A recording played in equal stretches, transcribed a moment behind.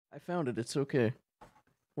I found it. It's okay.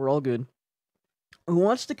 We're all good. Who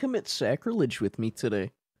wants to commit sacrilege with me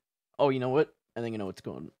today? Oh, you know what? I think I know what's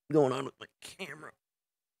going on with my camera.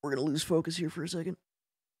 We're gonna lose focus here for a second.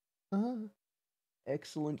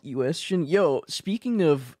 Excellent UStion. Yo, speaking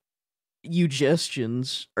of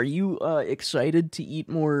eugestions, are you excited to eat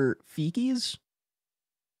more fikis?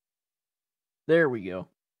 There we go.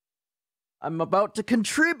 I'm about to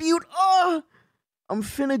contribute. Oh, I'm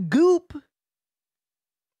finna goop.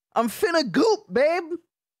 I'm finna goop, babe.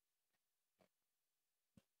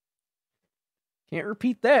 Can't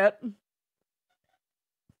repeat that.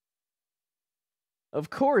 Of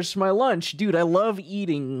course, my lunch. Dude, I love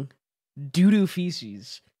eating doo-doo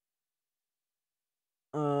feces.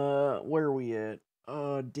 Where are we at?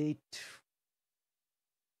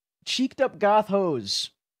 Cheeked up goth hose.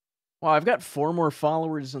 Wow, I've got 4 more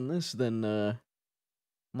followers in this than,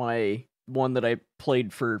 my one that I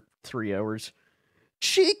played for 3 hours.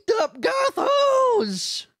 Cheeked up goth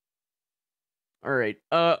hose! Alright,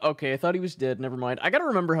 okay, I thought he was dead, never mind. I gotta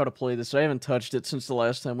remember how to play this, I haven't touched it since the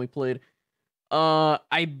last time we played.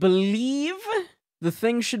 I believe the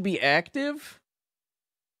thing should be active.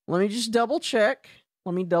 Let me just double check.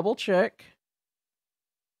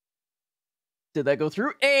 Did that go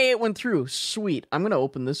through? Hey, it went through. Sweet. I'm gonna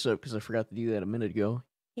open this up because I forgot to do that a minute ago.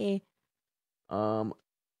 Hey.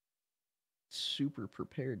 Super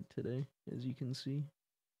prepared today, as you can see.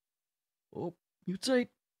 Oh, you tight.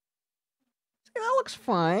 That looks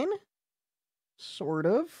fine. Sort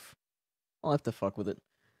of. I'll have to fuck with it.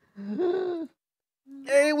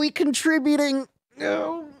 Hey, we contributing.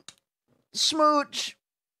 No. Smooch.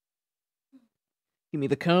 Give me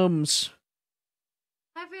the cums.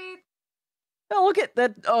 Hi, babe. Oh, look at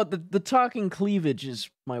that. Oh, the talking cleavage is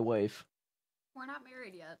my wife. We're not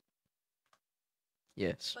married yet.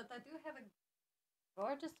 Yes. But I do have a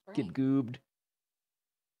gorgeous ring. Get goobed.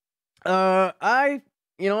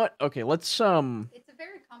 You know what? Okay, let's, It's a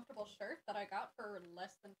very comfortable shirt that I got for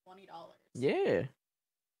less than $20. Yeah.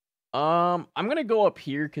 I'm gonna go up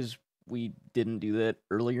here, because we didn't do that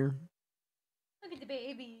earlier. Look at the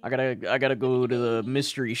baby. I gotta go to the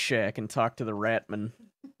mystery shack and talk to the ratman.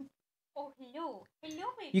 Oh, hello. Hello,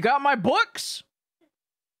 baby. You got my books?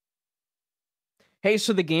 Hey,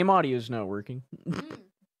 so the game audio is not working.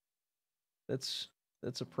 That's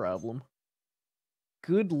a problem.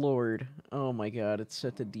 Good lord. Oh my god, it's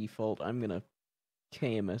set to default. I'm gonna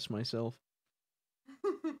KMS myself.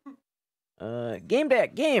 Game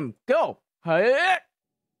deck, game, go! Hi.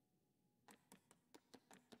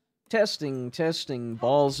 Testing,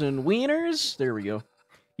 balls and wieners. There we go.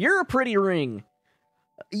 You're a pretty ring.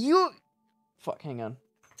 Fuck, hang on.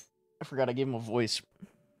 I forgot I gave him a voice.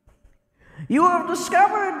 You have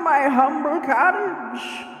discovered my humble cottage.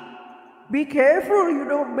 Be careful you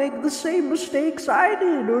don't make the same mistakes I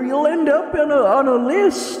did, or you'll end up on a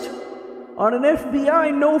list. On an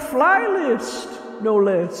FBI no-fly list, no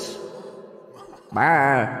less.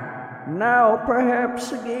 Now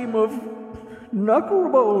perhaps a game of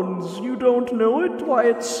knucklebones. You don't know it? Why,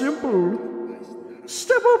 it's simple.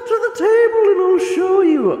 Step up to the table and I'll show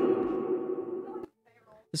you.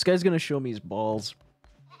 This guy's gonna show me his balls.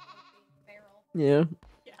 Yeah.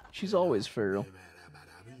 She's always feral.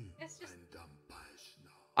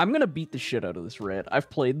 I'm gonna beat the shit out of this rat. I've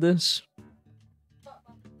played this.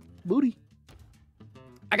 Booty.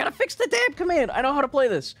 I gotta fix the dab command. I know how to play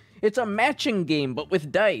this. It's a matching game, but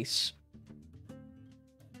with dice.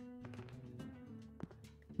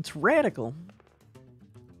 It's radical.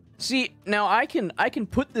 See, now I can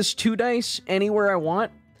put this 2 dice anywhere I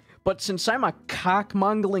want, but since I'm a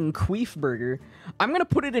cock-mongling queefburger, I'm gonna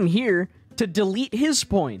put it in here to delete his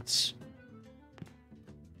points.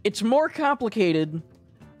 It's more complicated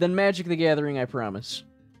than Magic the Gathering, I promise.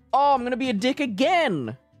 Oh, I'm gonna be a dick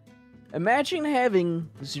again! Imagine having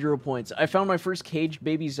 0 points. I found my first caged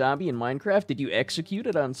baby zombie in Minecraft. Did you execute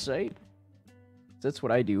it on sight? That's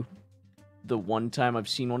what I do. The one time I've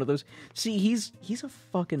seen one of those. See, he's a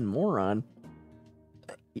fucking moron.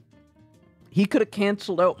 He could have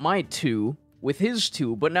canceled out my 2 with his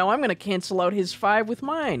 2, but now I'm gonna cancel out his 5 with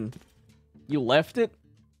mine. You left it?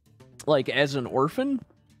 Like, as an orphan?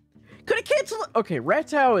 Could have canceled... Okay,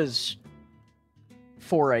 Ratau is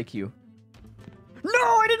 4 IQ. No,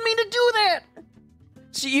 I didn't mean to do that!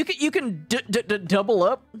 So you can double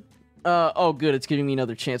up. Oh, good, it's giving me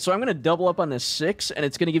another chance. So I'm gonna double up on this 6, and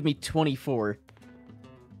it's gonna give me 24.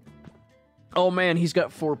 Oh man, he's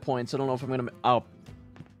got 4 points. I don't know if I'm gonna... Oh,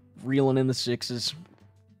 reeling in the 6s.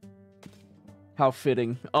 How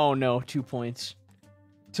fitting. Oh no, 2 points.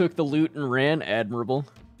 Took the loot and ran. Admirable.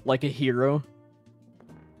 Like a hero.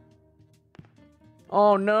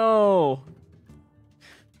 Oh no!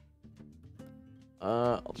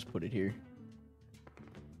 I'll just put it here.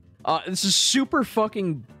 This is super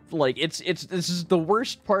fucking, like, this is the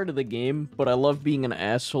worst part of the game, but I love being an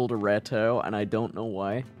asshole to Ratau, and I don't know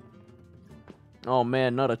why. Oh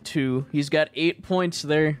man, not a 2. He's got 8 points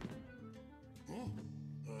there.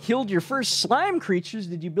 Killed your first slime creatures.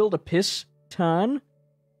 Did you build a piston?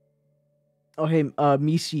 Oh hey,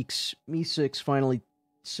 Me6 finally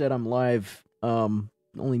said I'm live.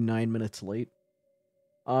 Only 9 minutes late.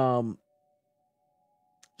 So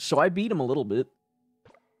I beat him a little bit.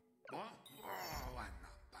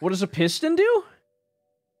 What does a piston do?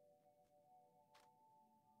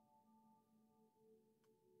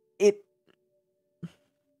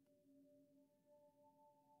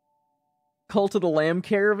 Cult of the Lamb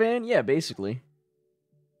Caravan? Yeah, basically.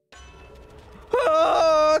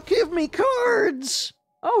 Oh, give me cards!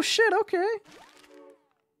 Oh shit, okay.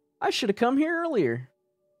 I should have come here earlier.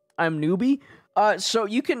 I'm newbie. So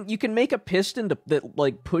you can make a piston that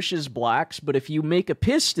like pushes blocks, but if you take a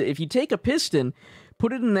piston,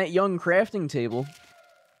 put it in that young crafting table,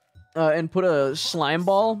 and put a slime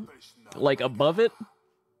ball like above it,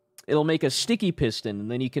 it'll make a sticky piston,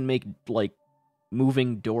 and then you can make like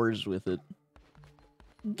moving doors with it.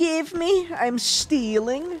 Give me, I'm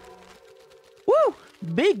stealing. Woo!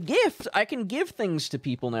 Big gift! I can give things to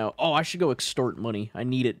people now. Oh, I should go extort money. I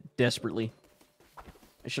need it desperately.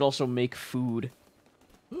 I should also make food.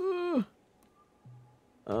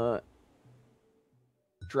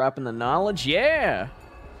 Dropping the knowledge? Yeah!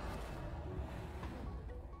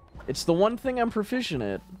 It's the one thing I'm proficient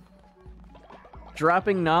at.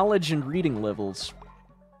 Dropping knowledge and reading levels.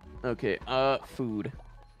 Okay, food.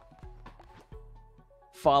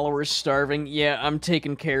 Followers starving. Yeah, I'm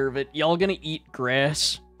taking care of it. Y'all gonna eat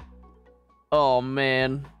grass? Oh,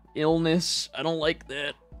 man. Illness. I don't like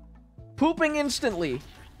that. Pooping instantly.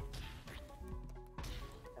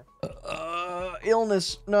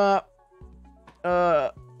 Illness. Nah.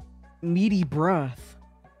 Meaty broth.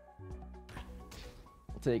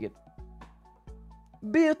 I'll take it.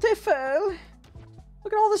 Beautiful.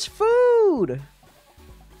 Look at all this food.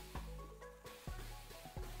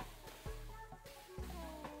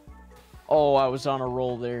 Oh, I was on a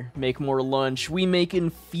roll there. Make more lunch. We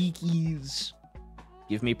making feekies.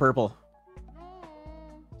 Give me purple.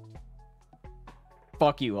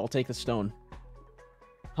 Fuck you. I'll take the stone.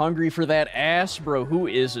 Hungry for that ass, bro. Who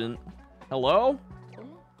isn't? Hello?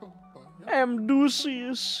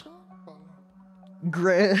 Amdusius.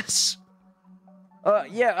 Grass.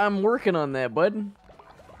 Yeah, I'm working on that, bud.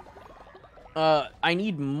 I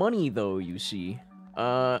need money, though, you see.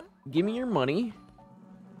 Give me your money.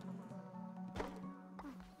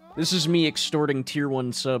 This is me extorting tier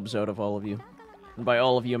 1 subs out of all of you. And by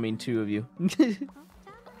all of you, I mean 2 of you.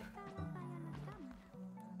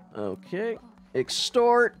 Okay.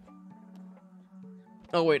 Extort.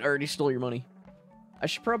 Oh, wait, I already stole your money. I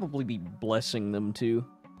should probably be blessing them, too.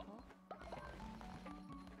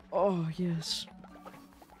 Oh, yes.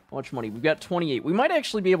 How much money? We've got 28. We might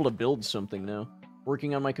actually be able to build something now.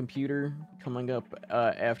 Working on my computer, coming up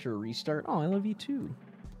after a restart. Oh, I love you, too.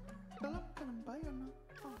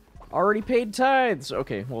 Already paid tithes.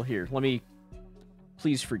 Okay, well, here. Let me...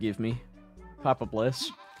 Please forgive me. Papa bless.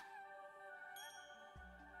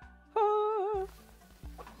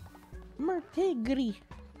 Martegri.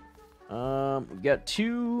 We've got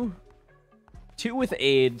two with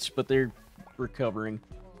AIDS, but they're recovering.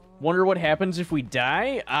 Wonder what happens if we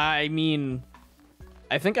die? I mean,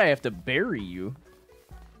 I think I have to bury you.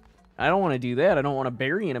 I don't want to do that. I don't want to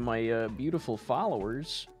bury any of my beautiful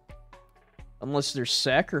followers. Unless they're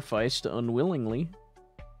sacrificed unwillingly.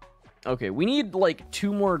 Okay, we need, like,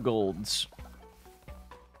 2 more golds.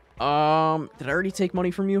 Did I already take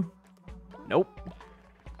money from you? Nope.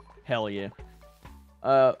 Hell yeah.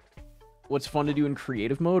 What's fun to do in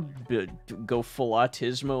creative mode? Go full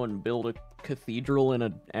autismo and build a cathedral in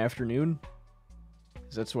an afternoon?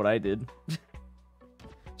 'Cause that's what I did.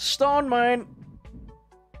 Stone mine!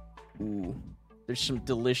 Ooh. There's some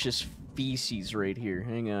delicious feces right here.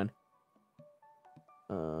 Hang on.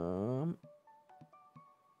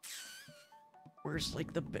 Where's,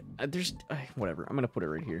 like, the... there's... whatever. I'm gonna put it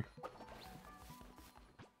right here.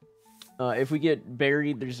 If we get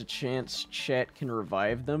buried, there's a chance chat can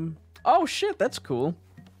revive them. Oh, shit, that's cool.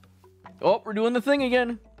 Oh, we're doing the thing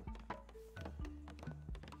again.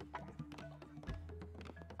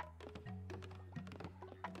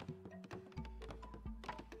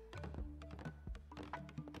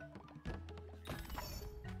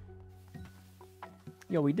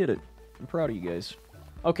 Yo, we did it. I'm proud of you guys.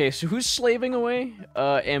 Okay, so who's slaving away?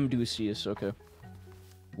 Amdusius, okay.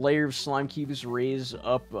 Layer of slime cubes raise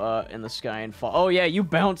up in the sky and fall. Oh yeah, you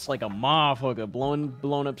bounce like a motherfucker.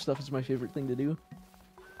 Blown up stuff is my favorite thing to do.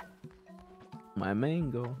 My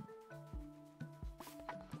mango.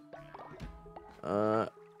 I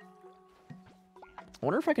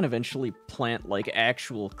wonder if I can eventually plant, like,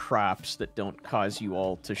 actual crops that don't cause you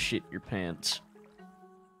all to shit your pants.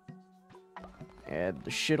 Add the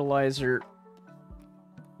shitalizer.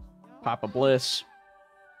 Papa Bliss.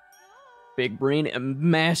 Big brain, and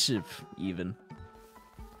massive, even.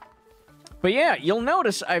 But yeah, you'll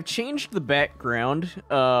notice I've changed the background,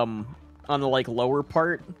 on the, like, lower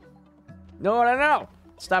part. No.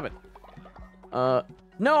 Stop it.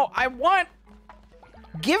 No, I want...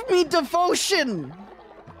 Give me devotion!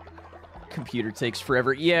 Computer takes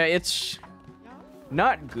forever. Yeah, it's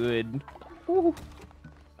not good. Woo.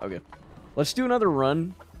 Okay. Let's do another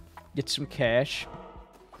run. Get some cash.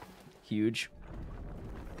 Huge.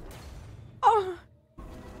 Oh.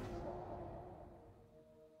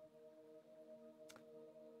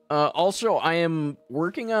 Also, I am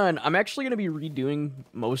working on... I'm actually going to be redoing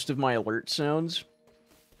most of my alert sounds.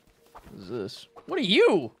 What is this? What are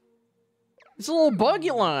you? It's a little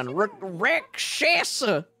Bugulon.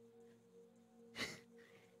 Rakshasa.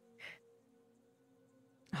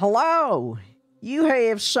 Hello. You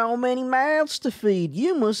have so many mouths to feed.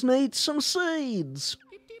 You must need some seeds.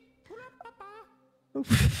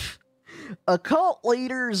 A cult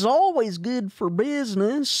leader is always good for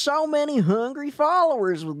business. So many hungry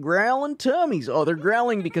followers with growling tummies. Oh, they're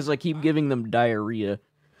growling because I keep giving them diarrhea.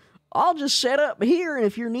 I'll just set up here, and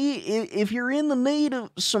if you're in the need of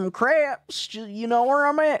some craps, you know where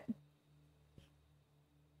I'm at.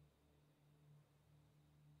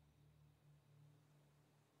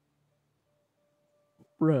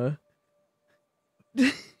 Bruh.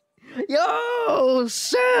 Yo,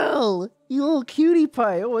 Sal! You little cutie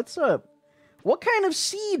pie. Oh, what's up? What kind of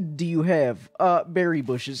seed do you have? Berry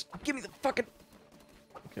bushes. Give me the fucking...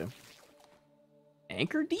 Okay.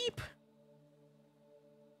 Anchor deep?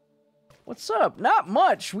 What's up? Not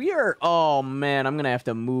much. We are... Oh, man. I'm gonna have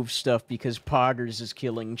to move stuff because Poggers is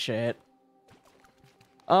killing chat.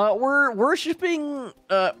 We're worshipping,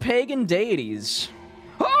 pagan deities.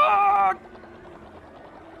 Ah!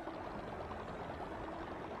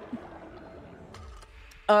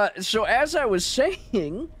 So as I was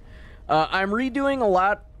saying, I'm redoing a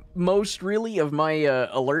lot, most really, of my,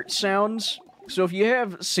 alert sounds. So if you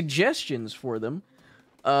have suggestions for them,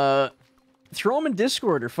 throw them in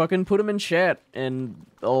Discord or fucking put them in chat, and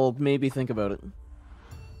I'll maybe think about it.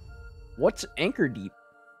 What's Anchor Deep?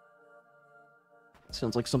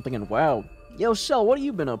 Sounds like something in WoW. Yo, Cell, what have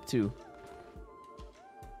you been up to?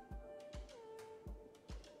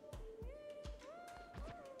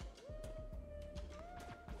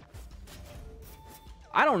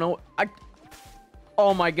 I don't know.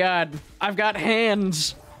 Oh my god. I've got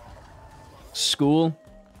hands. School?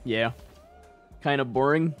 Yeah. Kind of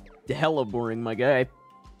boring. Hella boring, my guy.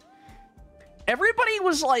 Everybody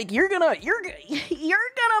was like, you're gonna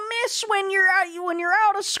miss when you're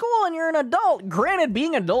out of school and you're an adult. Granted,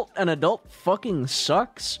 being an adult fucking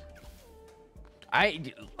sucks.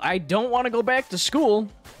 I don't want to go back to school.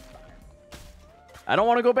 I don't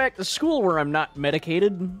want to go back to school where I'm not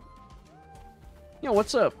medicated. Yo,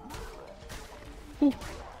 what's up? Ooh.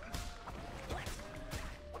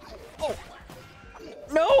 Oh.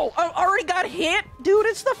 No! I already got hit! Dude,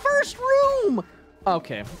 it's the first room!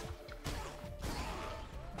 Okay.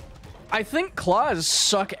 I think claws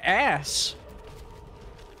suck ass.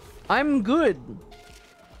 I'm good.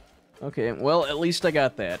 Okay, well, at least I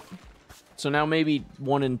got that. So now maybe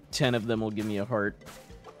 1 in 10 of them will give me a heart.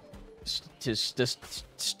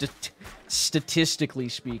 Statistically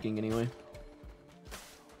speaking, anyway.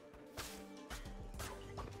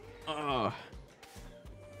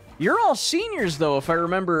 You're all seniors, though, if I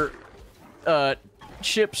remember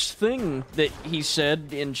Chip's thing that he said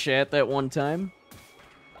in chat that one time.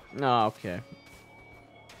 Oh, okay.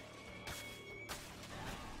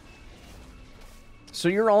 So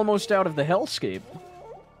you're almost out of the hellscape.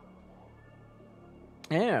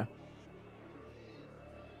 Yeah.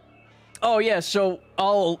 Oh, yeah, so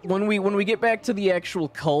when we get back to the actual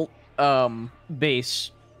cult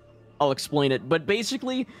base, I'll explain it. But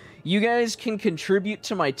basically, you guys can contribute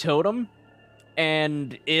to my totem,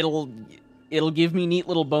 and it'll give me neat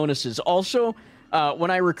little bonuses. Also,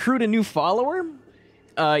 when I recruit a new follower,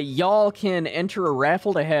 y'all can enter a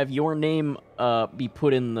raffle to have your name be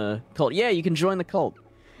put in the cult. Yeah, you can join the cult.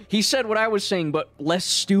 He said what I was saying, but less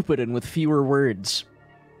stupid and with fewer words.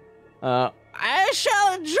 I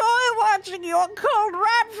shall enjoy watching your cult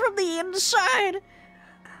rot from the inside.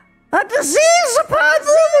 A disease upon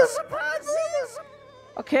us!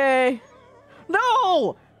 Okay.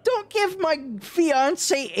 No! Don't give my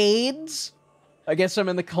fiance AIDS! I guess I'm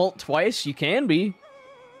in the cult twice. You can be.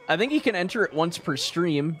 I think you can enter it once per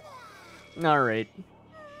stream. Alright.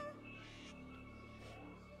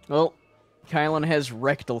 Well, Kylan has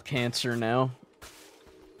rectal cancer now.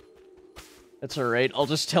 That's alright. I'll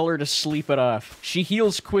just tell her to sleep it off. She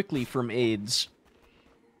heals quickly from AIDS.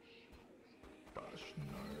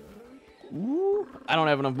 Ooh, I don't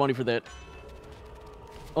have enough money for that.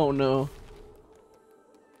 Oh no.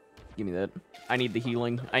 Give me that. I need the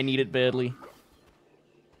healing. I need it badly.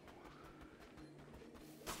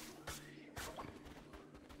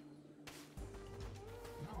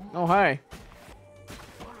 Oh, hi.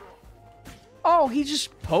 Oh, he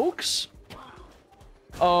just pokes?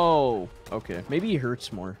 Oh, okay. Maybe he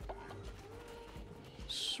hurts more.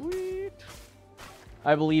 Sweet.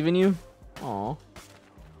 I believe in you. Aw.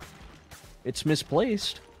 It's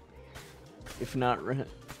misplaced. If not...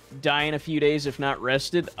 Die in a few days if not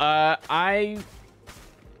rested. I'll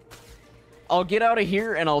get out of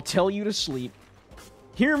here and I'll tell you to sleep.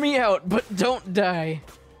 Hear me out, but don't die.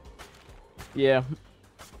 Yeah.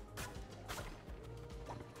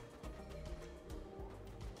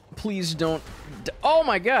 Please don't... Oh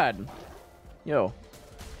my god! Yo.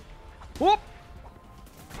 Whoop!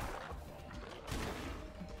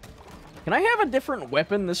 Can I have a different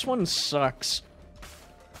weapon? This one sucks.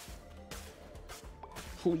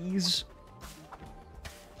 Please.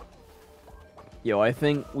 Yo, I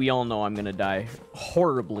think we all know I'm gonna die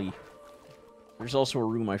horribly. There's also a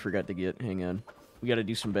room I forgot to get. Hang on. We gotta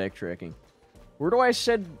do some backtracking. Where do I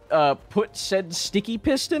put said sticky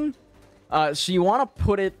piston? So you want to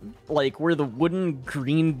put it, like, where the wooden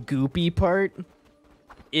green goopy part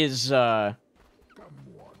is, hello?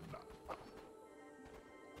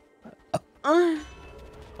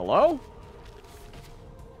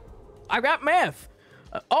 I got math!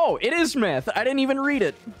 Oh, it is math! I didn't even read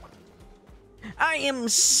it! I am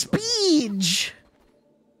Speech!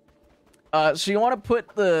 So you want to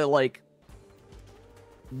put the, like,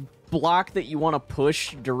 block that you want to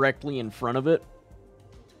push directly in front of it.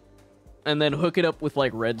 And then hook it up with,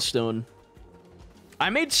 like, redstone.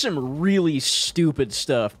 I made some really stupid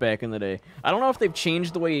stuff back in the day. I don't know if they've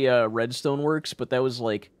changed the way redstone works, but that was,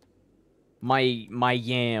 like, my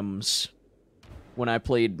yams when I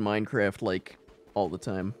played Minecraft, like, all the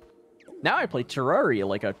time. Now I play Terraria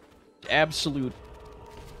like a absolute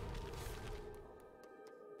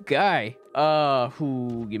guy.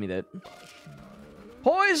 Give me that.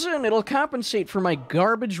 Poison! It'll compensate for my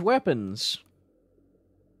garbage weapons.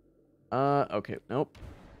 Okay, nope.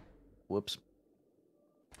 Whoops.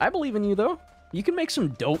 I believe in you, though. You can make some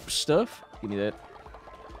dope stuff. Give me that.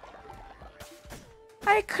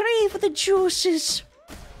 I crave the juices.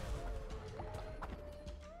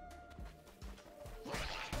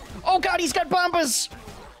 Oh god, he's got bombas!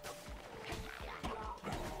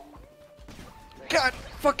 God,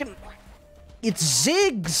 fucking... It's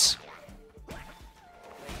Ziggs!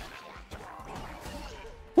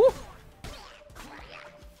 Woo!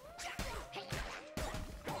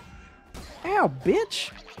 Ow,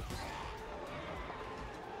 bitch!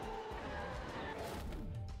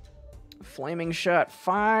 Flaming Shot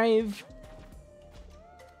 5.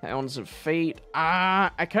 Hounds of Fate.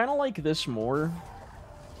 I kind of like this more.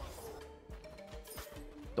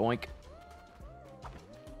 Doink.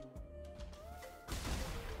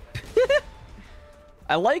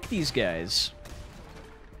 I like these guys.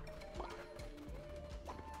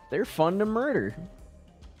 They're fun to murder.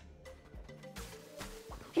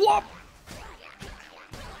 Whoop!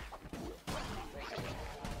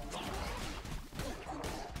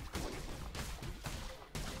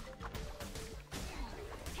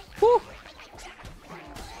 Woo!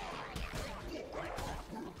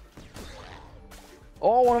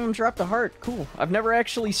 Oh, one of them dropped a heart. Cool. I've never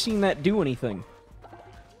actually seen that do anything.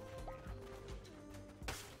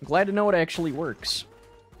 I'm glad to know it actually works.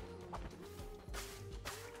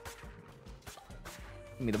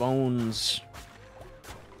 Give me the bones.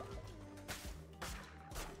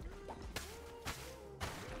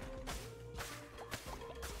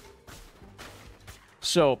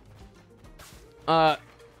 So,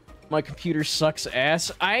 my computer sucks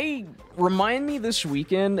ass. Remind me this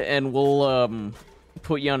weekend, and we'll,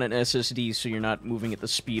 put you on an SSD so you're not moving at the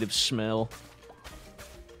speed of smell.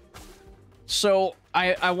 So,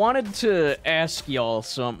 I wanted to ask y'all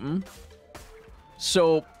something.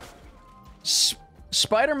 So,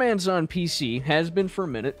 Spider-Man's on PC, has been for a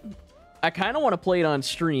minute. I kind of want to play it on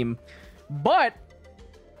stream, but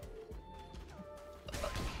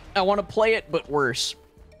I want to play it, but worse.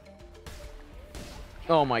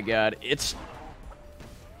 Oh my god, it's...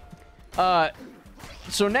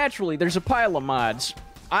 So naturally, there's a pile of mods.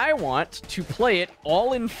 I want to play it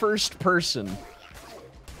all in first person.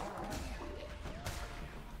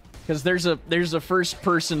 Because there's a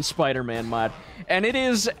first-person Spider-Man mod, and it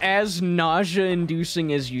is as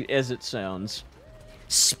nausea-inducing as it sounds.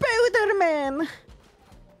 Spider-Man.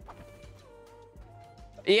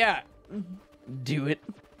 Yeah, do it.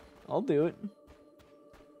 I'll do it.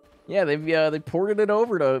 Yeah, they ported it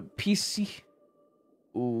over to PC.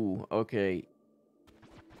 Ooh, okay.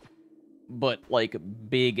 But like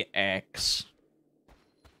big X.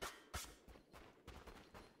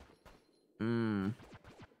 Yeah,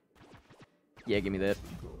 give me that.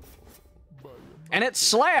 And it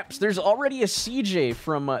slaps! There's already a CJ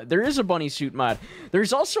from, there is a bunny suit mod.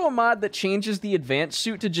 There's also a mod that changes the advanced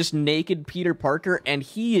suit to just naked Peter Parker, and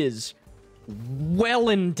he is well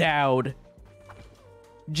endowed.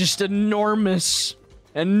 Just enormous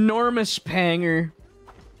panger.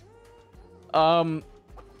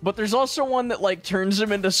 But there's also one that, like, turns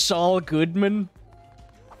him into Saul Goodman.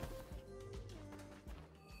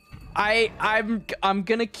 I'm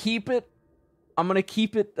gonna keep it. I'm gonna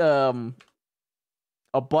keep it,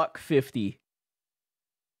 $1.50.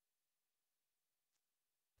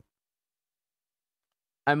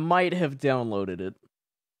 I might have downloaded it.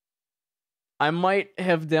 I might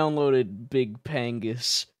have downloaded Big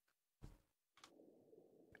Pangus.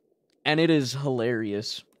 And it is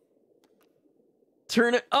hilarious.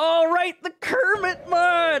 Turn it. Oh, right, the Kermit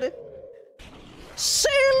mod!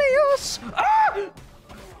 Celios! Ah!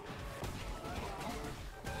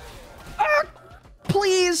 Ah!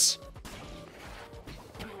 Please!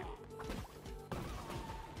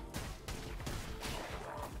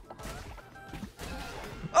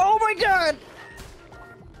 Oh my god!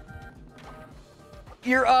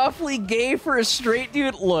 You're awfully gay for a straight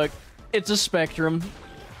dude? Look, it's a spectrum.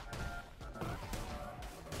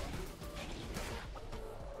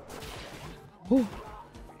 Ooh.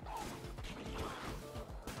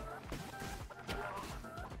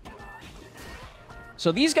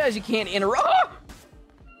 So these guys you can't interrupt.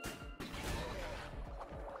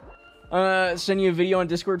 Send you a video on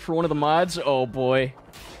Discord for one of the mods. Oh boy.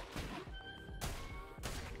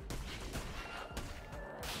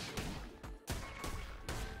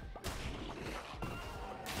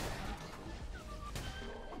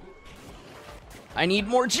 I need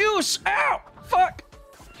more juice. Ow! Fuck.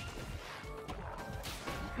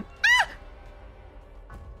 Ah!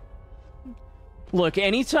 Look,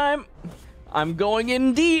 anytime I'm going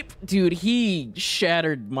in deep, dude, he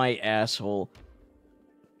shattered my asshole.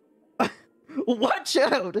 Watch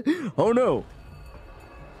out! Oh no!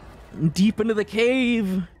 Deep into the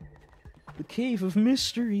cave. The cave of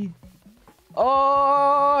mystery.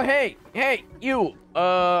 Oh, hey, you.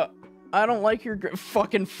 I don't like your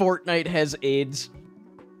fucking Fortnite has AIDS.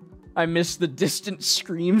 I miss the distant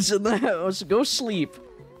screams in the house. Go sleep.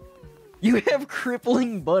 You have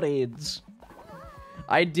crippling butt AIDS.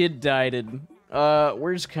 I did die,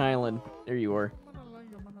 where's Kylan? There you are.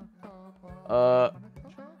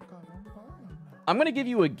 I'm gonna give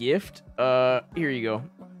you a gift. Here you go.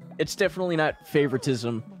 It's definitely not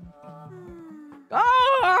favoritism.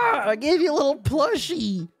 Ah! I gave you a little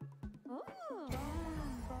plushie.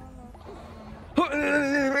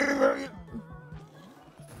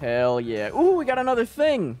 Hell yeah. Ooh, we got another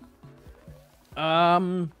thing.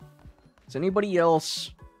 Does anybody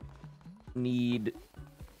else need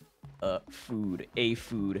food? A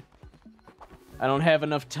food. I don't have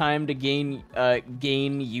enough time to gain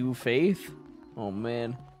you faith. Oh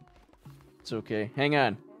man. It's okay. Hang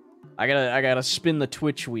on. I gotta spin the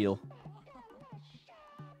Twitch wheel.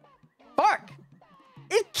 Fuck!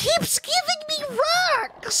 It keeps giving me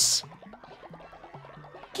rocks!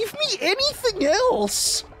 Give me anything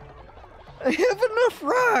else! I have enough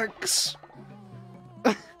rocks!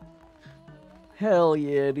 Hell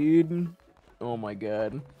yeah, dude. Oh my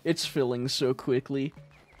god. It's filling so quickly.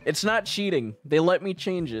 It's not cheating. They let me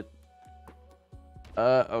change it.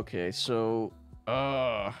 Okay, so...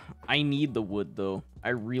 I need the wood, though. I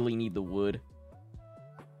really need the wood.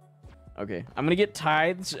 Okay, I'm gonna get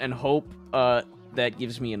tithes and hope, that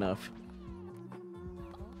gives me enough.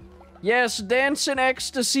 Yes, dance in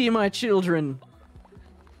ecstasy, my children.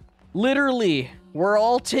 Literally, we're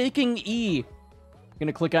all taking E.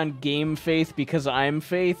 Gonna click on Game Faith because I'm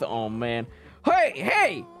Faith? Oh, man.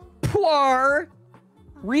 Hey! Poir!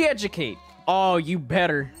 Re-educate. Oh, you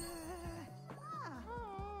better.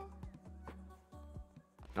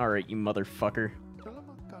 Alright, you motherfucker.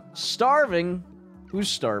 Starving? Who's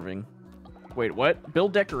starving? Wait, what?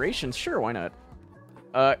 Build decorations? Sure, why not?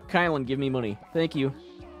 Kylan, give me money. Thank you.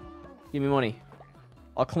 Give me money.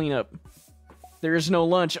 I'll clean up. There is no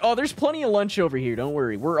lunch. Oh, there's plenty of lunch over here. Don't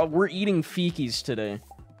worry. We're eating Fikis today.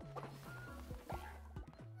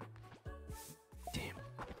 Damn.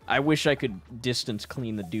 I wish I could distance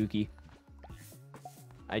clean the dookie.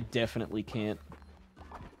 I definitely can't.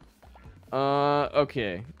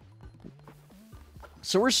 Okay.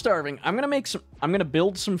 So we're starving. I'm gonna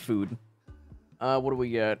build some food. What do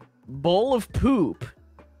we got? Bowl of poop.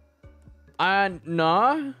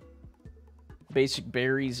 Nah. Basic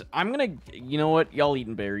berries. I'm gonna... You know what? Y'all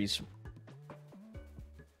eating berries.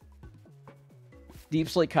 Deep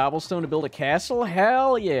slate cobblestone to build a castle?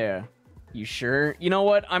 Hell yeah. You sure? You know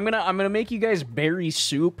what? I'm gonna make you guys berry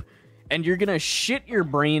soup, and you're gonna shit your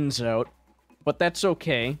brains out. But that's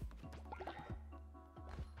okay.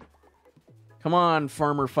 Come on,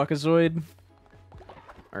 Farmer Fuckazoid.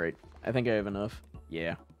 Alright. I think I have enough.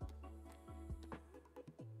 Yeah.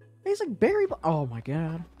 He's like berry... Oh my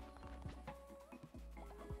god.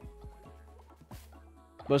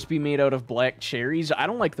 Must be made out of black cherries. I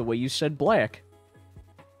don't like the way you said black.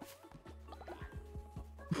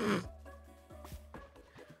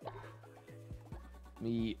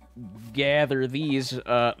 Me gather these,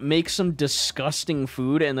 make some disgusting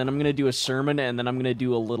food, and then I'm gonna do a sermon, and then I'm gonna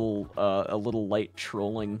do a little light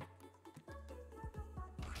trolling.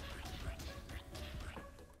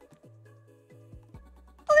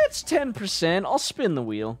 Oh, that's 10%. I'll spin the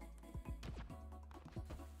wheel.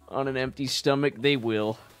 On an empty stomach, they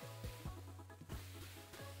will.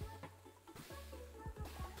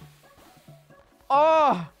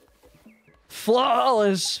 Oh!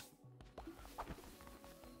 Flawless!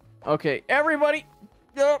 Okay, everybody!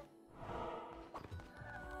 Go!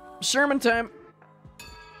 Sermon time!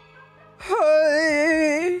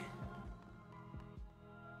 Hey!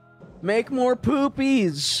 Make more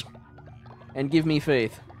poopies! And give me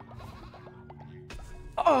faith.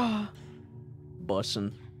 Oh!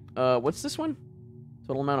 Bussin'. What's this one?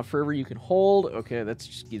 Total amount of fervor you can hold. Okay, that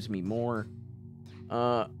just gives me more.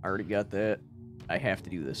 I already got that. I have to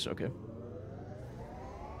do this, okay.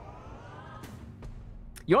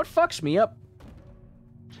 You know what fucks me up?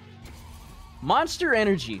 Monster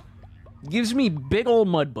Energy. Gives me big ol'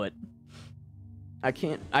 mud butt. I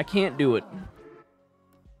can't do it.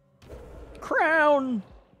 Crown!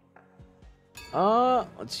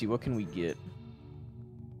 Let's see, what can we get?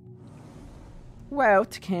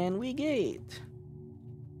 What can we get?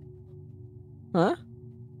 Huh?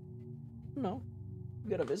 No.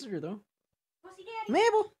 We got a visitor, though. Pussy Daddy.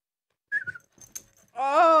 Mabel!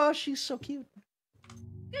 Oh, she's so cute.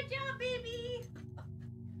 Good job, baby.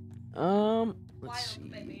 Let's see.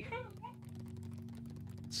 Baby.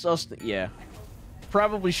 Yeah.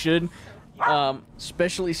 Probably should.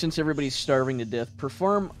 Especially since everybody's starving to death.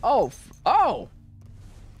 Perform... Oh!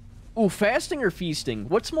 Ooh, fasting or feasting?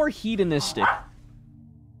 What's more hedonistic?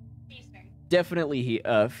 Feasting. Definitely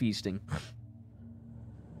feasting.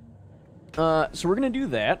 So we're gonna do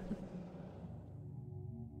that.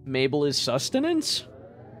 Mabel is sustenance?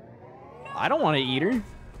 I don't want to eat her.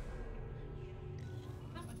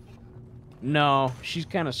 No, she's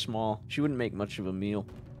kind of small. She wouldn't make much of a meal.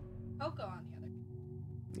 Coco on the other.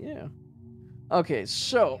 Yeah. Okay,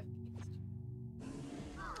 so...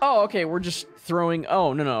 Oh, okay, we're just throwing...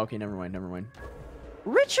 Oh, no, okay, never mind.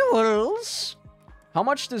 Rituals? How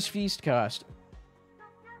much does feast cost?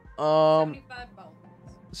 75 bones.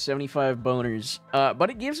 75 boners. But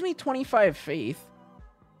it gives me 25 faith.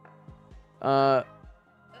 I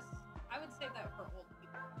would save that for old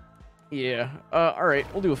people. Yeah.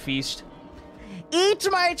 Alright, we'll do a feast. Eat,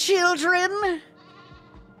 my children!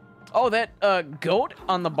 Oh, that, goat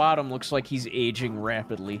on the bottom looks like he's aging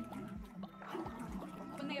rapidly.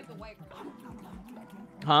 When they have the white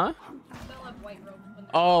robes. Huh? They'll have white robes when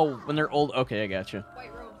they're Oh, when they're old. Okay, I gotcha.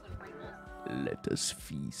 white robes and wrinkles. Let us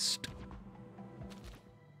feast.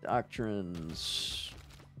 Doctrines.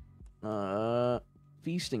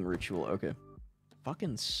 Feasting ritual. Okay.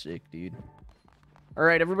 Fucking sick, dude.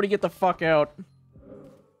 Alright, everybody get the fuck out.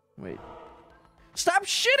 Wait. Stop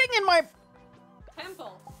shitting in my...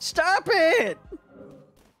 Temple. Stop it!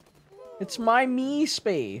 It's my me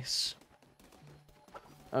space.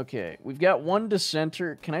 Okay, we've got one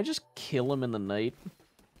dissenter. Can I just kill him in the night?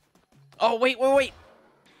 Oh, wait.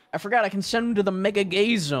 I forgot I can send him to the Mega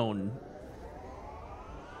Gay Zone.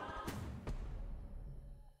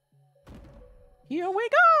 Here we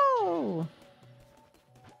go!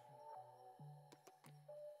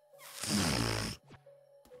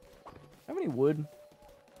 How many wood?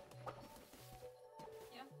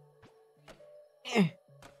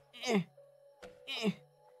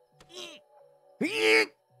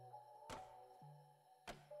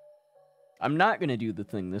 I'm not gonna do the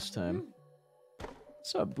thing this time.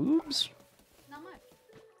 What's up, boobs? No.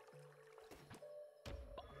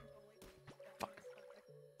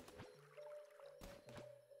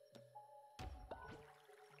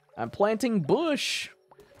 I'm planting bush.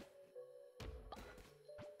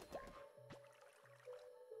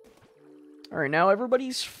 Alright, now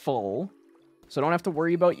everybody's full. So I don't have to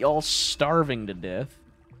worry about y'all starving to death.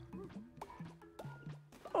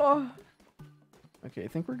 Oh. Okay, I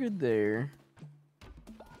think we're good there.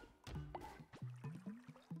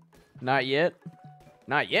 Not yet.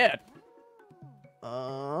 Not yet. Wait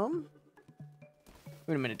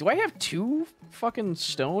a minute. Do I have 2 fucking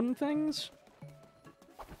stone things?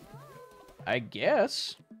 I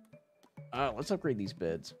guess. Let's upgrade these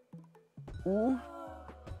beds. Ooh.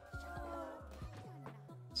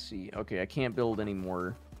 Let's see. Okay, I can't build any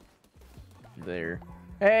more there.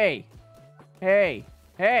 Hey! Hey!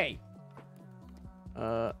 Hey!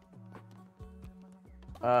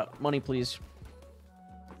 Money, please.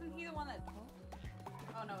 Isn't he the one that...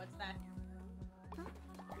 Oh, no, it's that.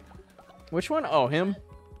 Which one? Oh, him.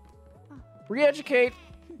 Re-educate.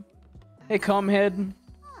 Hey, cumhead.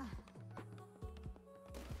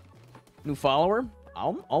 New follower?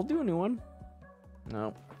 I'll do a new one.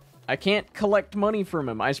 No. I can't collect money from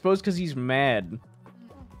him. I suppose because he's mad.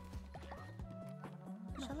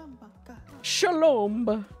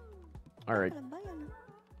 Shalom. Alright.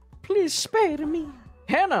 Please spare me.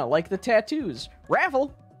 Hannah, like the tattoos.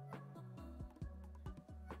 Raffle.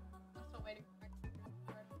 I'm still waiting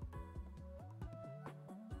for my...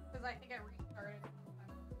 Because I think I restarted.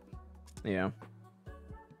 Yeah.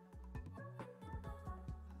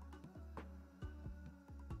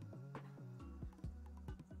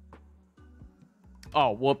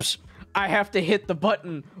 Oh, whoops. I have to hit the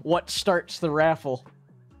button. What starts the raffle?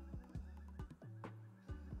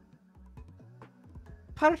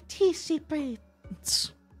 Participates.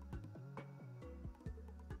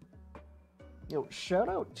 Yo, shout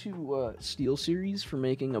out to SteelSeries for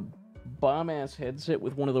making a bomb-ass headset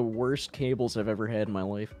with one of the worst cables I've ever had in my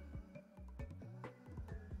life.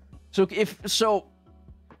 So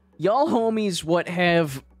y'all homies what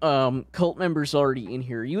have cult members already in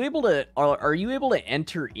here, are you able to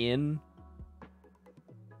enter in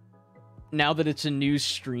now that it's a new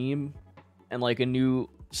stream and like a new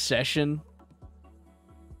session?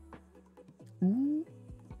 Ooh,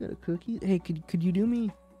 got a cookie. Hey, could you do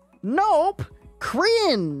me? Nope.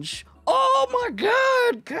 Cringe. Oh my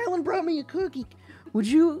god, Kylan brought me a cookie. Would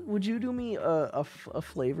you do me a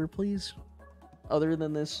flavor, please? Other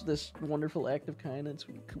than this wonderful act of kindness,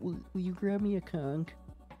 will you grab me a conch?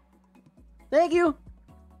 Thank you.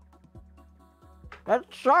 That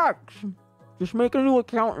sucks. Just make a new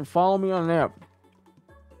account and follow me on that.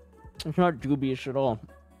 It's not dubious at all.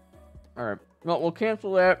 All right. Well, we'll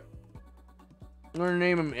cancel that. I'm gonna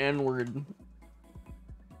name him N-word.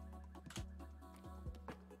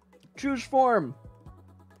 Choose form.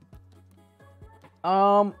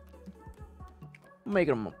 Make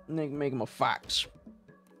him a fox.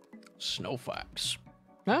 Snow fox.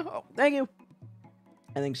 Huh? Oh, thank you.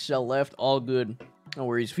 I think Cell left. All good. No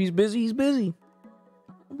worries. If he's busy, he's busy.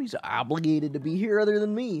 Nobody's obligated to be here other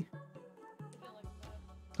than me.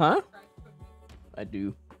 Huh? I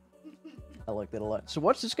do. I like that a lot. So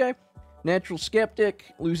what's this guy? Natural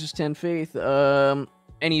skeptic, loses 10 faith, and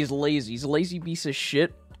he's lazy. He's a lazy piece of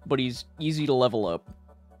shit, but he's easy to level up.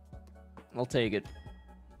 I'll take it.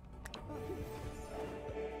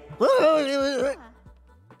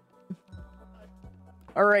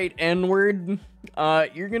 Alright, N-word.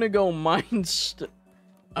 You're gonna go mine Maybe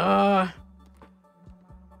don't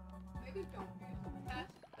do that.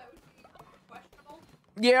 That would be questionable.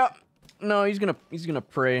 Yeah. No, he's gonna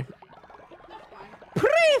pray.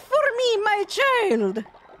 Pray for me, my child!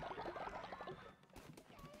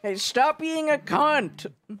 Hey, stop being a cunt!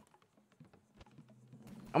 I'm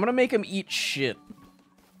gonna make him eat shit.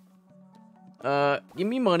 Give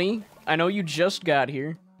me money. I know you just got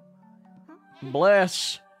here.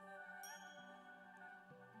 Bless.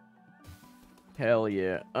 Hell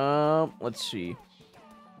yeah. Let's see.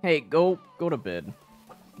 Hey, go to bed.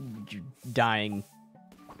 You're dying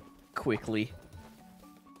quickly.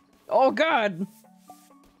 Oh god!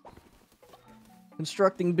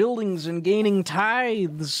 Constructing buildings and gaining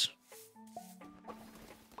tithes.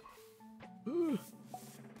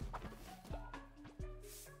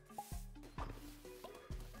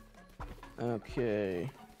 Okay.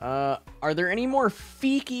 Are there any more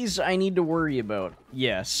feekies I need to worry about?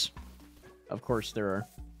 Yes. Of course there are.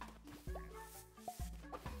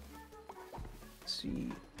 Let's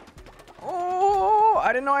see. Oh,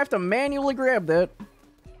 I didn't know I have to manually grab that.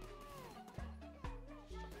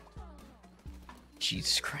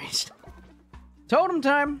 Jesus Christ. Totem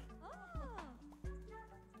time.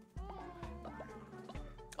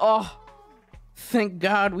 Oh, thank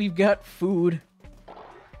God we've got food.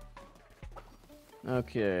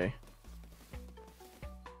 Okay.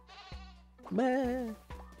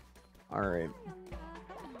 Alright.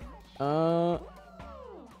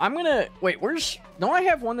 I'm gonna... Wait, where's... Don't I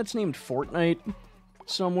have one that's named Fortnite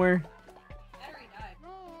somewhere? Battery died.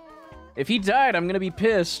 If he died, I'm gonna be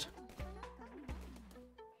pissed.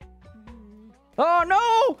 Oh,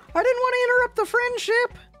 no! I didn't want to interrupt the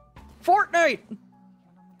friendship! Fortnite!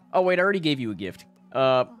 Oh, wait, I already gave you a gift.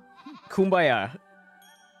 Kumbaya.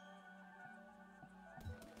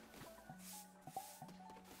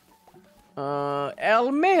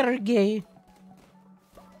 Almergue.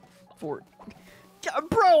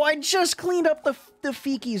 Bro, I just cleaned up the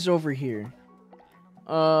fikis over here.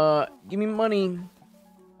 Give me money.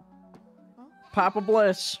 Papa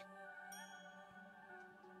bless.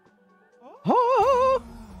 Oh!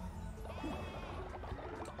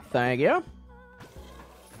 Thank you.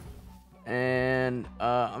 And,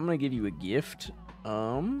 I'm gonna give you a gift.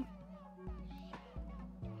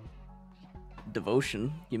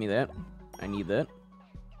 Devotion. Give me that. I need that.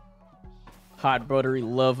 Hot buttery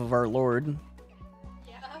love of our Lord.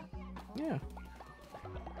 Yeah. Yeah.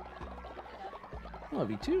 I love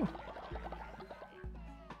you too.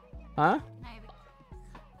 Huh? I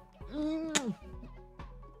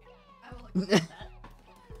will accept that.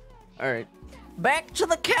 Alright. Back to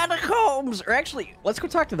the catacombs! Or actually, let's go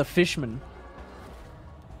talk to the fishman.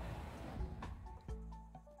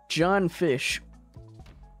 John Fish.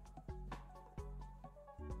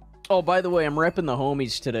 Oh, by the way, I'm repping the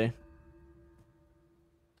homies today.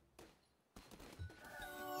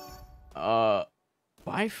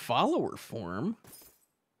 By follower form?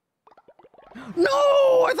 No!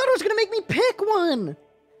 I thought it was gonna make me pick one!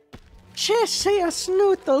 Chesea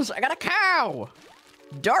snootles! I got a cow!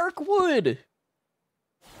 Dark wood!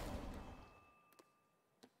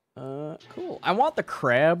 Cool. I want the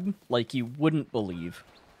crab like you wouldn't believe.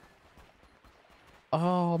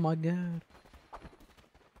 Oh my god.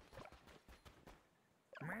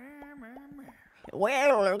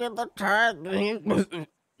 Well, look at the tide.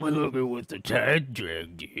 Look at what the tide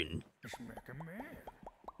dragged in.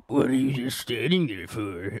 What are you just standing there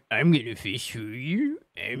for? I'm gonna fish for you.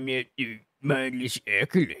 I'm not the mindless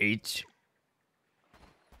acolytes.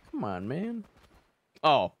 Come on, man.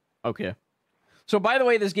 Oh, okay. So, by the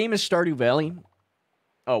way, this game is Stardew Valley.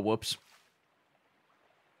 Oh, whoops.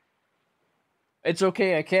 It's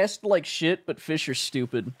okay, I cast like shit, but fish are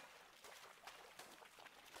stupid.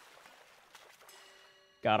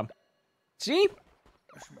 Got him. See?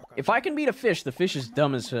 If I can beat a fish, the fish is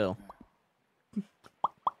dumb as hell.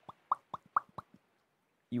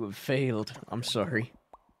 You have failed. I'm sorry.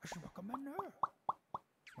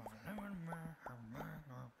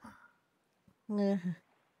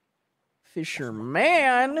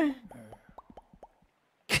 Fisherman?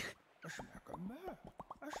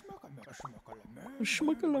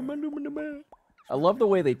 I love the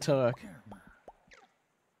way they talk.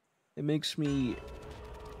 It makes me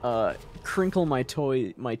crinkle my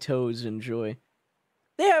toes in joy.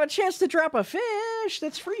 They have a chance to drop a fish.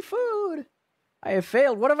 That's free food. I have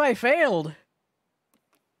failed. What have I failed?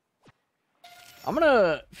 I'm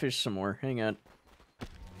gonna fish some more. Hang on.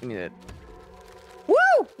 Give me that.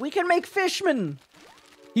 Woo! We can make fishmen.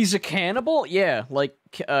 He's a cannibal? Yeah, like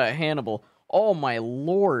Hannibal. Oh my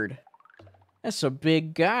lord. That's a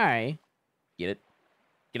big guy. Get it?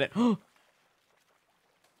 Get it?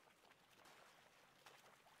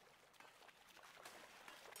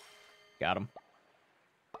 Got him.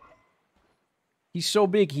 He's so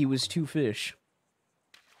big, he was 2 fish.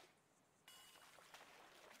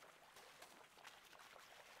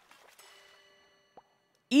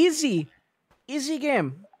 Easy! Easy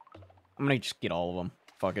game. I'm gonna just get all of them.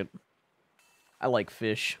 Fuck it. I like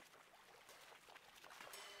fish.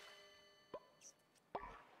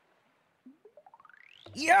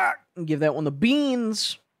 Yeah! Give that one the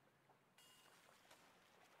beans!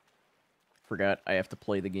 Forgot I have to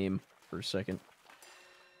play the game for a second.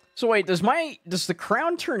 So wait, does the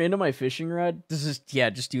crown turn into my fishing rod? Does this, yeah,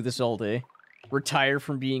 just do this all day? Retire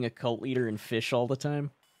from being a cult leader and fish all the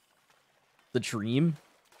time? The dream?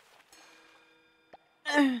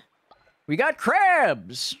 We got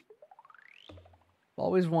crabs!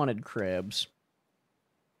 Always wanted crabs.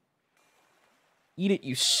 Eat it,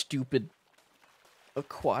 you stupid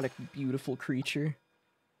aquatic beautiful creature.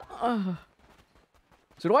 So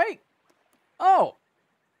do I... Oh!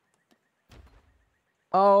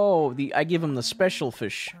 Oh, I give him the special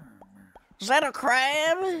fish. Is that a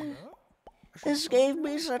crab? This gave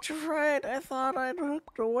me such a fright, I thought I'd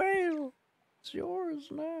hooked a whale. It's yours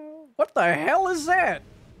now. What the hell is that?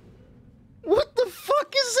 What the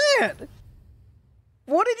fuck is that?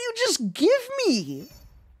 What did you just give me?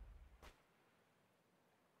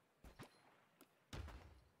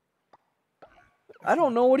 I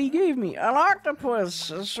don't know what he gave me. An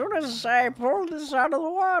octopus. As soon as I pulled this out of the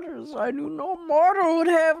waters, I knew no mortal would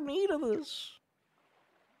have need of this.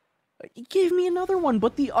 He gave me another one,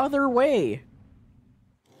 but the other way.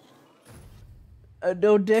 A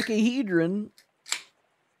dodecahedron.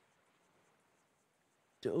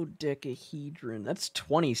 Dodecahedron. That's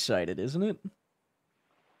 20-sided, isn't it?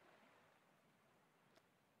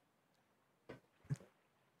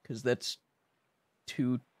 Because that's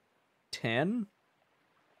 210?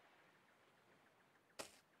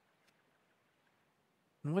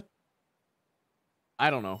 What?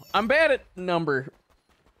 I don't know. I'm bad at number.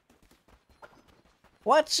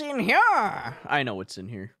 What's in here? I know what's in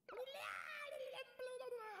here.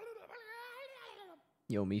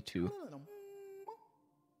 Yo, me too.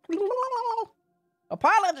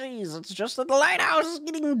 Apologies, it's just that the lighthouse is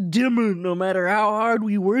getting dimmer no matter how hard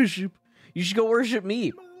we worship. You should go worship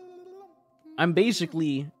me. I'm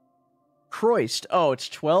basically Christ. Oh, it's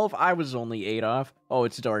 12? I was only 8 off. Oh,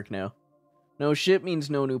 it's dark now. No ship means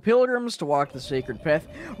no new pilgrims to walk the sacred path.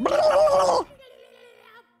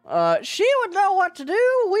 She would know what to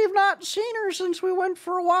do. We've not seen her since we went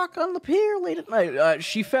for a walk on the pier late at night.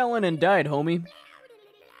 She fell in and died, homie.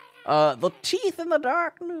 The teeth in the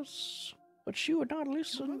darkness. But she would not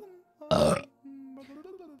listen.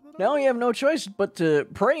 Now we have no choice but to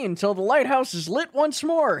pray until the lighthouse is lit once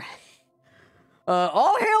more.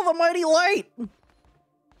 All hail the mighty light!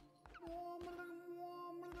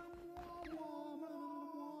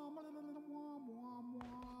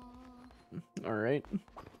 Alright.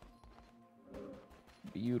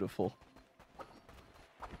 Beautiful.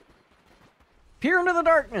 Peer into the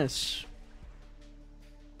darkness!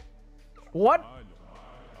 What?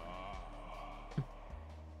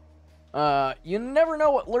 You never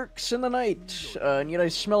know what lurks in the night, and yet I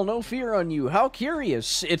smell no fear on you. How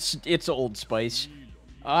curious. It's Old Spice.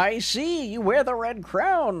 I see, you wear the red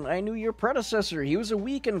crown. I knew your predecessor. He was a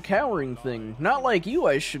weak and cowering thing. Not like you,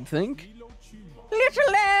 I should think.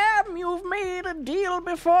 Little lamb, you've made a deal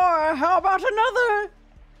before. How about another?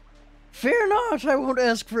 Fear not, I won't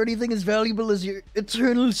ask for anything as valuable as your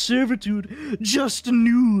eternal servitude. Just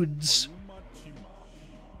nudes.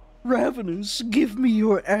 Ravenous, give me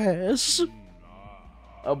your ass.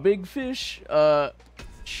 A big fish?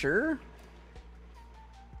 Sure.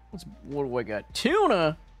 What do I got?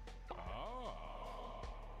 Tuna?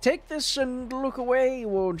 Take this and look away,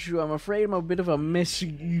 won't you? I'm afraid I'm a bit of a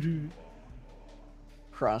messy eater.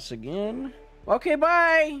 Cross again. Okay,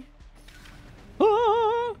 bye!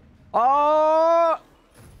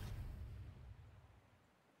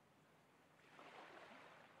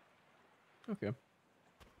 Okay.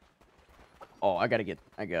 Oh, I gotta.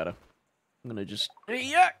 I'm gonna just.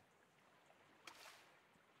 Yeah!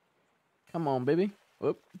 Come on, baby.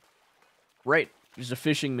 Whoop. Right. There's a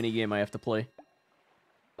fishing minigame I have to play.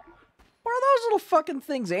 What are those little fucking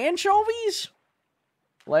things? Anchovies?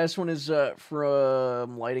 Last one is,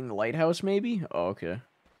 from lighting the lighthouse, maybe? Oh, okay.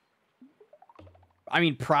 I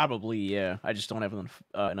mean, probably, yeah. I just don't have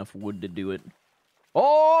enough wood to do it.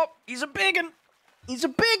 Oh! He's a biggin! He's a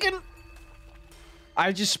biggin!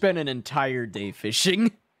 I just spent an entire day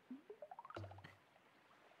fishing.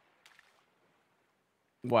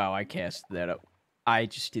 Wow, I cast that up. I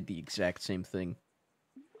just did the exact same thing.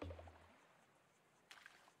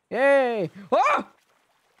 Yay! Ah!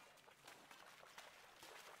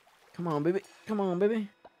 Come on, baby. Come on, baby.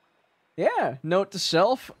 Yeah, note to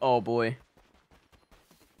self. Oh, boy.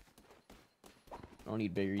 I don't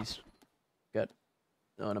need berries. Got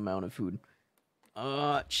an amount of food.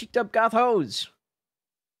 Cheeked up goth hose.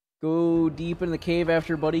 Go deep in the cave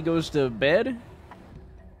after Buddy goes to bed?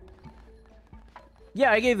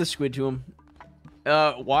 Yeah, I gave the squid to him.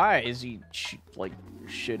 Why? Is he, like,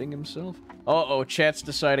 shitting himself? Uh-oh, chat's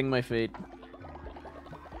deciding my fate.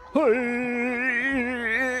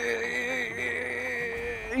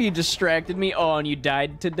 You distracted me. Oh, and you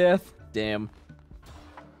died to death? Damn.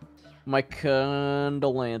 My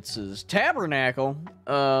condolences. Tabernacle?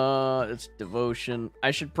 It's devotion.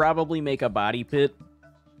 I should probably make a body pit.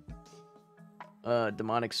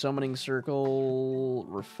 Demonic summoning circle.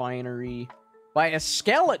 Refinery. By a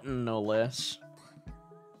skeleton, no less.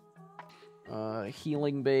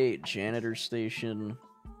 Healing bay. Janitor station.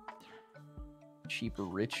 Cheaper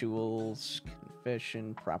rituals.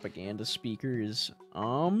 Confession. Propaganda speakers.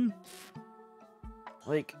 Like,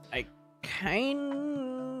 I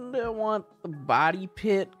kinda want the body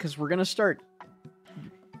pit, because we're gonna start...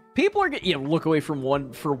 People are gonna... Yeah, look away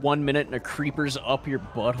from for 1 minute and a creeper's up your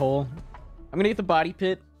butthole. I'm gonna get the body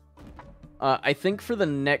pit. I think for the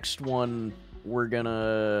next one, we're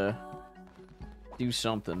gonna... do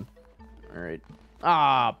something. Alright.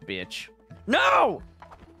 Ah, bitch. No!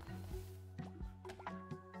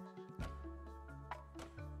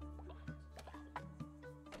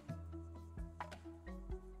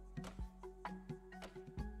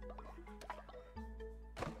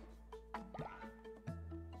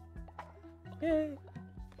 Yay.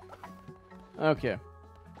 Okay.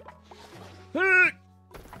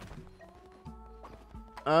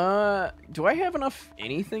 Do I have enough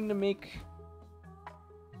anything to make?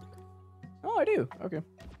 Oh, I do. Okay.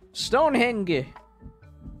 Stonehenge.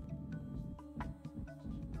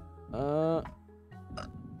 I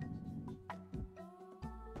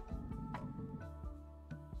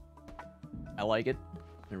like it.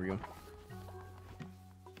 There we go.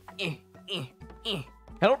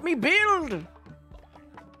 Help me build!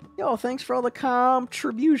 Yo, thanks for all the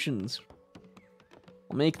contributions.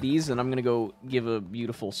 I'll make these, and I'm gonna go give a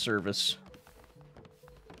beautiful service.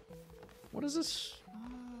 What is this?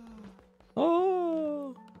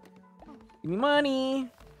 Oh! Give me money!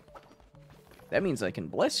 That means I can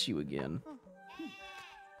bless you again.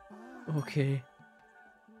 Okay.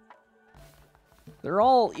 They're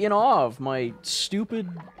all in awe of my stupid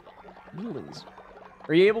buildings.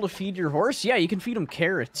 Are you able to feed your horse? Yeah, you can feed him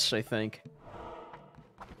carrots, I think.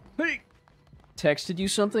 Hey! Texted you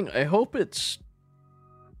something? I hope it's...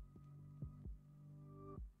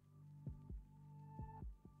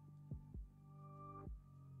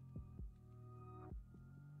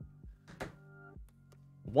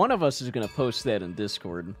 One of us is gonna post that in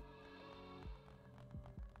Discord.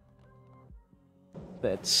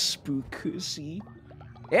 That's spookussy.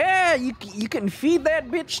 Yeah, you can feed that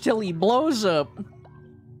bitch till he blows up.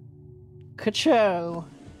 Ka-chow.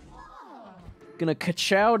 Gonna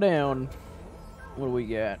ka-chow down. What do we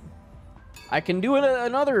got? I can do it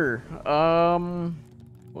another.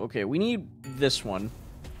 Okay, we need this one.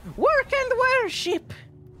 Work and worship.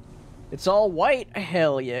 It's all white.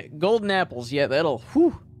 Hell yeah. Golden apples. Yeah, that'll.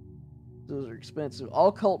 Whew. Those are expensive.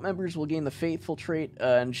 All cult members will gain the faithful trait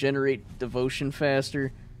and generate devotion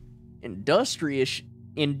faster. Industrious,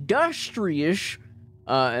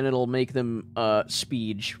 and it'll make them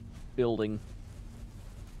speed building.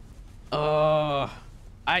 Look,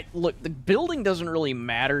 the building doesn't really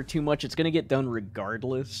matter too much. It's gonna get done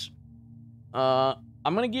regardless.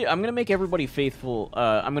 I'm gonna make everybody faithful.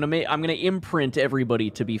 I'm gonna imprint everybody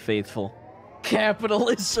to be faithful.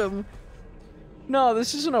 Capitalism. No,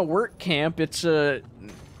 this isn't a work camp. It's a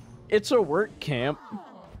work camp.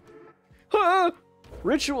 Huh!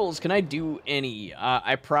 Rituals. Can I do any?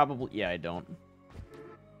 I probably. Yeah, I don't.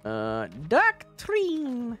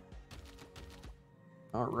 Doctrine.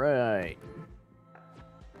 All right.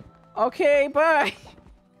 Okay, bye.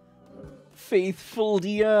 Faithful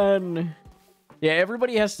Dion. Yeah,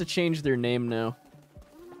 everybody has to change their name now.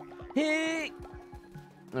 Hey.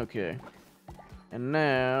 Okay. And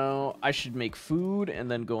now I should make food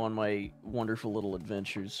and then go on my wonderful little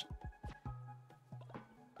adventures.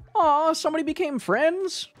 Aw, somebody became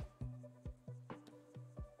friends?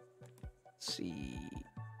 Let's see.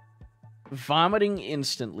 Vomiting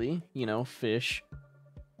instantly, you know, fish.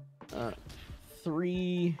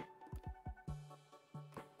 3.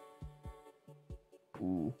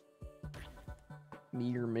 Ooh.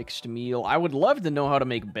 Meager mixed meal. I would love to know how to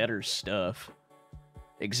make better stuff.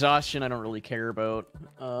 Exhaustion, I don't really care about.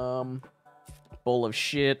 Bowl of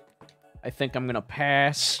shit. I think I'm gonna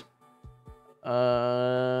pass.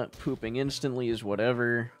 Pooping instantly is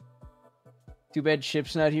whatever. Too bad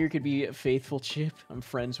Chip's not here. Could be a faithful Chip. I'm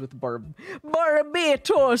friends with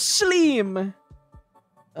Barbato Slim.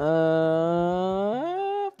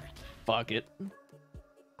 Fuck it.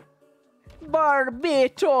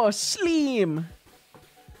 Barbato Slim.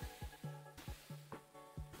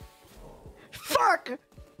 Fuck!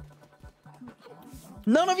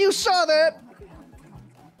 None of you saw that!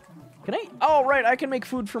 Can I? Oh, right, I can make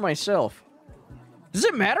food for myself. Does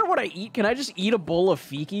it matter what I eat? Can I just eat a bowl of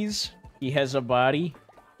Fikis? He has a body.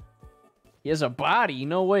 He has a body?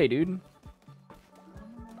 No way, dude.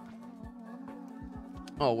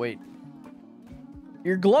 Oh, wait.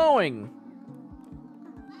 You're glowing!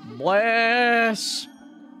 Bless!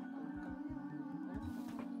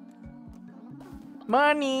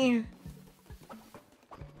 Money!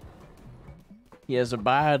 He has a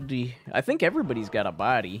body. I think everybody's got a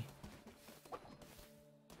body.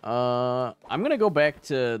 I'm gonna go back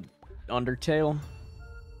to Undertale.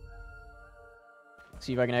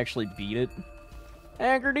 See if I can actually beat it.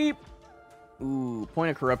 Anchor Deep! Ooh,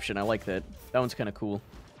 Point of Corruption. I like that. That one's kind of cool.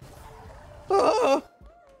 Ah!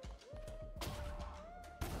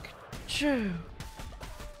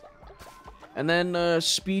 And then,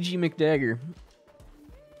 Speedy McDagger.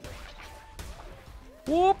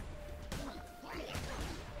 Whoop!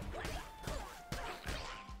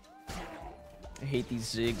 hate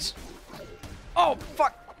these zigs. Oh,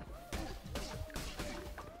 fuck!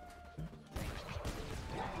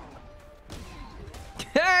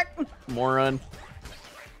 Moron.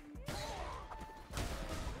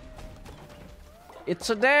 It's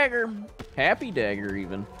a dagger. Happy dagger,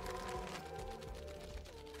 even.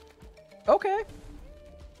 Okay.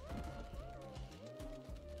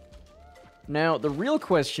 Now, the real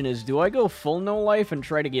question is, do I go full no life and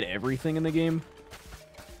try to get everything in the game?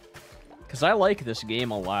 Because I like this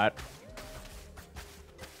game a lot.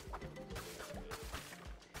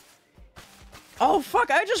 Oh,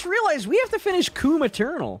 fuck, I just realized we have to finish Coom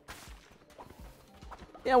Eternal.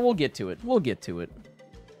 Yeah, we'll get to it. We'll get to it.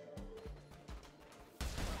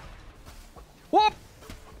 Whoop!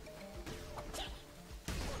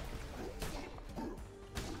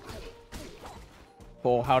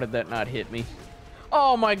 Oh, how did that not hit me?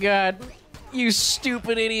 Oh my god! You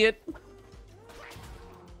stupid idiot!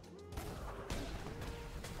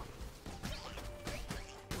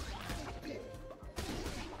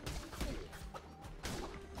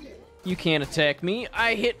 You can't attack me.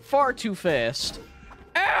 I hit far too fast.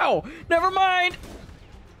 Ow! Never mind!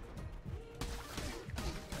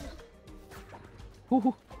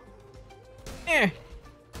 Ooh. Eh.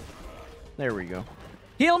 There we go.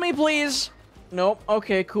 Heal me, please! Nope.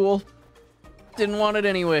 Okay, cool. Didn't want it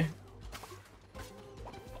anyway.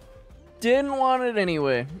 Didn't want it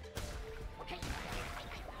anyway.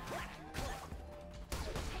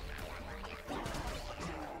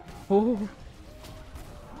 Ooh.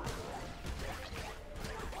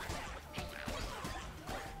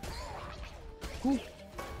 Ooh.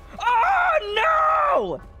 Oh,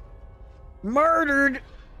 no! Murdered!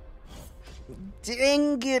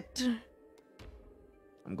 Dang it.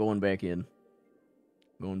 I'm going back in.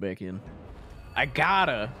 Going back in. I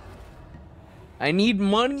gotta. I need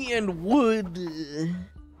money and wood.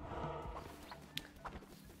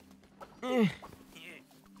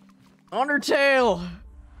 Undertale.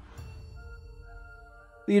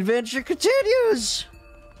 The adventure continues.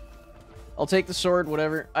 I'll take the sword,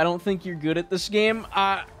 whatever. I don't think you're good at this game.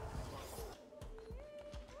 I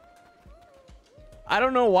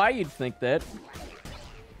don't know why you'd think that.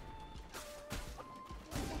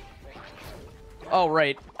 Oh,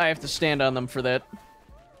 right. I have to stand on them for that.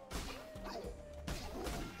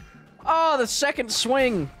 Oh, the second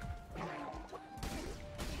swing.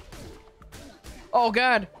 Oh,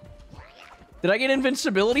 God. Did I get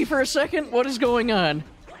invincibility for a second? What is going on?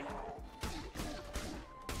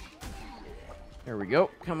 There we go.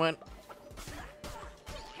 Come on.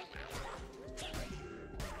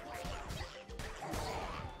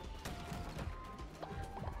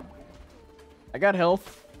 I got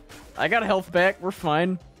health. I got health back. We're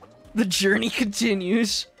fine. The journey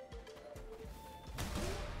continues.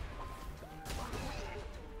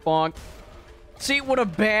 Bonk. See what a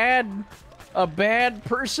bad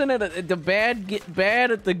person at the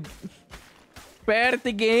bad at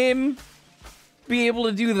the game be able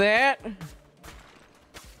to do that.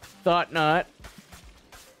 Thought not.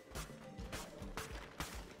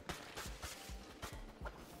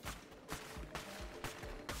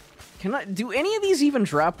 Do any of these even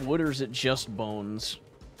drop wood, or is it just bones?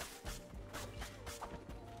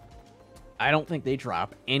 I don't think they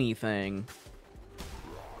drop anything.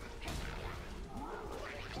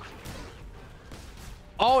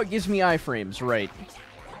 Oh, it gives me iframes, right.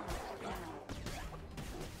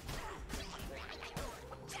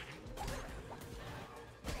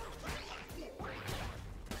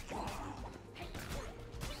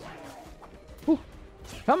 Whew.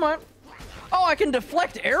 Come on. Oh, I can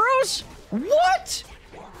deflect arrows? What?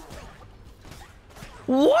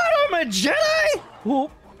 What? I'm a Jedi?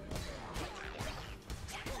 Whoop.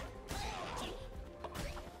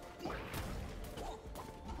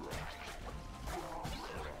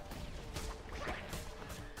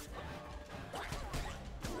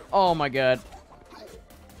 Oh my god.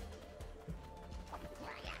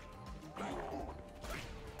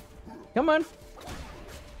 Come on.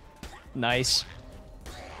 Nice.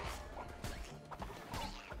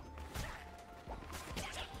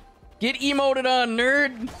 Get emoted on,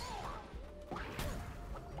 nerd!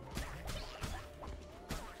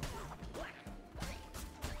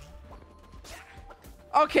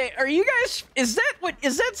 Okay, are you guys... Is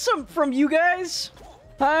that some from you guys?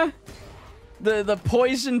 Huh? The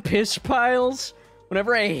poison piss piles?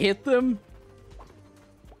 Whenever I hit them?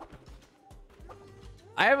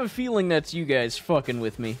 I have a feeling that's you guys fucking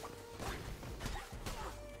with me.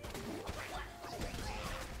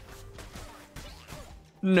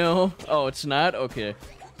 No. Oh, it's not? Okay.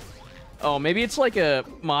 Oh, maybe it's like a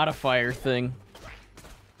modifier thing.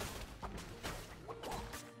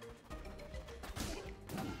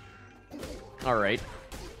 Alright.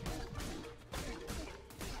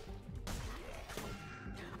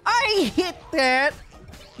 I hit that!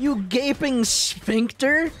 You gaping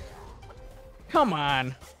sphincter! Come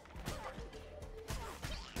on.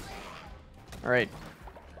 Alright.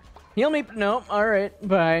 Heal me. No, alright.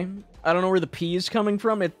 Bye. I don't know where the P is coming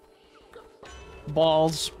from. It...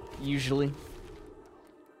 Balls, usually.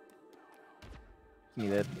 Give me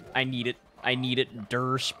that. I need it. I need it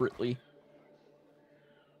desperately.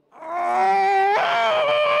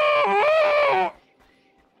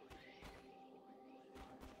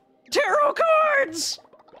 Tarot cards!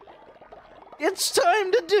 It's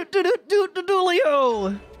time to do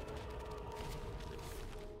Doolio!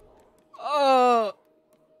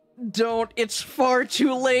 Don't. It's far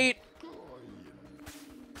too late.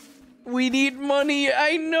 We need money,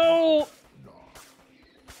 I know!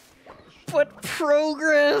 But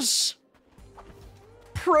progress!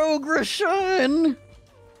 Progression!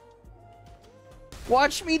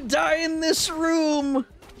 Watch me die in this room!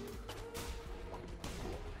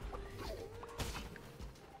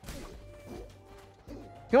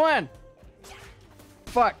 Come on!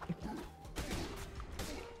 Fuck.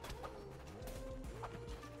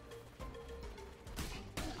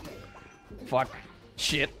 Fuck.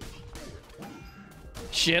 Shit.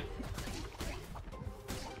 Shit.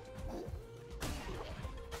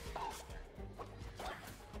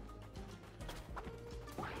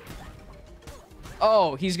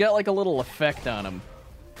 Oh, he's got like a little effect on him.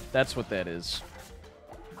 That's what that is.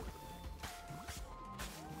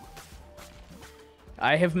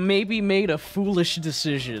 I have maybe made a foolish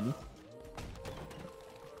decision.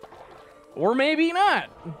 Or maybe not.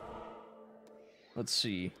 Let's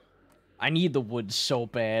see. I need the wood so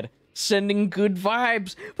bad. Sending good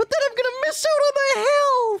vibes. But then I'm gonna miss out on the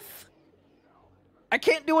health! I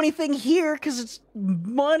can't do anything here because it's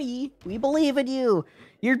money. We believe in you.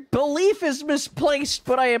 Your belief is misplaced,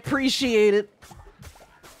 but I appreciate it.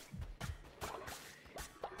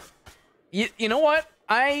 You know what?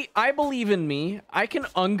 I believe in me. I can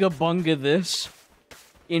unga bunga this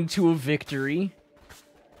into a victory.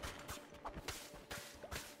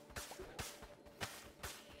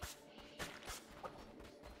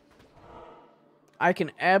 I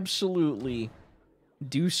can absolutely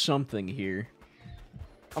do something here.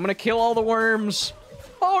 I'm gonna kill all the worms.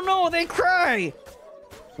 Oh no, they cry!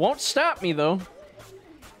 Won't stop me though.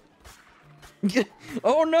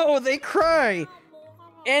 Oh no, they cry!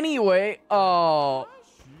 Anyway, oh,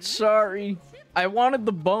 sorry. I wanted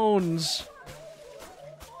the bones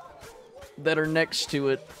that are next to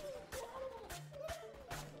it.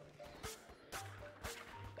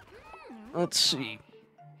 Let's see.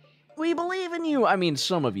 We believe in you. I mean,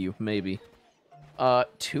 some of you, maybe.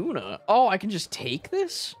 Tuna. Oh, I can just take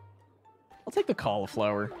this? I'll take the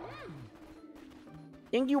cauliflower.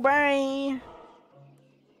 Thank you, bye.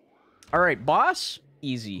 Alright, boss.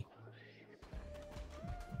 Easy.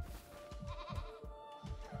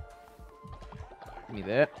 Give me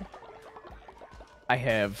that. I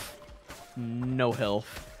have no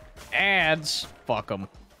health. Ads. Fuck them.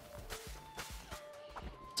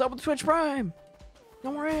 What's up with Twitch Prime?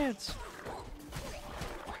 No more ads.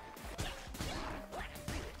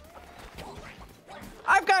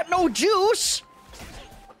 I've got no juice.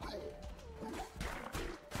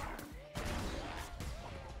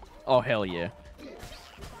 Oh, hell yeah.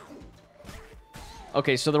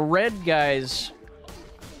 Okay, so the red guys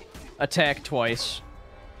attack twice.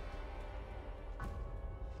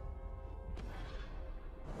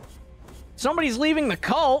 Somebody's leaving the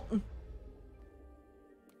cult.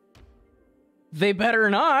 They better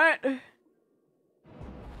not.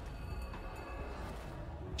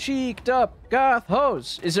 Cheeked up goth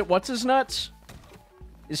hose. Is it what's his nuts?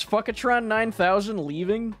 Is Fuckatron 9000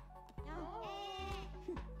 leaving?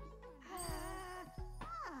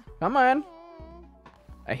 Come on.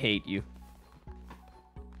 I hate you.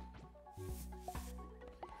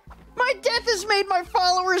 My death has made my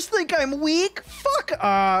followers think I'm weak. Fuck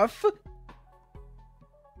off.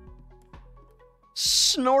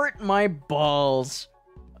 Snort my balls.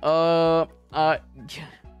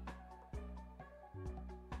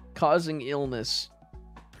 Causing illness.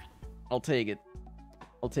 I'll take it.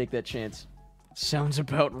 I'll take that chance. Sounds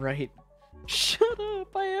about right. Shut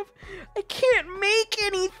up, I can't make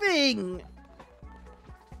anything!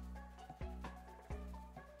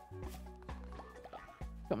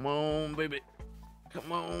 Come on, baby.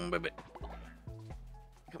 Come on, baby.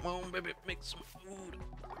 Come on, baby. Make some food.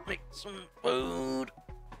 Make some food.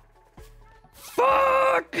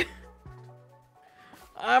 Fuck!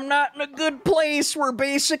 I'm not in a good place. We're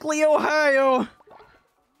basically Ohio.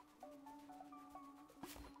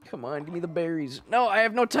 Come on, give me the berries. No, I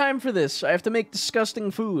have no time for this. I have to make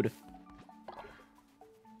disgusting food.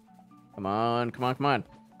 Come on, come on, come on.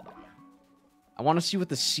 I want to see what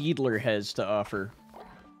the Seedler has to offer.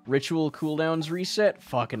 Ritual cooldowns reset?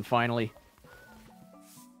 Fucking finally.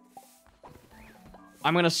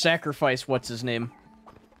 I'm gonna sacrifice what's-his-name.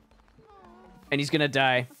 And he's gonna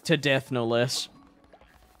die. To death, no less.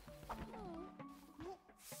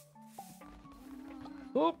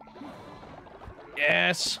 Oh.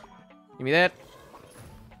 Yes. Give me that.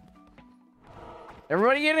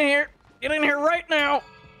 Everybody get in here. Get in here right now.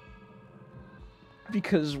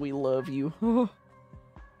 Because we love you. Oh.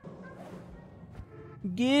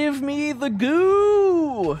 Give me the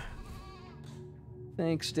goo.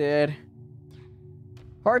 Thanks, Dad.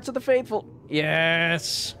 Hearts of the Faithful.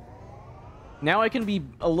 Yes. Now I can be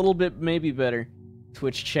a little bit maybe better.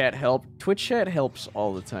 Twitch chat help. Twitch chat helps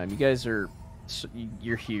all the time. You guys are...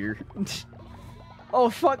 You're here. Oh,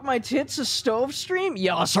 fuck my tits, a stove stream?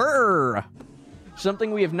 Yes, sir!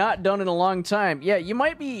 Something we have not done in a long time. Yeah, you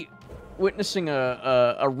might be witnessing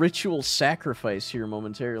a ritual sacrifice here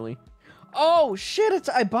momentarily. Oh, shit,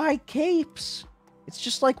 I buy capes. It's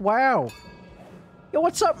just like, wow. Yo,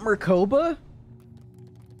 what's up, Merkoba?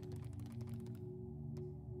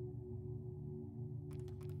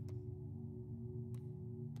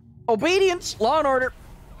 Obedience! Law and order!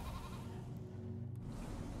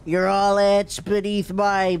 You're all etched beneath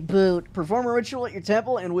my boot. Perform a ritual at your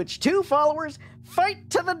temple in which 2 followers fight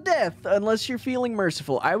to the death unless you're feeling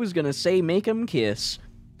merciful. I was gonna say make 'em kiss.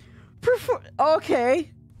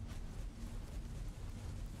 Okay.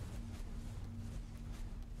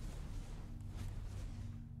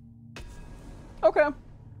 Okay.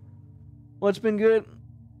 Well, it's been good.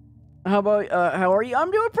 How about, how are you? I'm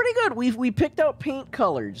doing pretty good. We picked out paint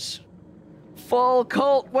colors. Fall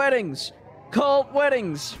cult weddings. Cult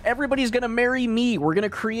weddings. Everybody's gonna marry me. We're gonna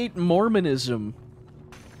create Mormonism.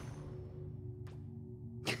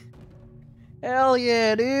 Hell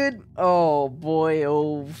yeah, dude. Oh boy,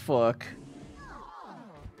 oh fuck.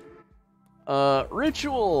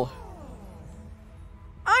 Ritual.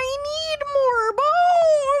 I need more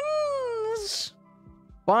bones.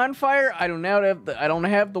 Bonfire. I don't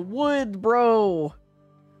have the wood, bro.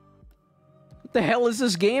 What the hell is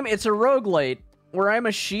this game? It's a roguelite where I'm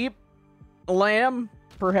a sheep. Lamb,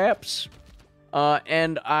 perhaps,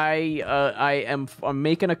 and I'm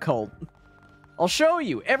making a cult. I'll show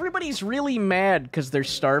you. Everybody's really mad because they're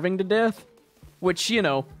starving to death, which, you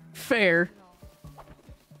know, fair.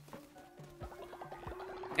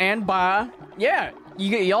 And yeah,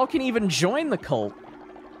 y'all can even join the cult.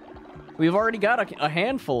 We've already got a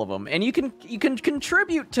handful of them, and you can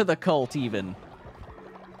contribute to the cult even.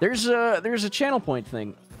 There's a channel point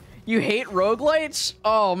thing. You hate roguelites?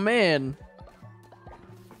 Oh man.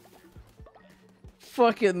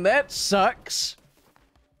 Fucking that sucks.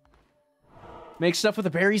 Make stuff with the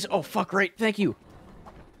berries? Oh, fuck, right. Thank you.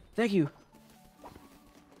 Thank you.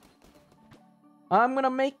 I'm gonna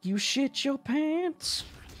make you shit your pants.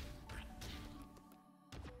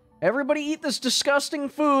 Everybody eat this disgusting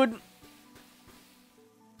food.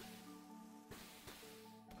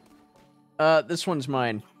 This one's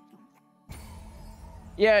mine.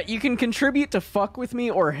 Yeah, you can contribute to fuck with me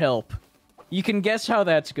or help. You can guess how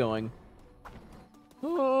that's going.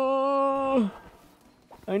 Oh,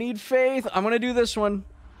 I need faith. I'm gonna do this one.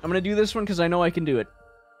 I'm gonna do this one because I know I can do it.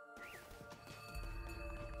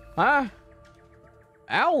 Huh?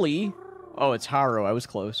 Owlie? Oh, it's Haro. I was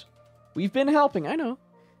close. We've been helping, I know.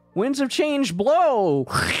 Winds of change blow.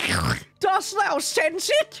 Dost thou sense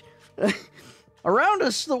it? Around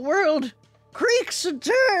us, the world creaks and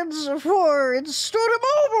turns, for it stood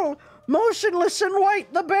immobile, motionless and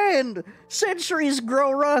white the band. Centuries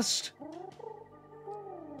grow rust.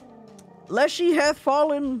 Leshy hath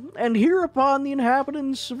fallen, and hereupon the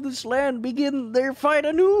inhabitants of this land begin their fight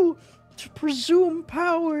anew. To presume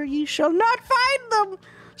power, ye shall not find them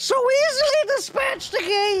so easily dispatched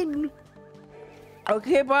again.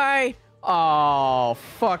 Okay, bye. Oh,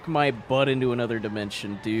 fuck my butt into another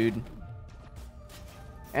dimension, dude.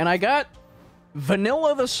 And I got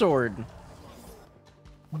Vanilla the Sword.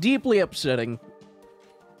 Deeply upsetting.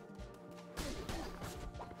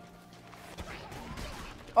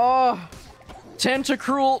 Oh,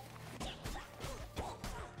 Tentacruel.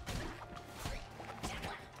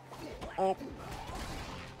 Oh.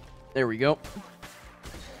 There we go.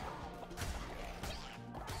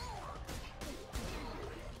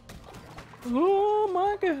 Oh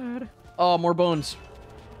my god. Oh, more bones.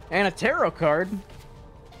 And a tarot card.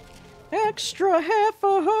 Extra half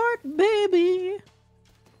a heart, baby.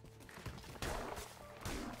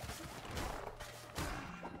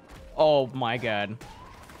 Oh my god.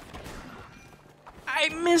 I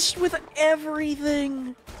missed with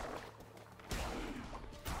everything.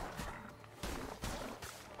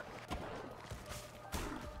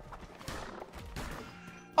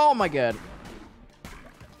 Oh my god.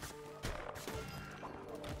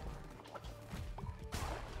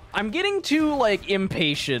 I'm getting too, like,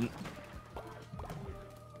 impatient.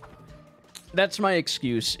 That's my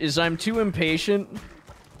excuse, is I'm too impatient.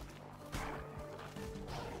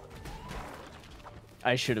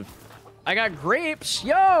 I should've... I got grapes!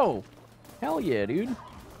 Yo! Hell yeah, dude.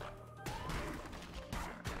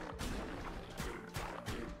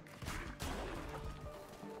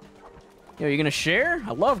 Yo, you gonna share?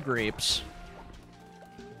 I love grapes.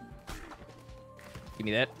 Give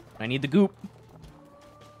me that. I need the goop.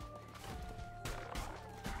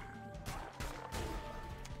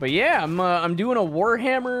 But yeah, I'm doing a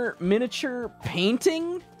Warhammer miniature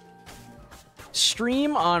painting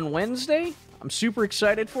stream on Wednesday. I'm super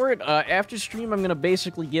excited for it. After stream, I'm gonna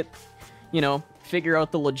basically get, you know, figure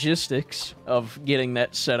out the logistics of getting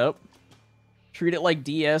that set up. Treat it like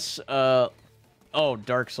DS. Oh,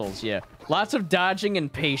 Dark Souls, yeah. Lots of dodging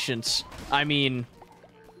and patience. I mean,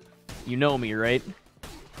 you know me, right?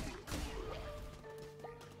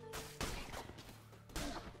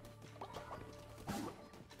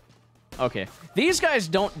 Okay. These guys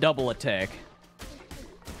don't double attack.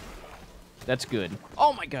 That's good.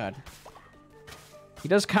 Oh my god. He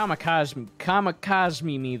does kamikaze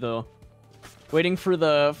me, though. Waiting for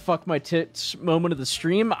the fuck my tits moment of the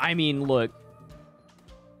stream? I mean, look.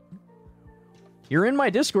 You're in my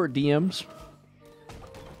Discord DMs.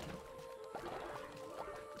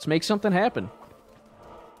 Let's make something happen.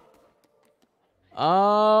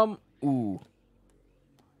 Ooh.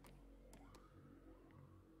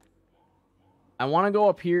 I want to go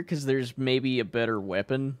up here because there's maybe a better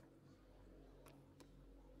weapon.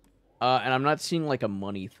 And I'm not seeing, like, a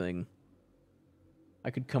money thing. I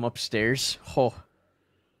could come upstairs. Oh.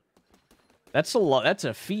 That's a lot. That's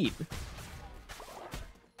a feat.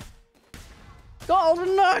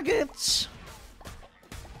 Golden nuggets!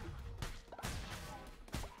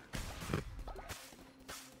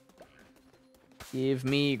 Give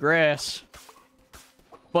me grass.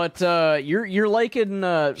 But, you're liking,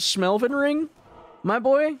 Smelvin Ring? My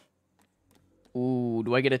boy? Ooh,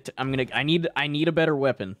 do I get it? I need a better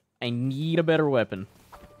weapon. I need a better weapon.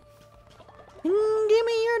 Give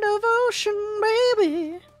me your devotion,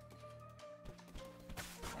 baby.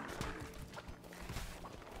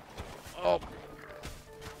 Oh.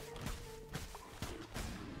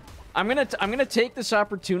 I'm gonna take this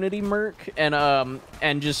opportunity, Merc,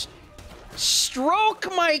 and just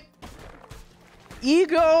stroke my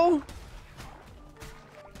ego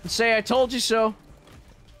and say I told you so.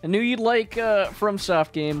 I knew you'd like,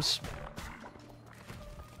 FromSoft games.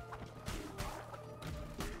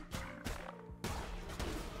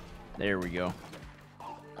 There we go.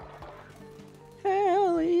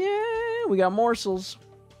 Hell yeah! We got morsels.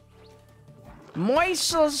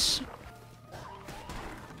 Morsels!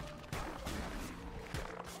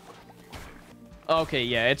 Okay,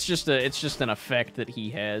 yeah, it's just an effect that he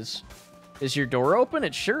has. Is your door open?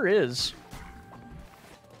 It sure is.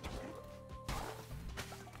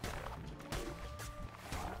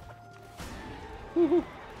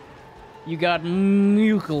 You got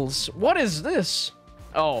mucles. What is this?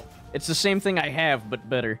 Oh, it's the same thing I have, but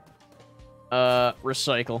better.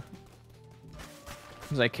 Recycle.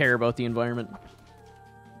 Because I care about the environment.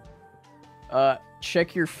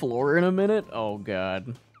 Check your floor in a minute? Oh,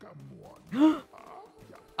 God.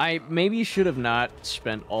 I maybe should have not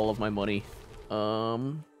spent all of my money.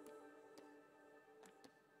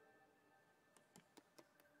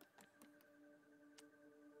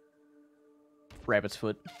 Rabbit's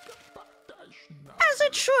foot. As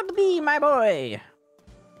it should be, my boy!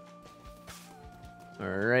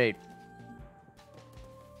 Alright.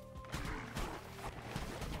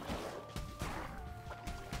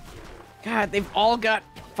 God, they've all got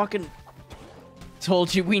fucking...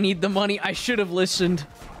 Told you we need the money. I should have listened.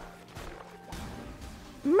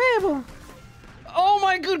 Mabel! Oh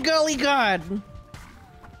my good golly god!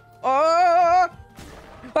 Oh!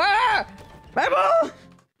 Ah! Mabel!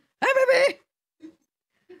 Hi, baby!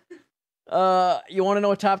 You want to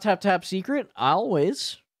know a top secret?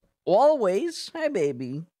 Always. Always. Hi,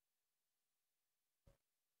 baby.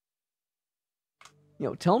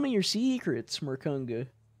 Yo, tell me your secrets, Merkunga.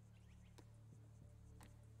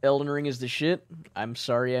 Elden Ring is the shit. I'm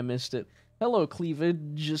sorry I missed it. Hello,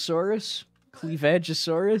 Cleavagesaurus.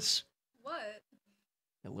 Cleavagesaurus. What?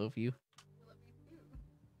 I love you.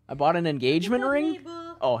 I bought an engagement ring?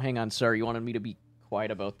 Oh, hang on. Sorry, you wanted me to be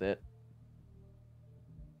quiet about that.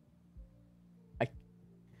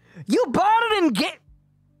 You bought an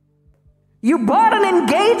You bought an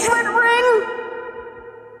engagement ring?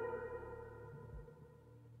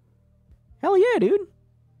 Hell yeah, dude.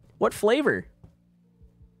 What flavor?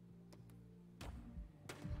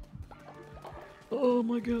 Oh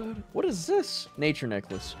my god. What is this? Nature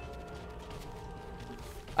necklace.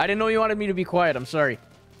 I didn't know you wanted me to be quiet. I'm sorry.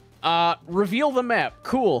 Reveal the map.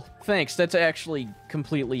 Cool. Thanks. That's actually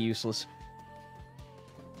completely useless.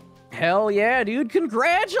 Hell yeah, dude.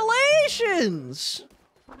 Congratulations!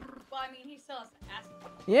 Well, I mean, he still has to ask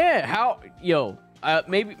me. Yeah, how... Yo,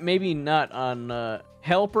 maybe not on,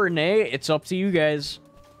 help or nay. It's up to you guys.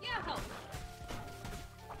 Yeah, help.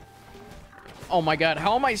 Oh my god,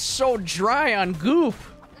 how am I so dry on goop?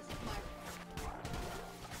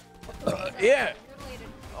 This is my... Yeah. You're related.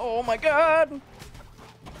 Oh my god.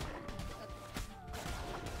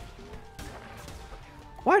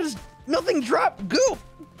 Why does nothing drop goop?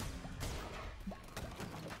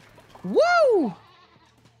 Woo!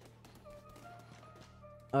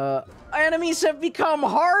 Enemies have become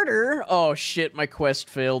harder. Oh shit, my quest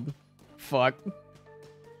failed. Fuck.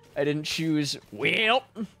 I didn't choose. Well.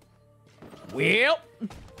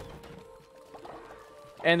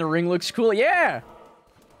 And the ring looks cool. Yeah.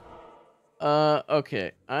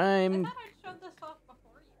 Okay. I thought I showed this off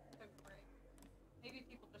before you took a break. Maybe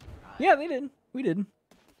people just forgot. Yeah, they did. We did.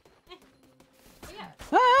 But yeah.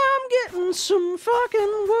 I'm getting some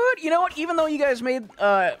fucking wood. You know what? Even though you guys made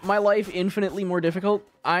my life infinitely more difficult,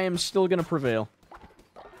 I am still gonna prevail.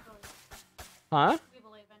 Huh? We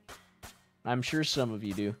believe in you. I'm sure some of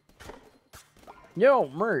you do. Yo,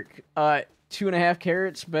 Merc. 2.5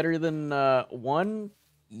 carrots better than 1?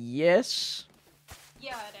 Yes.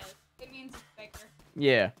 Yeah, it is. It means it's bigger.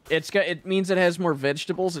 Yeah. It means it has more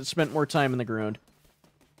vegetables. It spent more time in the ground.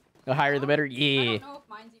 The higher the better. I Yeah. don't know if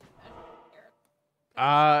mine's even measured in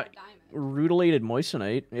carrots. Diamond. Rutilated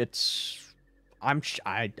moissanite. It's I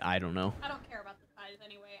don't know. I don't care about the size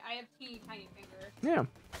anyway. I have teeny tiny fingers. Yeah.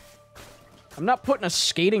 I'm not putting a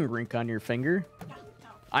skating rink on your finger. Yeah, no.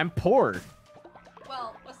 I'm poor.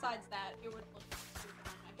 Well, besides that, it would look stupid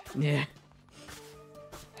on my hand. Yeah.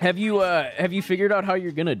 Have you figured out how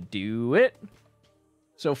you're gonna do it?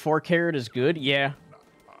 So 4 carat is good? Yeah.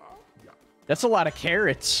 That's a lot of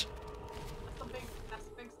carrots. That's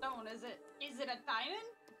a big stone. Is it a diamond?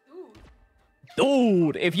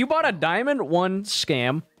 Dude, if you bought a diamond, 1,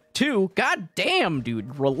 scam. 2, goddamn,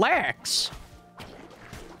 dude, relax.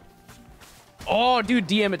 Oh, dude,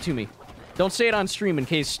 DM it to me. Don't say it on stream in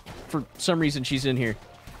case, for some reason, she's in here.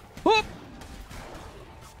 Whoop!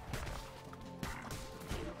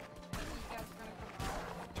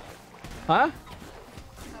 Huh?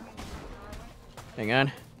 Hang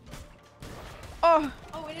on. Oh!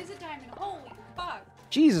 Oh, it is a diamond. Holy fuck.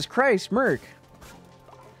 Jesus Christ, Merc.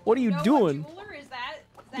 What are you doing? What jeweler is that?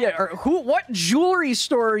 Yeah, what jewelry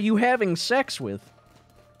store are you having sex with?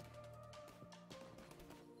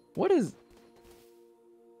 What is...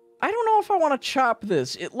 I don't know if I want to chop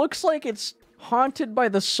this. It looks like it's haunted by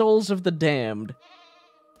the souls of the damned.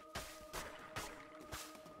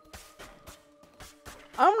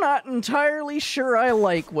 I'm not entirely sure I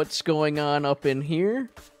like what's going on up in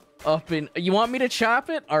here. You want me to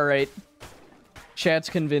chop it? Alright. Chat's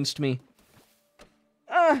convinced me.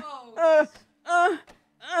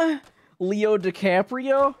 Leo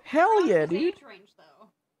DiCaprio? Hell yeah, dude. Age range, though.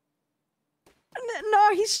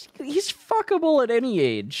 No, he's fuckable at any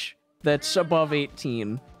age that's above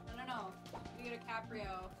 18. No. Leo DiCaprio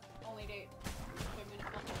only dates women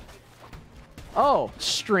above 18. Oh,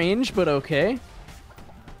 strange, but okay.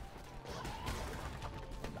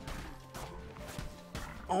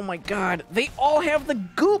 Oh my god, they all have the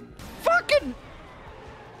goop fucking...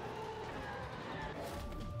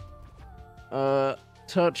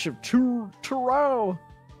 touch of Turo.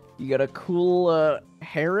 You got a cool,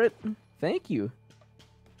 Harriet? Thank you.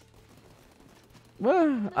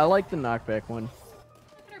 Well, I like the knockback one. Look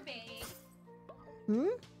at her bag. Hmm?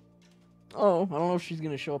 Oh, I don't know if she's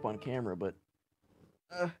gonna show up on camera, but...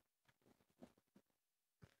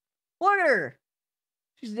 Look at her!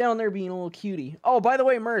 She's down there being a little cutie. Oh, by the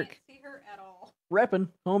way, Merc. Can't see her at all. Reppin'.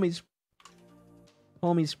 Homies.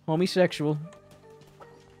 Homosexual.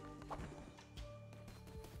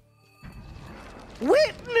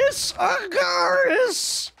 Witness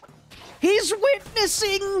Agaris! He's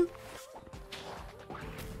witnessing!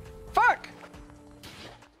 Fuck!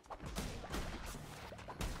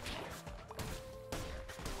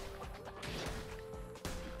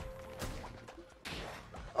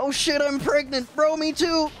 Oh shit, I'm pregnant, bro, me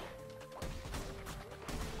too!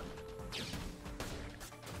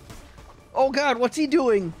 Oh god, what's he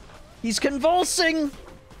doing? He's convulsing!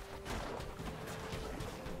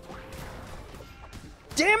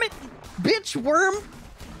 Damn it! bitch, worm!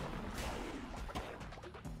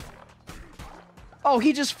 Oh,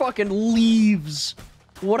 he just fucking leaves.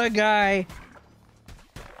 What a guy.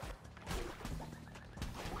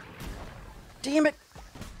 Damn it.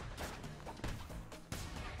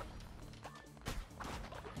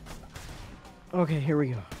 Okay, here we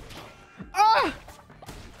go. Ah!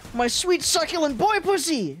 My sweet succulent boy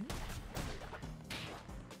pussy!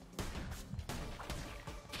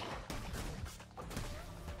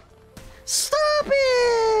 Stop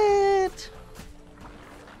it!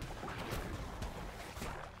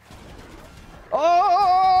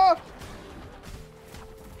 Oh!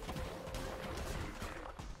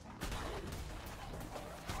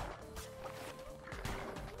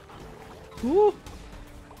 Ooh.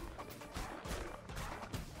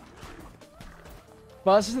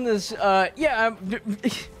 Bosses in this, yeah,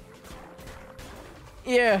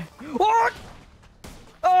 yeah. What?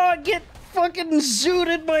 Oh, get fucking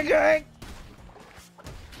zooted, my guy!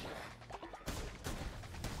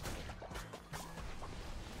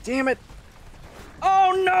 Damn it.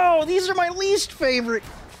 Oh no, these are my least favorite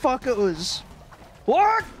fuckos.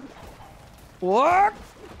 What? What?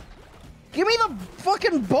 Give me the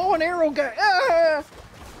fucking bow and arrow guy. Ah!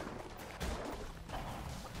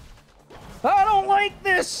 I don't like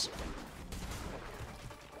this!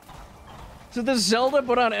 So the Zelda,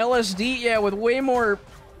 but on LSD? Yeah, with way more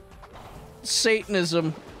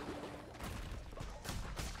Satanism.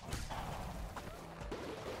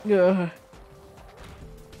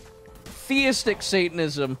 Theistic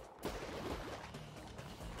Satanism.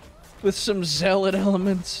 With some zealot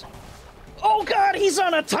elements. Oh god, he's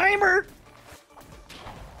on a timer!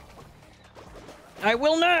 I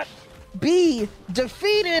will not be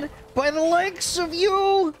defeated by the likes of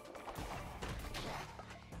you!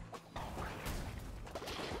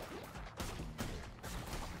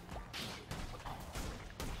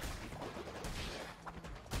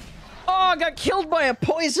 Oh, I got killed by a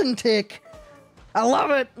poison tick! I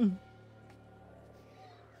love it!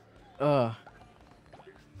 Oh,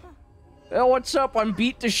 what's up? I'm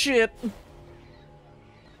beat to shit.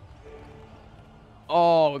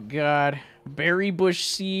 Oh, God. Berry bush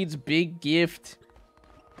seeds, big gift.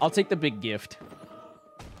 I'll take the big gift.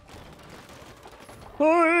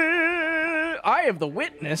 I have the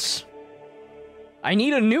witness. I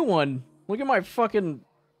need a new one. Look at my fucking...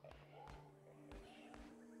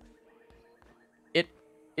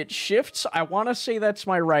 It shifts? I want to say that's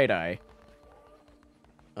my right eye.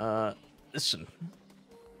 Listen.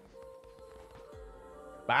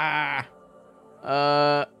 Bah.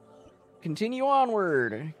 Continue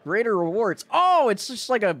onward. Greater rewards. Oh, it's just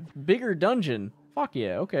like a bigger dungeon. Fuck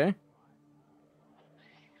yeah, okay.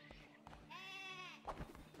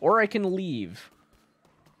 Or I can leave.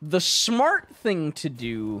 The smart thing to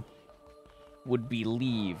do would be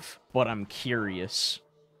leave, but I'm curious.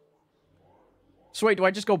 So wait, do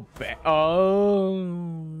I just go back? Oh.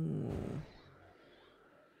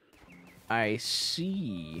 I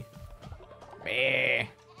see. Bah.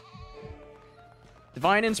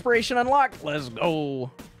 Divine Inspiration unlocked. Let's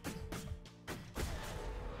go.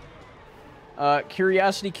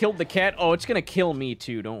 Curiosity killed the cat. Oh, it's gonna kill me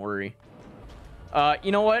too, don't worry.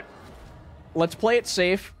 You know what? Let's play it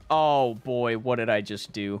safe. Oh boy, what did I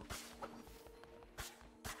just do?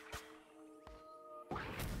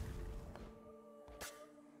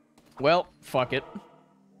 Well, fuck it.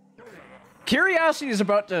 Curiosity is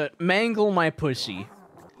about to mangle my pussy.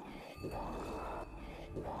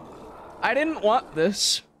 I didn't want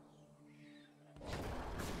this.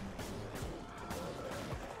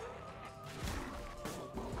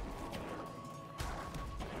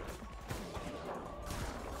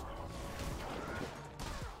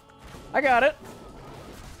 I got it.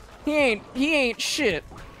 He ain't shit.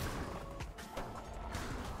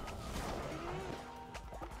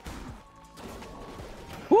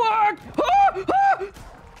 What? Ah! Ah!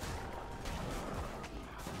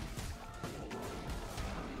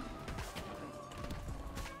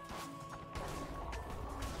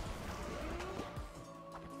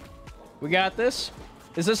 We got this.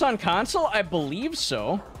 Is this on console? I believe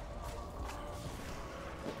so.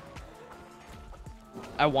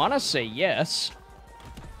 I want to say yes.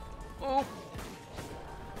 Oh.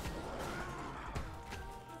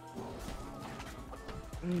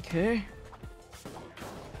 Okay.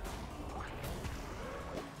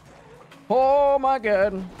 Oh my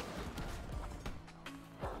god.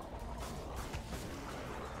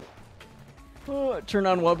 Oh, turn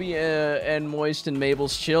on Wubby and Moist and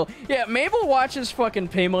Mabel's chill. Yeah, Mabel watches fucking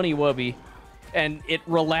Pay Money Wubby, and it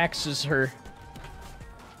relaxes her.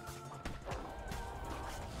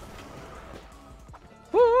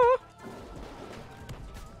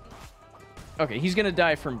 Okay, he's gonna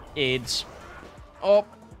die from AIDS. Oh.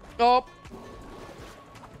 Oh.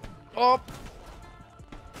 Oh.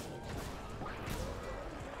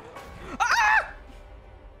 Ah!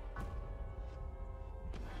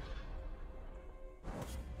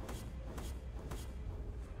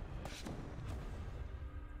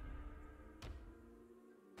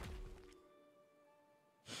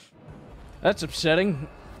 That's upsetting.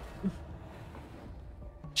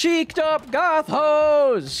 Cheeked up goth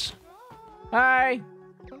hose! Hi.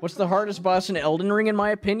 What's the hardest boss in Elden Ring, in my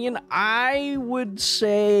opinion? I would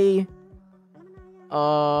say...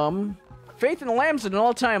 Faith in the Lamb's at an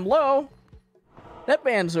all-time low. That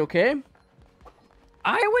band's okay.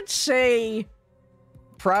 I would say...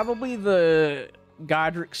 probably the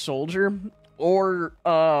Godric Soldier. Or,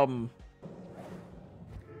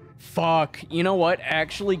 fuck. You know what?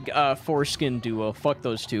 Actually, Foreskin Duo. Fuck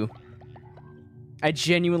those two. I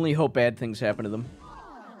genuinely hope bad things happen to them.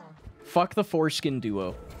 Fuck the Foreskin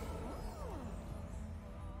Duo.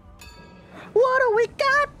 What do we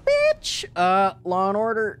got, bitch? Law and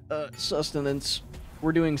Order, Sustenance.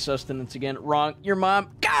 We're doing Sustenance again. Wrong. Your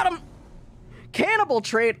mom. Got him! Cannibal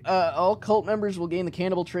trait. All cult members will gain the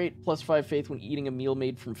cannibal trait, +5 faith when eating a meal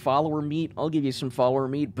made from follower meat. I'll give you some follower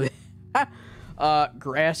meat, but...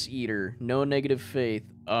 Grass eater. No negative faith.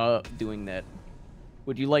 Doing that.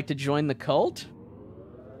 Would you like to join the cult?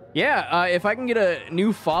 Yeah, if I can get a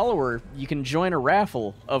new follower, you can join a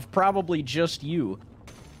raffle of probably just you.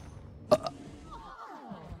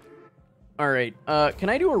 Alright, can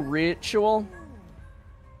I do a ritual?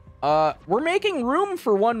 We're making room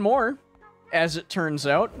for one more, as it turns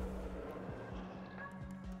out.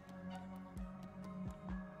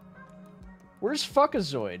 Where's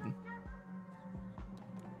Fuckazoid?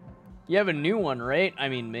 You have a new one, right? I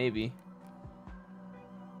mean, maybe.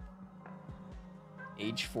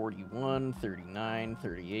 Age 41, 39,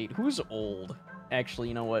 38. Who's old? Actually,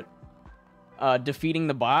 you know what? Defeating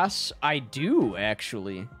the boss? I do,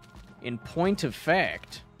 actually. In point of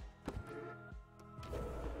fact.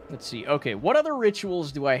 Let's see. Okay, what other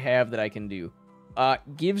rituals do I have that I can do?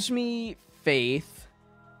 Gives me faith.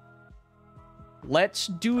 Let's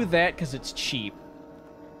do that because it's cheap.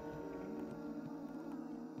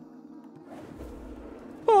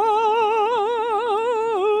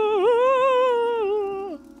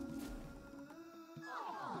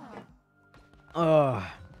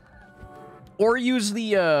 Or use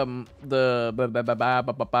the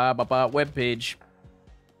webpage.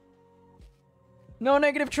 No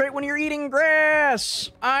negative trait when you're eating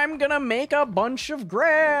grass. I'm gonna make a bunch of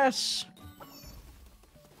grass.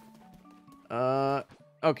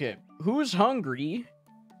 Okay. Who's hungry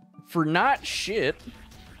for not shit?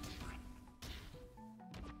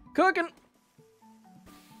 Cooking.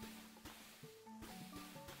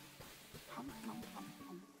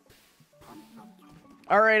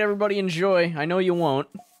 Alright, everybody, enjoy. I know you won't.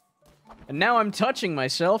 And now I'm touching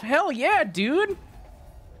myself. Hell yeah, dude!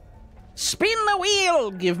 Spin the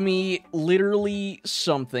wheel! Give me literally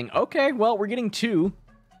something. Okay, well, we're getting 2.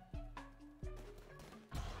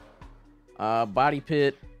 Body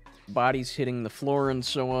pit. Bodies hitting the floor and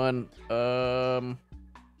so on.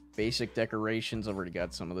 Basic decorations. I've already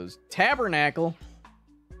got some of those. Tabernacle.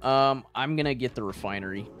 I'm gonna get the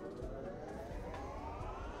refinery.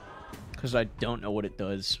 Because I don't know what it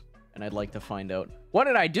does, and I'd like to find out. What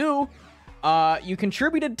did I do? You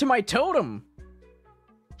contributed to my totem.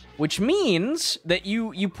 Which means that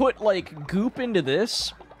you put, like, goop into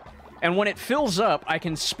this, and when it fills up, I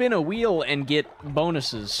can spin a wheel and get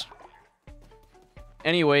bonuses.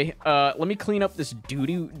 Anyway, let me clean up this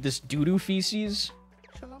doo-doo feces.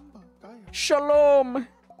 Shalom!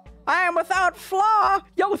 I am without flaw!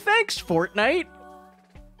 Yo, thanks, Fortnite!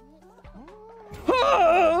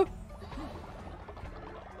 Ah!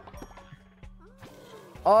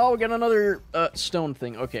 Oh, we got another stone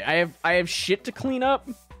thing. Okay, I have shit to clean up.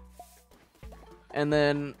 And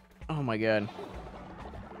then, oh my god.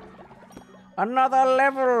 Another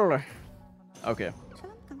level. Okay.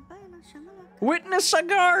 Witness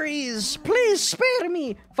Agares, please spare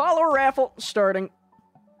me. Follow raffle starting.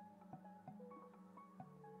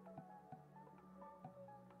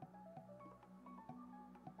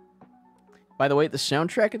 By the way, the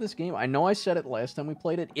soundtrack of this game, I know I said it last time we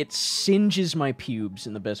played it, it singes my pubes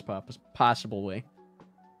in the best possible way.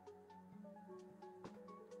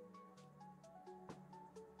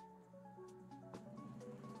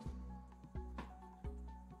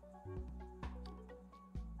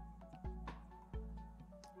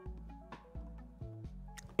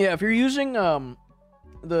 Yeah, if you're using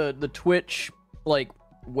the Twitch like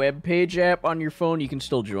web page app on your phone, you can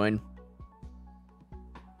still join.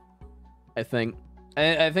 I think.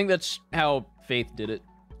 I think that's how Faith did it.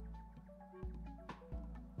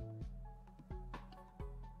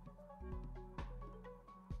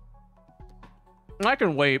 I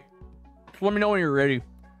can wait. Just let me know when you're ready.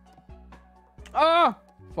 Ah!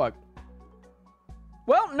 Fuck.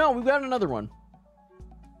 Well, no, we've got another one.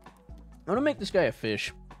 I'm gonna make this guy a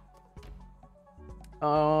fish.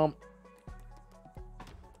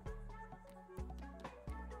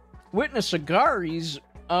 Witness Agares,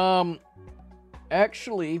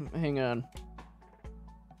 actually, hang on.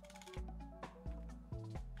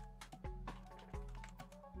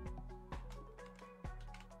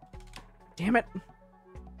 Damn it.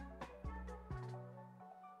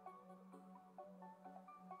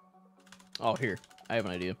 Oh, here. I have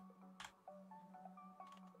an idea.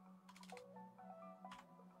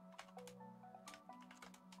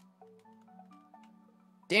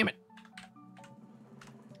 Damn it.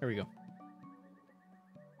 There we go.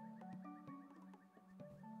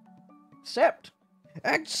 Accept.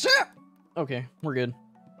 Accept. Okay, we're good.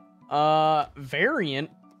 Variant.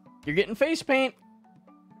 You're getting face paint.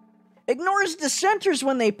 Ignores dissenters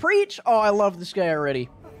when they preach. Oh, I love this guy already.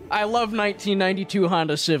 I love 1992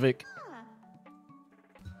 Honda Civic.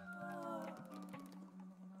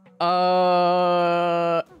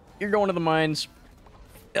 You're going to the mines.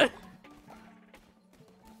 I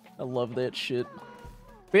love that shit.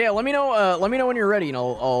 But yeah, let me know when you're ready, and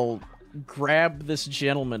I'll grab this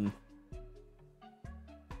gentleman.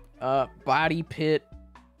 Body pit.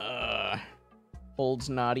 Holds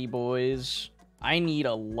naughty boys. I need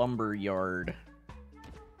a lumber yard.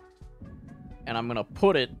 And I'm gonna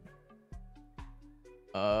put it.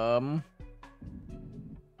 I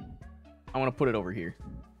wanna put it over here.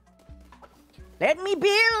 Let me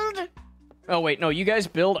build! Oh, wait, no, you guys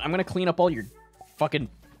build. I'm gonna clean up all your fucking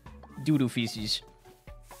doo-doo feces.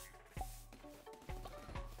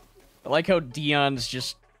 I like how Dion's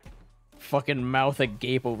just fucking mouth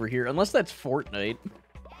agape over here. Unless that's Fortnite.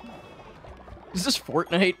 Is this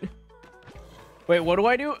Fortnite? Wait, what do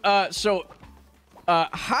I do?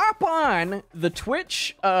 Hop on the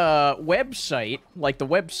Twitch, website. Like the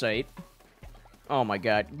website. Oh my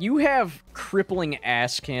god. You have crippling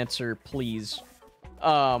ass cancer, please.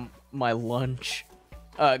 My lunch.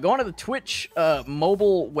 Go onto the Twitch,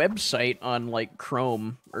 mobile website on, like,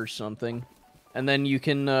 Chrome or something. And then you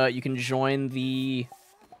can join the,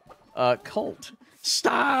 cult.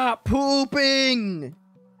 Stop pooping!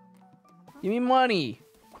 Give me money.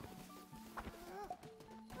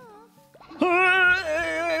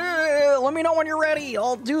 Let me know when you're ready.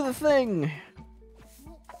 I'll do the thing.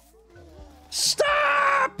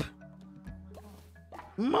 Stop!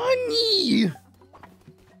 Money!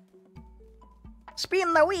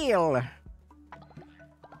 Spin the wheel.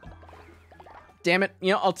 Damn it.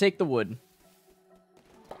 You know, I'll take the wood.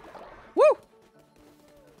 Woo!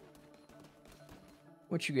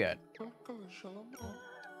 What you got?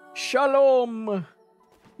 Shalom.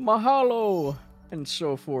 Mahalo. And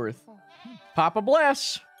so forth. Papa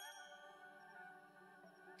bless.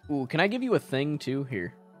 Ooh, can I give you a thing too?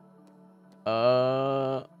 Here.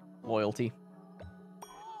 Loyalty.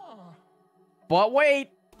 But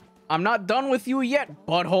wait! I'm not done with you yet,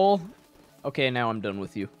 butthole. Okay, now I'm done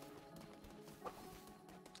with you.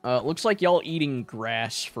 Looks like y'all eating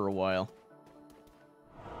grass for a while.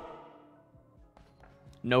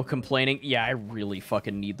 No complaining. Yeah, I really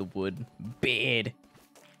fucking need the wood. Bad.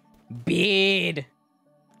 Bad.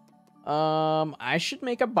 I should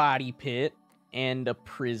make a body pit and a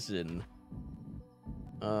prison.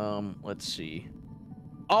 Let's see.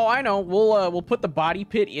 Oh, I know. We'll put the body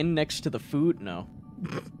pit in next to the food. No.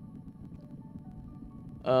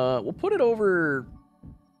 We'll put it over.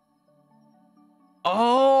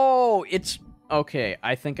 Oh, it's okay.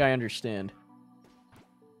 I think I understand.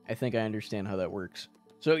 I think I understand how that works.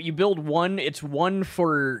 So you build one, it's one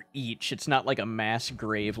for each. It's not like a mass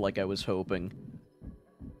grave like I was hoping.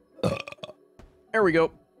 There we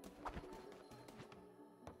go.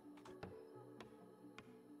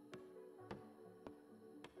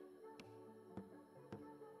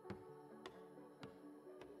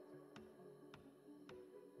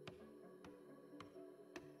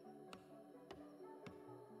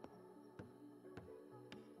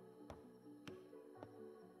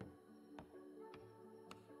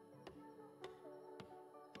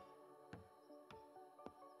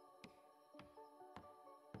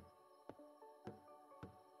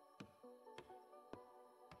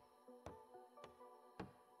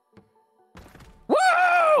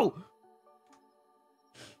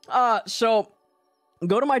 So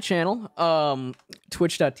go to my channel,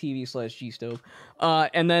 twitch.tv/gstove,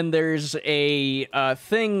 and then there's a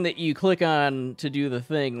thing that you click on to do the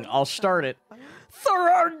thing. I'll start it.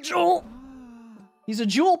 Thorangel! He's a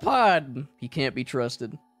jewel pod. He can't be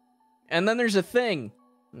trusted. And then there's a thing.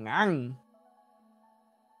 Ngang.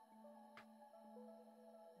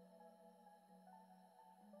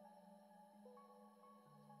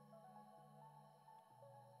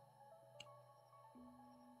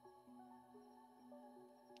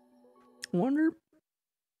 Wonder.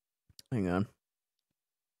 Hang on.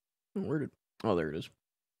 Where did? Oh, there it is.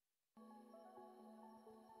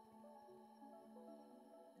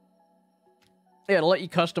 Yeah, it'll let you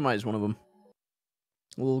customize one of them.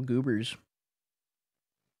 Little goobers.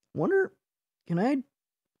 Wonder, can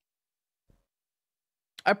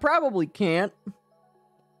I probably can't.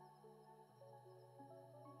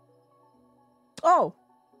 Oh.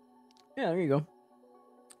 Yeah, there you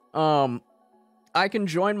go. I can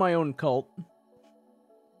join my own cult.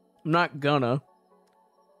 I'm not gonna.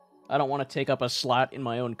 I don't want to take up a slot in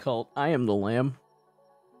my own cult. I am the lamb.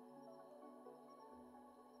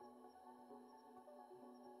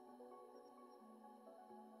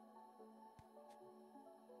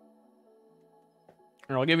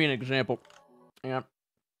 Here, I'll give you an example. Hang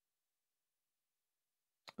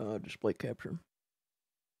on. Display capture.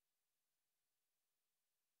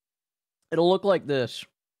 It'll look like this.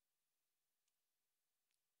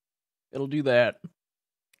 It'll do that.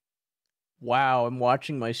 Wow, I'm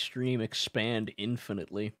watching my stream expand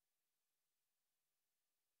infinitely.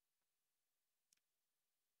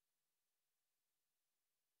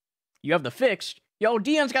 You have the fix? Yo,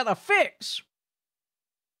 Dion's got the fix!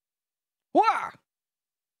 Wah!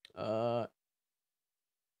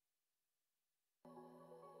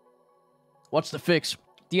 What's the fix?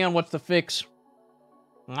 Dion, what's the fix?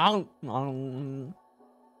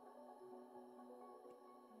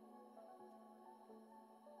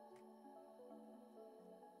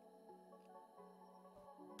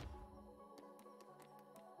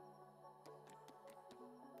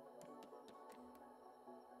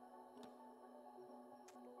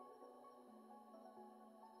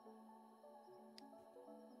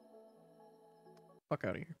 Fuck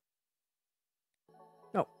out of here.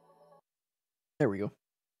 No. There we go.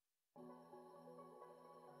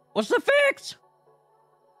 What's the fix?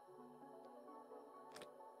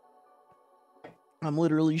 I'm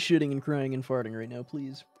literally shitting and crying and farting right now,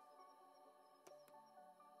 please.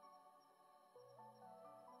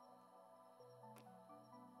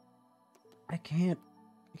 I can't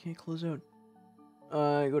close out.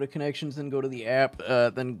 Go to connections, then go to the app,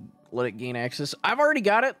 then let it gain access. I've already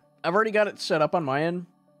got it. I've already got it set up on my end.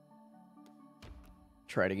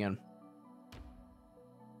 Try it again.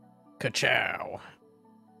 Ka-chow.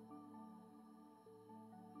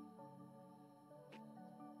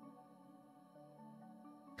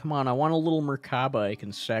 Come on, I want a little Merkaba I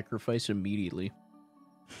can sacrifice immediately.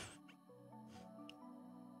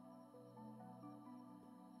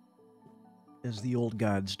 As the old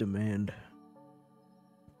gods demand.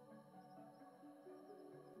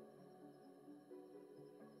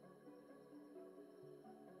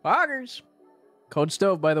 Poggers! Code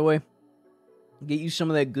Stove, by the way. Get you some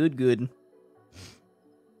of that good.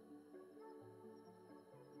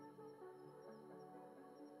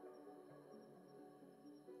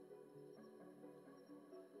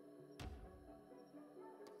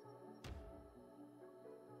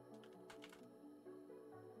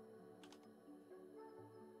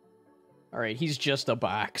 Alright, he's just a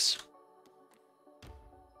box.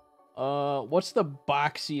 What's the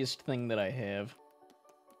boxiest thing that I have?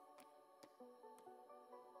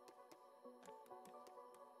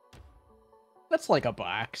 That's like a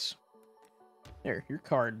box. There, your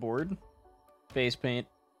cardboard. Face paint.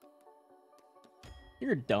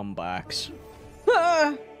 You're a dumb box.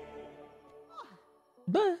 Ah!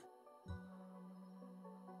 Bah.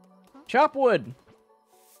 Chop wood!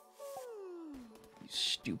 You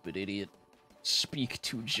stupid idiot. Speak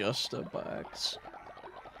to just a box.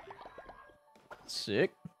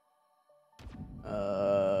 Sick.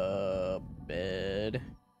 Bed.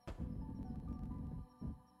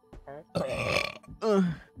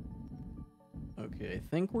 Okay, I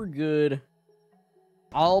think we're good.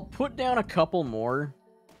 I'll put down a couple more.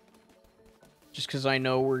 Just because I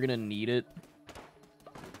know we're gonna need it.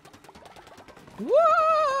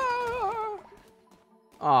 Whoa!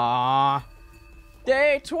 Aww.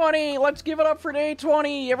 Day 20! Let's give it up for day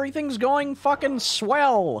 20! Everything's going fucking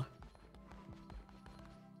swell!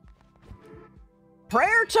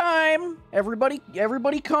 Prayer time! Everybody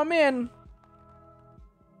come in.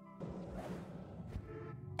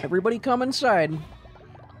 Everybody come inside.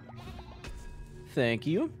 Thank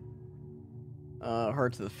you.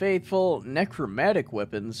 Hearts of the Faithful. Necromantic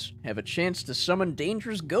weapons have a chance to summon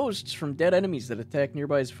dangerous ghosts from dead enemies that attack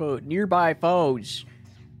nearby foes.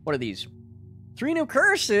 What are these? 3 new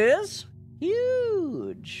curses?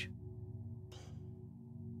 Huge.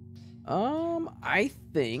 I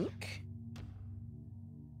think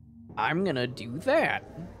I'm gonna do that.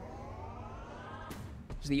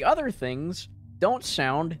 The other things don't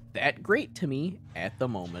sound that great to me at the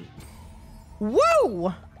moment.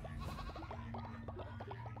 Whoa!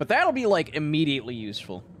 But that'll be, like, immediately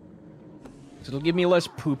useful. So it'll give me less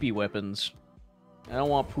poopy weapons. I don't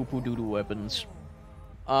want poo-poo-doo-doo weapons.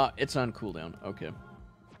 It's on cooldown. Okay.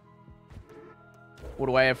 What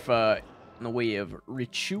do I have, in the way of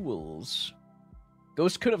rituals?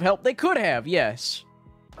 Ghosts could have helped. They could have, yes.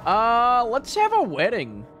 Let's have a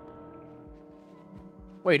wedding.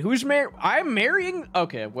 Wait, who's I'm marrying?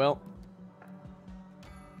 Okay, well.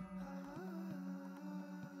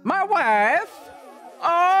 My wife?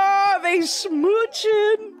 Oh, they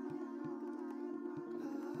smooching.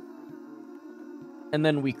 And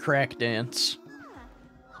then we crack dance.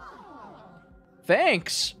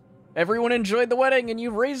 Thanks. Everyone enjoyed the wedding and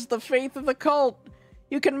you've raised the faith of the cult.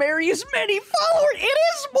 You can marry as many followers. It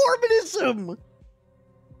is Mormonism.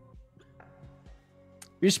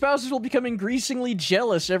 Your spouses will become increasingly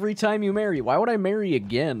jealous every time you marry. Why would I marry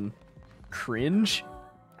again? Cringe.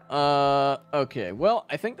 Okay. Well,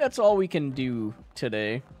 I think that's all we can do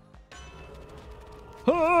today.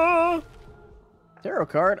 Tarot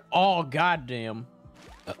card. Oh, goddamn.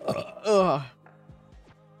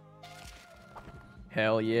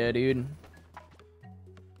 Hell yeah, dude.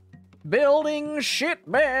 Building shit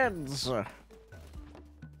beds.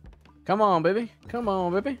 Come on, baby. Come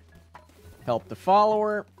on, baby. Help the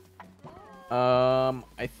follower.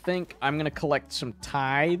 I think I'm gonna collect some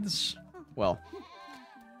tithes. Well,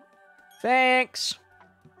 thanks.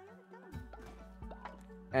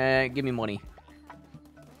 Give me money.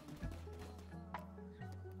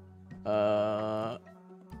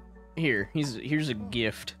 Here's a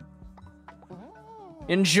gift.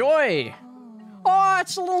 Enjoy. Oh,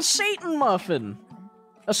 it's a little Satan muffin.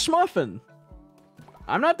 A smuffin.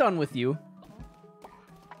 I'm not done with you.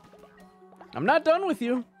 I'm not done with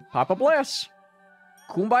you. Papa bless.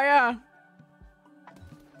 Kumbaya.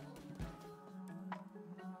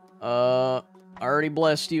 Already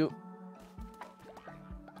blessed you.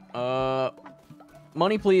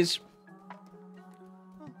 Money, please.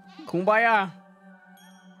 Kumbaya.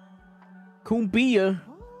 Kumbia.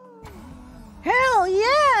 Hell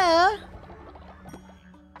yeah!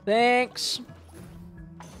 Thanks.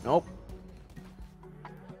 Nope.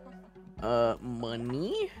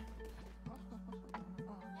 Money.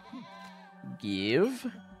 Give.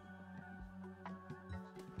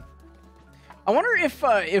 I wonder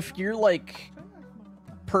if your, like,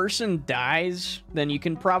 person dies, then you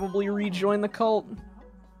can probably rejoin the cult.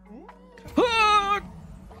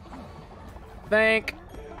 Thank.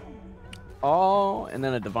 Oh, and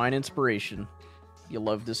then a divine inspiration. You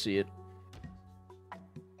love to see it.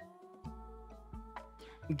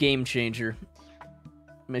 Game changer.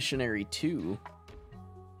 Missionary 2.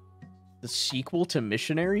 The sequel to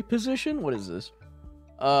Missionary Position? What is this?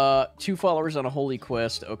 2 followers on a holy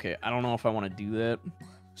quest. Okay, I don't know if I want to do that.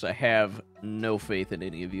 Because I have no faith in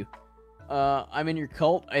any of you. I'm in your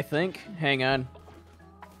cult, I think. Hang on.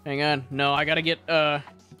 Hang on. No, I gotta get,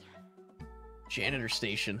 janitor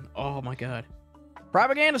station. Oh my god.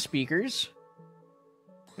 Propaganda speakers.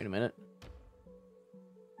 Wait a minute.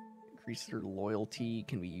 Increase their loyalty.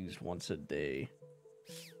 Can be used once a day.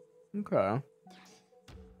 Okay.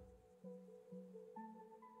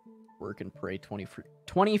 Work and pray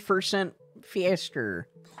 20% faster.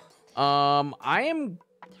 I am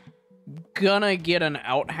gonna get an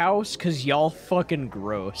outhouse because y'all fucking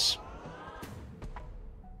gross.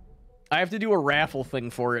 I have to do a raffle thing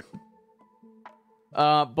for it.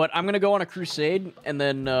 But I'm gonna go on a crusade, and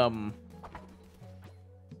then,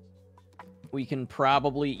 we can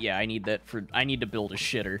probably... Yeah, I need that for... I need to build a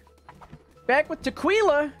shitter. Back with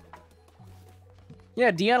Tequila!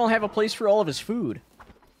 Yeah, Dion will have a place for all of his food.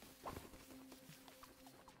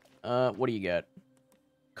 What do you got?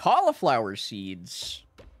 Cauliflower seeds.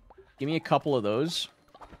 Give me a couple of those.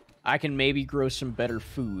 I can maybe grow some better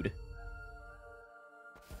food.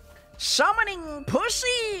 Summoning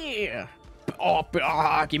pussy! Oh,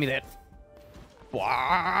 give me that.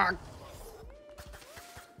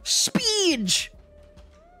 Speech!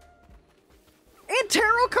 And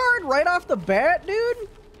tarot card right off the bat, dude?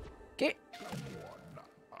 Okay.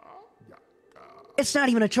 It's not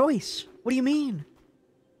even a choice. What do you mean?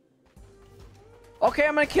 Okay,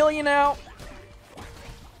 I'm gonna kill you now.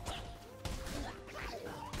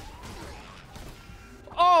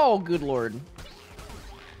 Oh, good lord.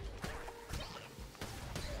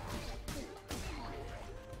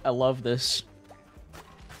 I love this.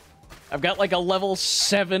 I've got like a level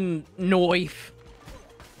 7 knife.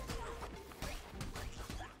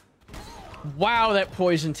 Wow, that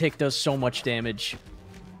poison tick does so much damage.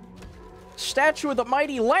 Statue of the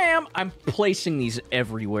Mighty Lamb. I'm placing these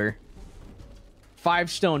everywhere.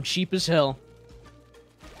 5 stone, cheap as hell.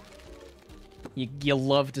 You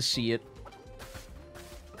love to see it.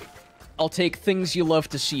 I'll take things you love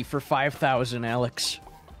to see for 5,000, Alex.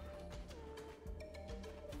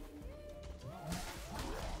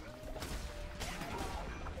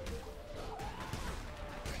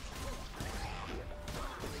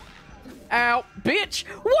 Ow, bitch!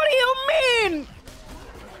 What do you mean?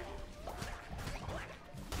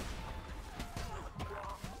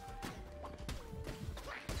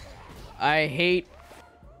 I hate...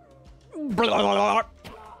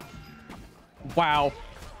 Wow.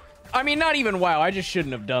 I mean, not even wow. I just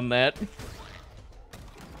shouldn't have done that.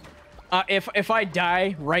 If I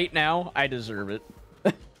die right now, I deserve it.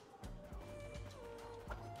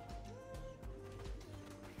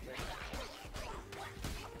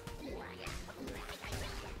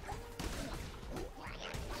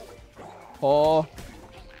 Oh.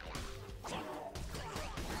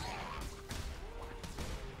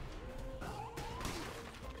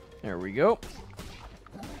 There we go.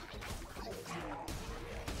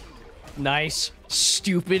 Nice.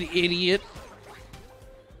 Stupid idiot.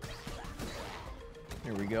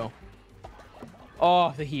 There we go.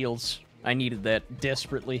 Oh, the heals. I needed that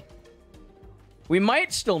desperately. We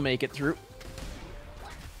might still make it through.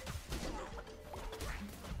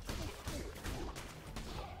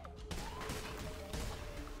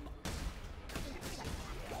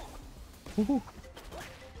 Woohoo.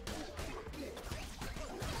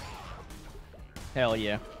 Hell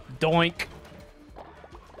yeah. Doink.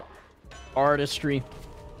 Artistry.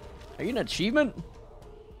 Are you an achievement?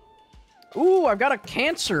 Ooh, I've got a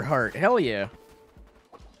cancer heart. Hell yeah.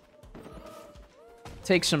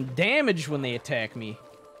 Take some damage when they attack me.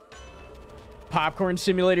 Popcorn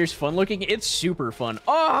Simulator's fun looking. It's super fun.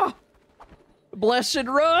 Ah! Oh! Blessed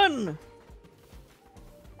run!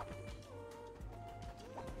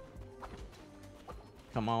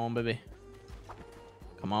 Come on, baby.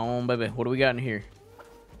 Come on, baby. What do we got in here?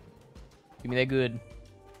 Give me that good.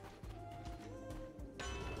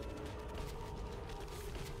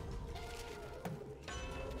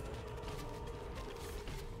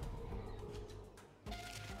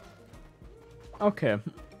 Okay.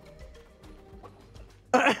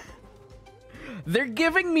 They're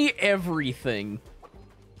giving me everything.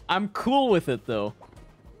 I'm cool with it, though.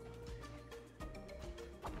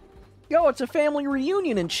 Yo, it's a family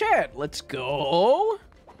reunion in chat. Let's go.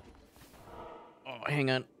 Oh, hang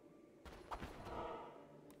on.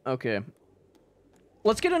 Okay.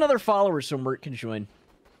 Let's get another follower so Mert can join.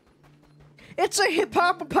 It's a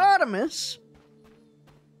hippopotamus.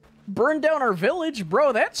 Burned down our village?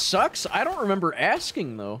 Bro, that sucks. I don't remember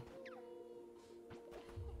asking, though.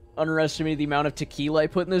 Underestimated the amount of tequila I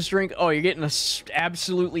put in this drink. Oh, you're getting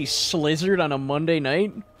absolutely slizzard on a Monday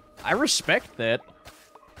night? I respect that.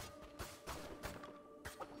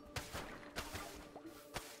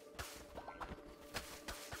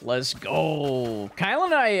 Let's go. Kyle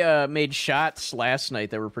and I made shots last night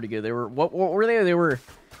that were pretty good. They were... What were they? They were...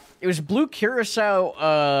 It was blue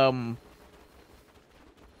curacao,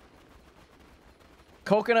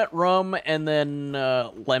 coconut rum, and then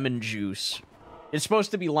lemon juice. It's supposed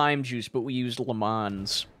to be lime juice, but we used Le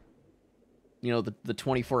Mans. You know, the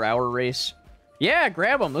 24-hour race. Yeah,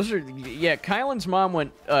 grab them. Those are... Yeah, Kylan's mom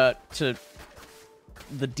went to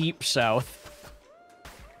the deep south.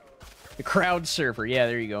 The crowd surfer. Yeah,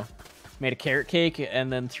 there you go. Made a carrot cake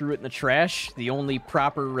and then threw it in the trash. The only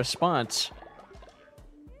proper response.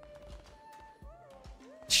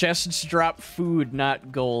 Chests drop food,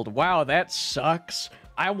 not gold. Wow, that sucks.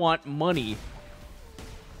 I want money.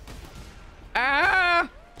 Ah!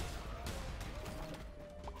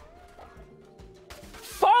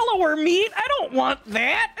 Follower meat? I don't want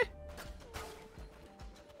that!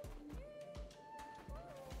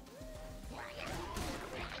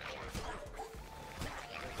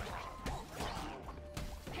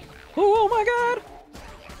 Oh my god!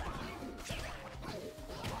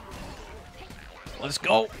 Let's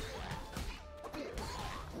go!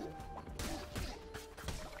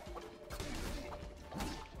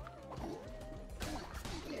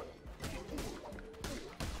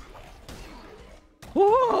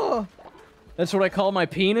 Whoa! That's what I call my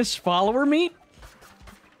penis, follower meat?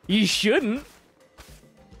 You shouldn't.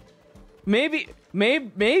 Maybe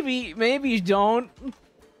you don't.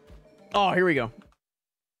 Oh, here we go.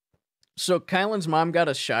 So Kylan's mom got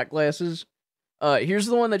us shot glasses. Here's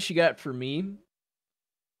the one that she got for me.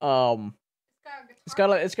 It's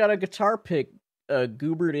got a guitar pick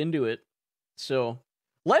goobered into it. So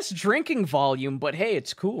less drinking volume, but hey,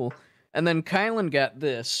 it's cool. And then Kylan got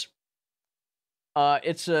this.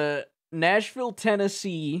 It's a Nashville,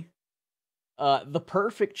 Tennessee. The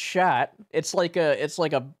perfect shot. It's like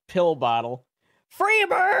a pill bottle.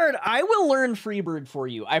 Freebird! I will learn Freebird for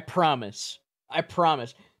you. I promise. I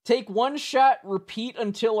promise. Take one shot, repeat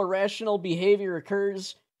until irrational behavior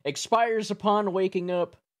occurs, expires upon waking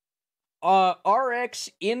up. RX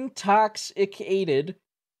intoxicated.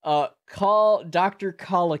 Call Dr.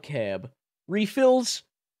 Colacab. Refills?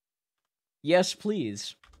 Yes,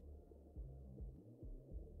 please.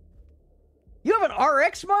 You have an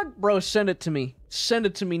RX mug? Bro, send it to me. Send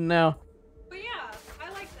it to me now. But yeah,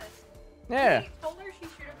 I like this. Yeah. I told her she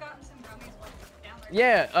should have gotten some gummies like down there.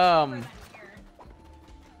 Yeah,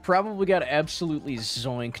 probably got absolutely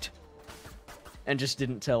zoinked. And just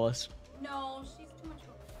didn't tell us. No, she's too much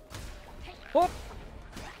Oh.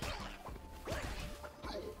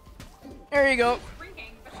 There you go. She was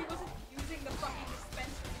drinking, but she wasn't using the fucking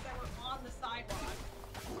dispensers that were on the sidewalk.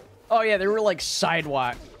 Oh yeah, they were like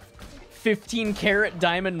sidewalk. 15-carat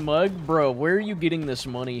diamond mug? Bro, where are you getting this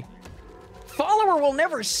money? Follower will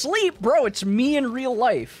never sleep! Bro, it's me in real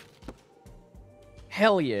life.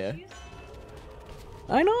 Hell yeah.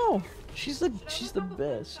 I know. She's the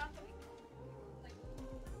best.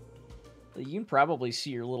 You can probably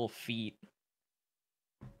see her little feet.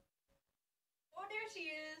 Oh, there she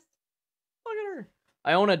is. Look at her.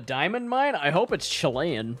 I own a diamond mine? I hope it's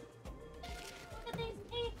Chilean. Look at these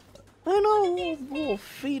feet. I know, little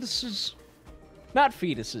fetuses. Not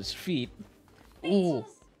fetuses, feet. Ooh. What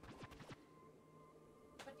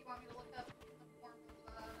do you want me to look up in the form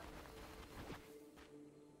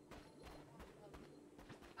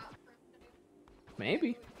of,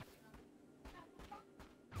 Maybe.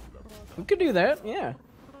 We could do that, yeah.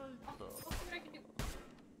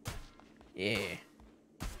 Yeah.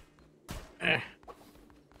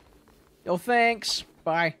 Yo, thanks.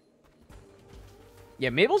 Bye. Yeah,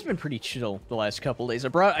 Mabel's been pretty chill the last couple days.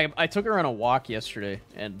 I took her on a walk yesterday,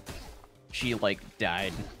 and she, like,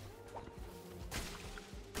 died.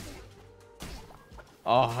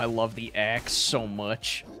 Oh, I love the axe so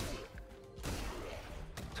much.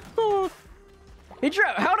 Oh.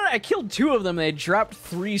 How did I kill 2 of them? They dropped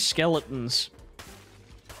 3 skeletons.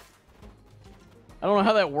 I don't know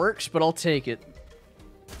how that works, but I'll take it.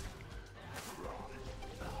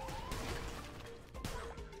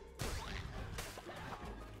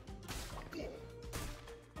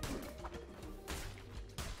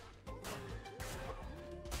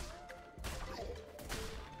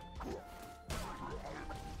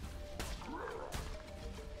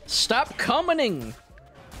 Stop commenting!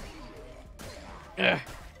 Ugh.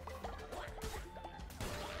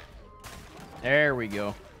 There we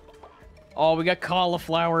go. Oh, we got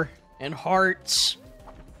cauliflower and hearts.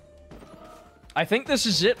 I think this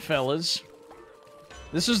is it, fellas.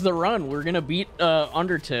 This is the run. We're gonna beat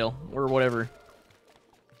Undertale, or whatever.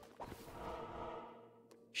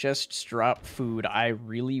 Chests drop food. I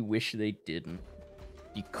really wish they didn't.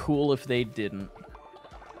 Be cool if they didn't.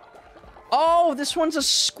 Oh, this one's a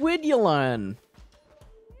Squidulon.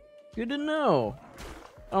 Good to know.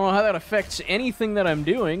 I don't know how that affects anything that I'm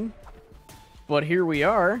doing, but here we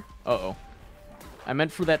are. Uh-oh. I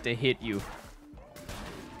meant for that to hit you.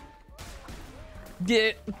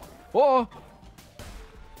 Get. Oh.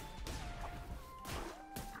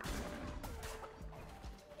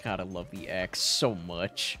 God, I love the axe so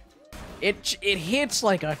much. It hits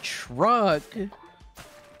like a truck.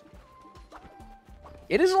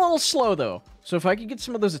 It is a little slow, though. So if I could get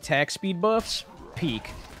some of those attack speed buffs, peak.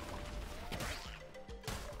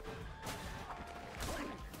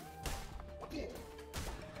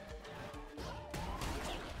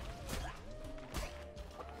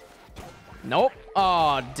 Nope.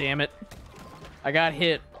 Aw, oh, damn it. I got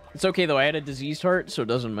hit. It's okay, though. I had a diseased heart, so it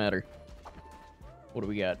doesn't matter. What do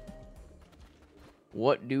we got?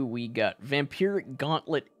 What do we got? Vampiric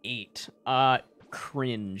Gauntlet 8.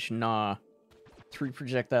 Cringe. Nah. 3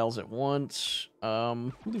 projectiles at once.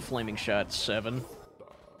 We'll do Flaming Shot 7.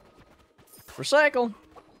 Recycle.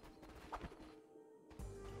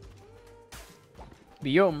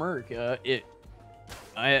 But yo, Merc, you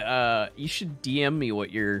should DM me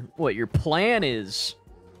what your plan is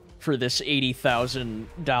for this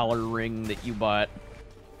 $80,000 ring that you bought.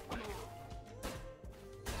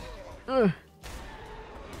 Woo!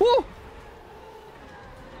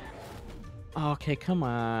 Okay, come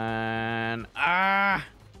on. Ah!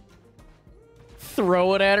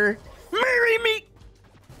 Throw it at her. Marry me!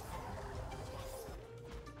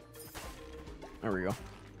 There we go.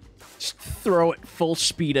 Just throw it full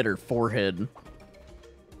speed at her forehead.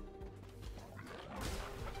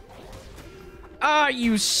 Ah,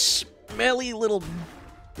 you smelly little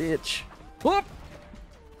bitch. Whoop!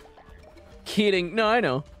 Kidding. No, I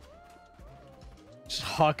know. Just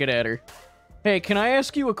hawk it at her. Hey, can I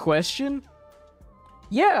ask you a question?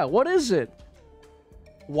 Yeah, what is it?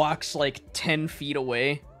 Walks like 10 feet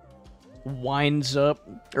away. Winds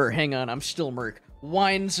up. Or hang on, I'm still Merc.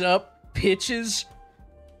 Winds up. Pitches.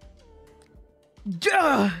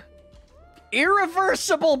 Duh!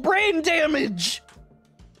 Irreversible brain damage!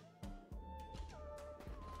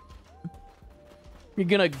 You're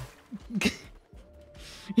gonna...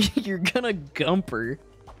 You're gonna gump her.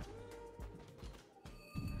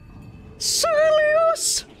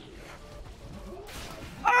 Silius!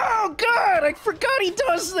 Oh god, I forgot he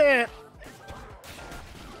does that!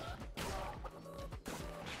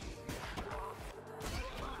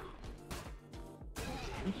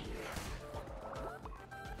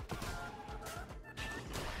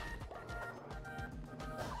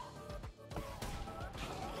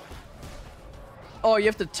 Oh, you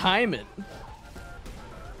have to time it.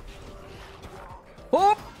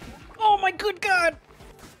 Oh! Oh my good god!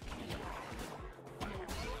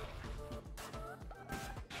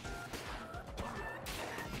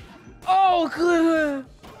 Oh, good.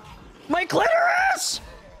 My clitoris!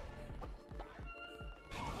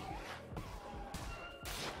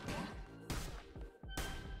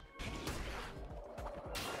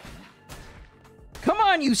 Come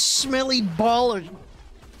on, you smelly baller.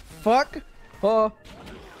 Fuck. Oh.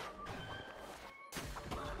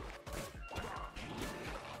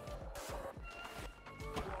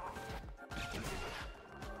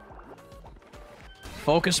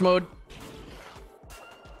 Focus mode.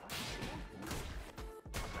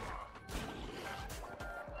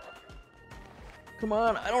 Come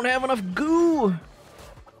on, I don't have enough goo.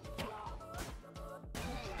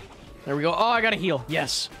 There we go. Oh, I gotta heal.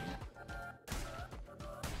 Yes.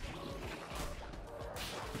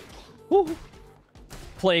 Woo.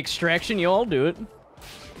 Play extraction, you all do it.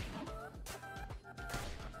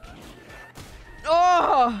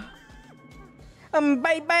 Oh!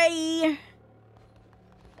 Bye-bye!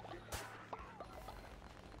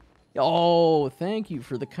 Oh, thank you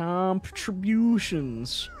for the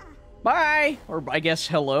contributions. Bye! Or I guess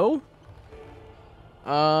hello?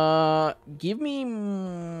 Give me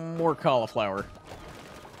more cauliflower.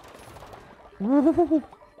 Oh,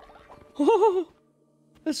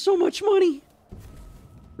 that's so much money!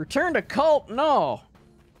 Return to cult? No.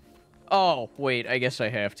 Oh, wait, I guess I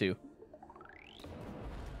have to.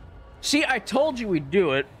 See, I told you we'd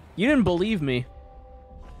do it. You didn't believe me.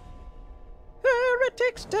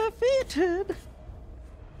 Heretics defeated.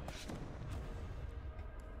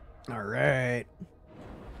 Alright.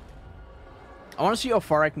 I want to see how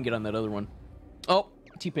far I can get on that other one. Oh,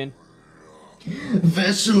 T-pin.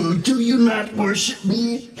 Vessel, do you not worship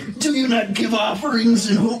me? Do you not give offerings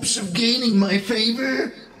in hopes of gaining my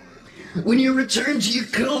favor? When you return to your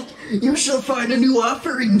cult, you shall find a new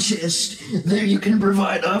offering chest. There you can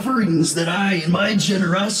provide offerings that I, in my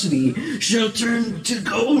generosity, shall turn to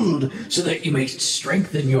gold, so that you may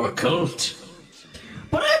strengthen your cult.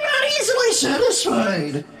 But I'm not easily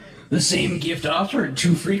satisfied. The same gift offered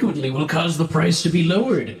too frequently will cause the price to be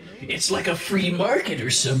lowered. It's like a free market or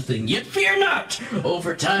something, yet fear not!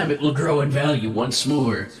 Over time it will grow in value once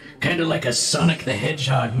more. Kinda like a Sonic the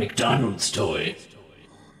Hedgehog McDonald's toy.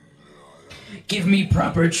 Give me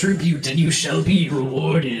proper tribute and you shall be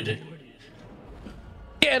rewarded.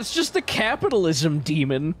 Yeah, it's just the capitalism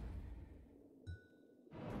demon.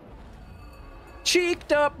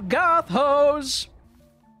 Cheeked up goth hose.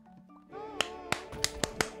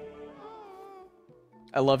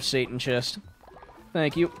 I love Satan chest.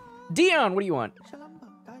 Thank you. Dion, what do you want?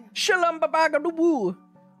 Shalamba-baga-doo-woo.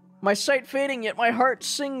 My sight fading, yet my heart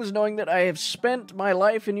sings, knowing that I have spent my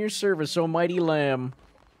life in your service, O mighty lamb.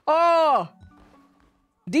 Oh!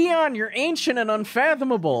 Dion, you're ancient and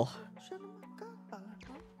unfathomable.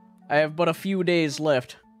 I have but a few days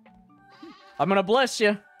left. I'm gonna bless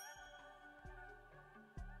you.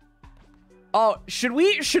 Oh, should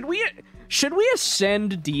we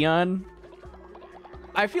ascend Dion?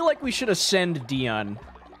 I feel like we should ascend Dion.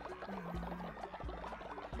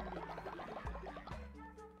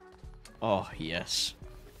 Oh, yes.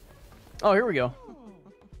 Oh, here we go.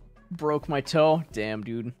 Broke my toe. Damn,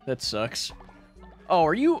 dude. That sucks. Oh,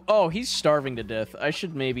 are you... Oh, he's starving to death. I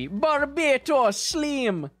should maybe... Barbeto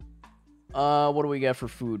Slim! What do we got for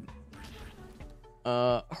food?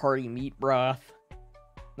 Hearty meat broth.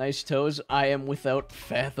 Nice toes. I am without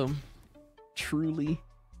fathom. Truly.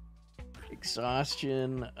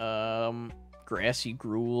 Exhaustion. Grassy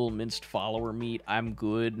gruel, minced follower meat. I'm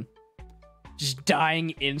good. Just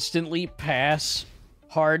dying instantly. Pass.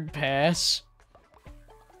 Hard pass.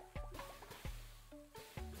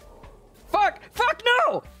 Fuck! Fuck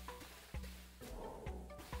no!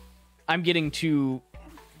 I'm getting too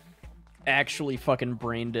actually fucking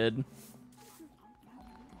brain dead.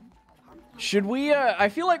 Should we, I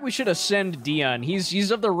feel like we should ascend Dion.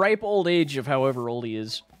 He's of the ripe old age of however old he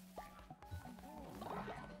is.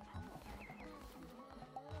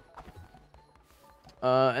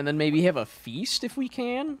 And then maybe have a feast if we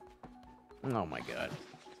can? Oh my god.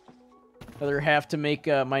 Whether have to make,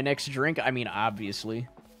 my next drink? I mean, obviously.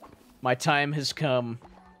 My time has come.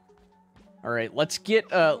 Alright, let's get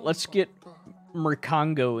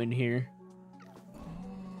Mercongo in here.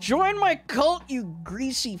 Join my cult, you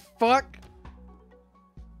greasy fuck!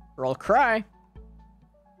 Or I'll cry.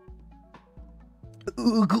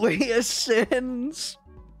 Oogway ascends!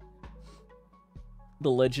 The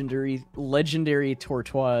legendary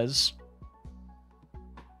Tortoise.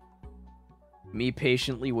 Me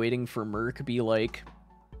patiently waiting for Merc be like...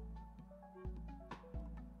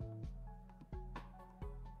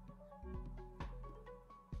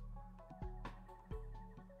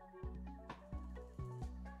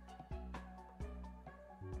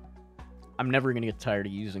 I'm never gonna get tired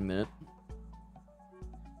of using that.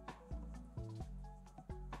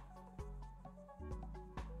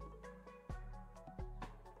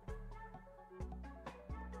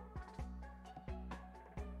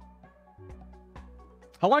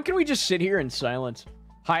 How long can we just sit here in silence?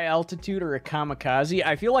 High altitude or a kamikaze?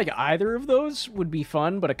 I feel like either of those would be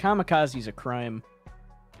fun, but a kamikaze's a crime.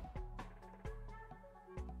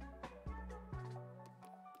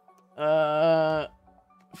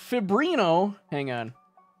 Fibrino? Hang on.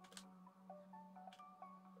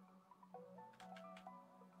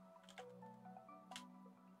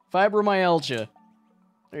 Fibromyalgia.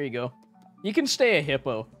 There you go. You can stay a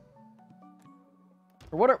hippo.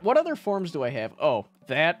 Or what other forms do I have? Oh,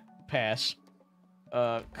 that. Pass.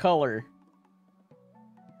 Color.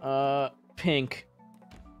 Pink.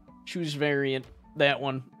 Choose variant. That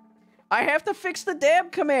one. I have to fix the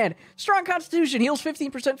dab command. Strong constitution. Heals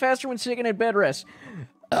 15% faster when sitting in bed rest.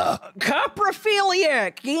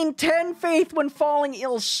 Coprophiliac. Gain 10 faith when falling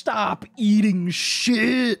ill. Stop eating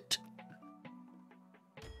shit.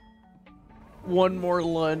 One more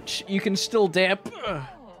lunch. You can still dab.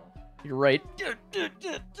 You're right.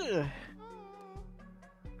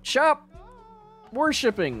 Shop.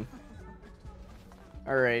 Worshipping.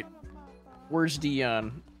 Alright. Where's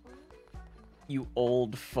Dion? You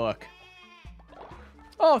old fuck.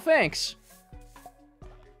 Oh, thanks.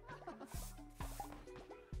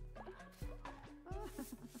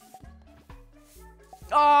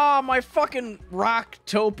 Oh, my fucking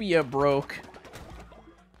Rocktopia broke.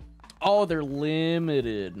 Oh, they're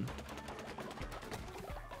limited.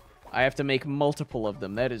 I have to make multiple of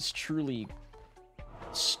them. That is truly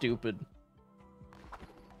stupid.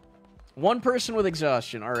 One person with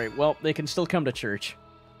exhaustion. Alright, well, they can still come to church.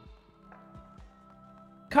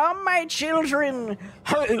 Come, my children!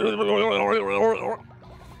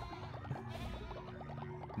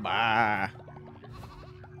 Bah.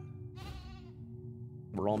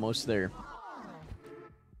 We're almost there.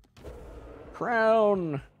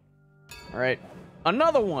 Crown. Alright.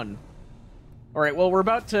 Another one! Alright, well, we're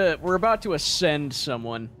about to ascend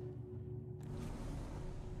someone.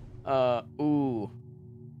 Ooh.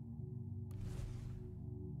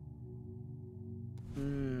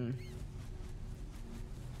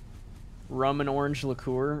 Rum and orange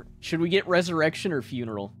liqueur. Should we get resurrection or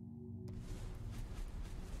funeral?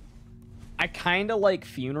 I kinda like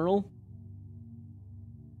funeral.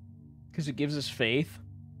 Because it gives us faith.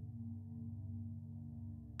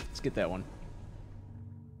 Let's get that one.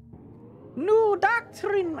 New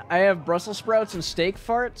doctrine! I have Brussels sprouts and steak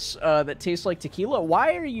farts that taste like tequila.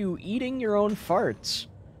 Why are you eating your own farts?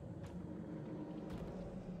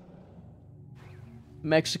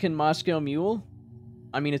 Mexican Moscow Mule?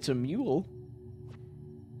 I mean, it's a mule.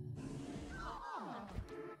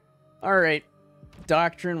 Alright.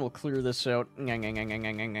 Doctrine will clear this out.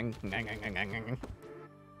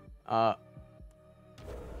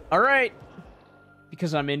 Alright.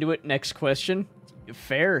 Because I'm into it. Next question.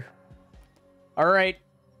 Fair. Alright.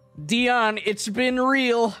 Dion, it's been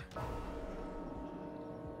real.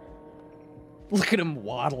 Look at him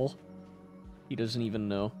waddle. He doesn't even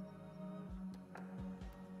know.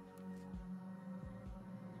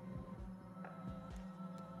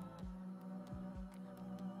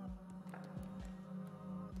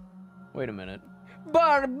 Wait a minute.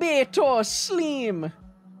 Barbatos Slim!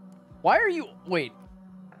 Why are you... Wait.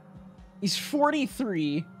 He's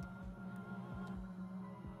 43.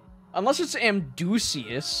 Unless it's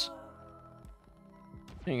Amdusius.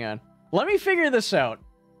 Hang on. Let me figure this out.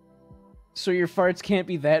 So your farts can't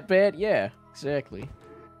be that bad? Yeah, exactly.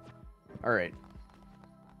 Alright.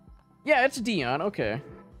 Yeah, it's Dion, okay.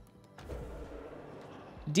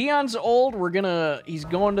 Dion's old, he's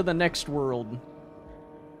going to the next world.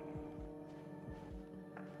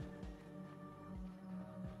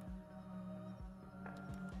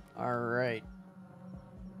 Alright.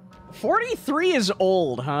 43 is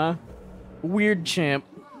old, huh? Weird champ.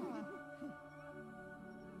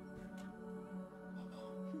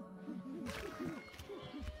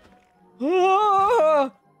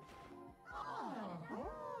 Ah!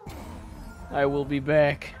 I will be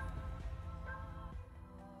back.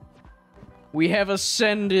 We have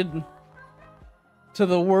ascended to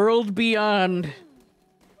the world beyond.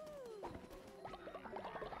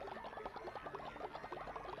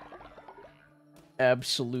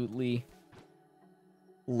 Absolutely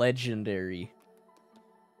legendary,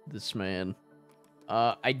 this man.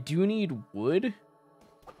 I do need wood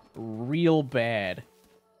real bad.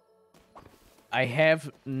 I have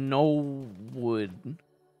no wood.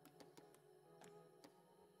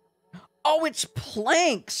 Oh, it's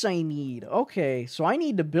planks I need. Okay, so I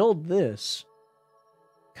need to build this.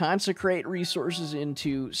 Consecrate resources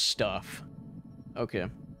into stuff. Okay.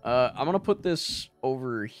 I'm gonna put this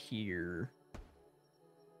over here.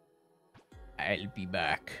 I'll be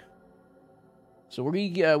back. So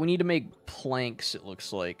we need to make planks, it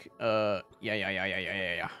looks like. Yeah.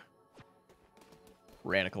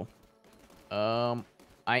 Radical.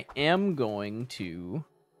 I am going to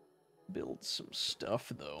build some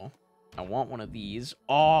stuff, though. I want one of these.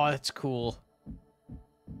 Oh, that's cool.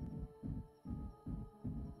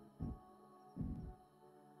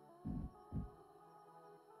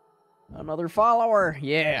 Another follower.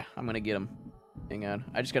 Yeah, I'm gonna get him. Hang on.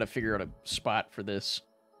 I just gotta figure out a spot for this.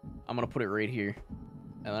 I'm gonna put it right here.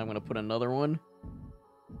 And I'm gonna put another one,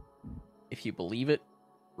 if you believe it,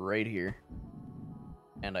 right here.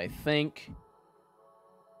 And I think...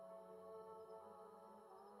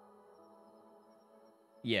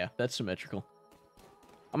 yeah, that's symmetrical.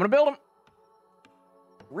 I'm gonna build them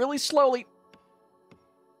really slowly.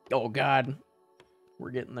 Oh, God.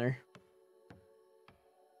 We're getting there.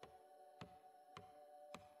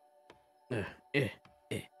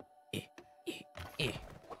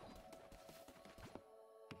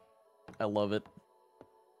 I love it.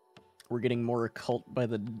 We're getting more occult by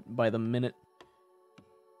the minute.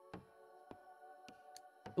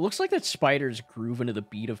 It looks like that spider's grooving to the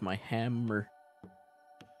beat of my hammer.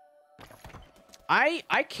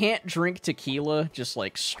 I can't drink tequila just,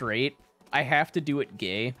 like, straight. I have to do it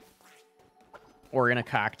gay. Or in a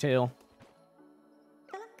cocktail.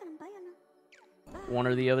 One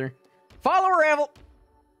or the other. Follow Ravel!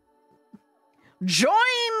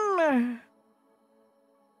 Join!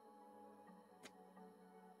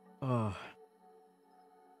 Oh.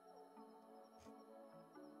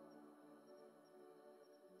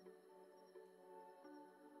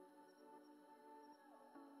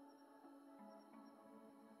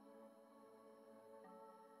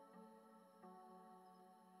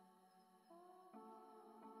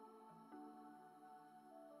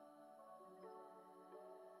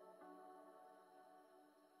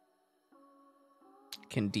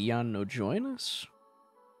 Can Dion no join us?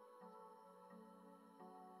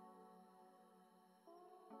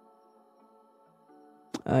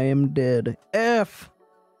 I am dead. F!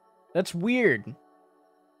 That's weird.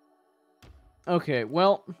 Okay,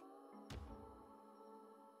 well...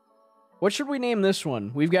 what should we name this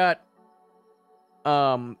one? We've got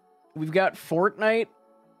Fortnite.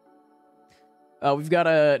 We've got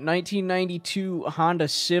a 1992 Honda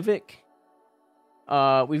Civic.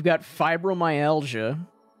 We've got Fibromyalgia.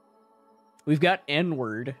 We've got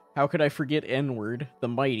N-word. How could I forget N-word? The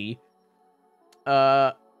mighty.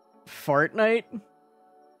 Fartnite.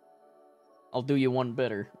 I'll do you one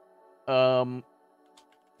better. Fartnite.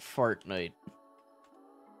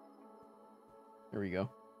 There we go.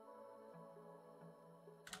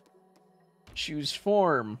 Choose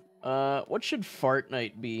form. What should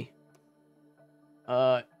Fartnite be?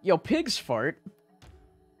 Yo, pigs fart.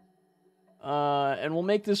 And we'll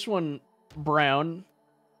make this one brown.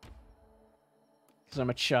 Because I'm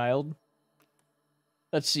a child.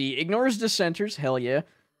 Let's see. Ignores dissenters. Hell yeah.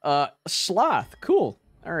 Sloth. Cool.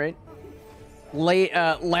 Alright.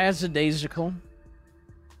 Lazadaisical.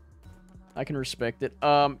 I can respect it.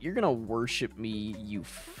 You're gonna worship me, you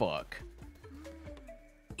fuck.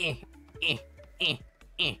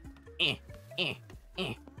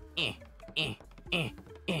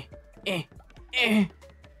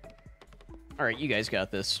 Alright, you guys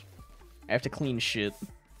got this. I have to clean shit.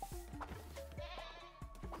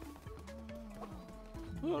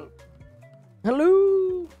 Hello.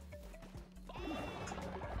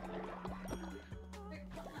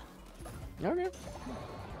 Okay.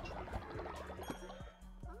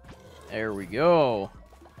 There we go.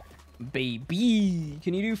 Baby.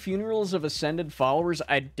 Can you do funerals of ascended followers?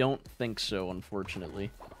 I don't think so,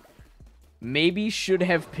 unfortunately. Maybe should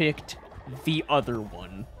have picked the other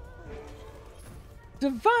one.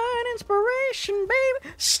 Divine inspiration,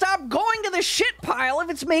 baby. Stop going to the shit pile if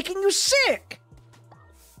it's making you sick.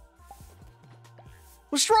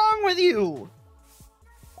 What's wrong with you?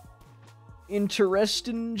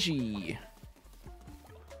 Interesting G.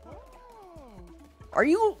 Are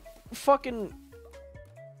you fucking...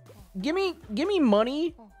 Give me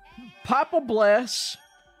money. Papa bless.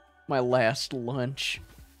 My last lunch.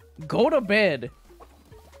 Go to bed.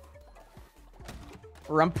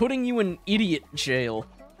 Or I'm putting you in idiot jail.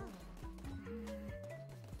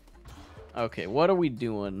 Okay, what are we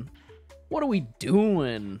doing? What are we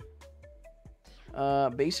doing?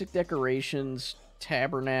 Basic decorations,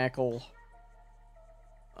 tabernacle.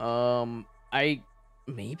 I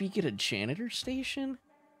maybe get a janitor station?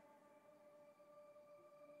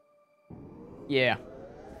 Yeah.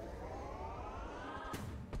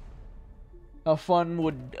 How fun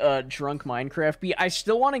would drunk Minecraft be? I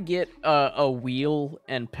still want to get a wheel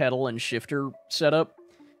and pedal and shifter set up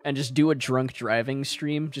and just do a drunk driving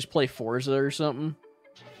stream. Just play Forza or something.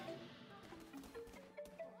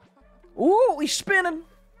 Ooh, we spinning.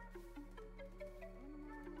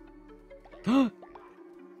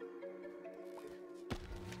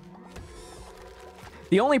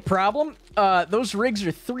 The only problem, those rigs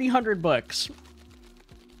are 300 bucks.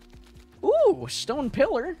 Ooh, stone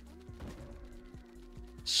pillar.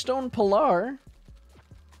 Stone pillar.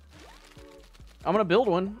 I'm gonna build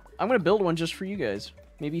one. I'm gonna build one just for you guys.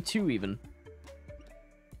 Maybe 2 even.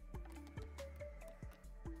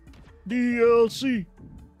 DLC.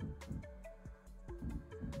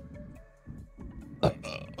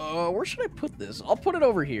 Where should I put this? I'll put it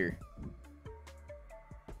over here.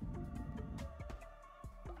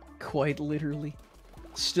 Quite literally.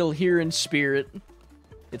 Still here in spirit.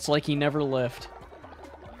 It's like he never left.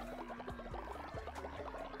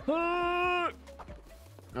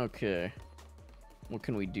 Okay. What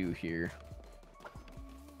can we do here?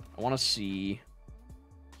 I want to see...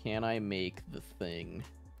 Can I make the thing?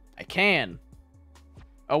 I can!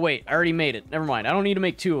 Oh wait, I already made it. Never mind. I don't need to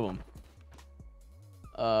make 2 of them.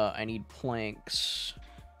 I need planks.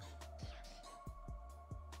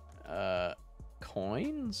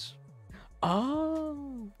 Coins?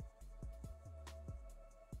 Oh!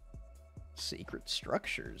 Sacred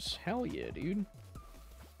structures. Hell yeah, dude.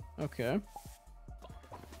 Okay.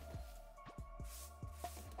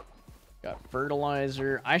 Got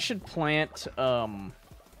fertilizer. I should plant,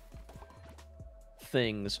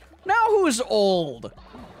 things. Now who's old?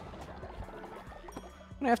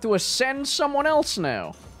 I'm gonna have to ascend someone else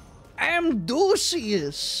now.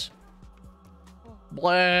 Amdusius.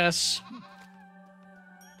 Bless.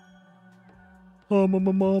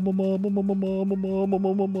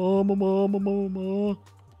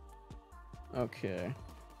 Okay.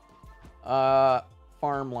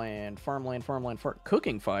 Farmland.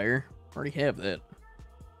 Cooking fire. Already have that.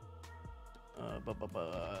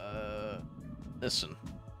 Listen.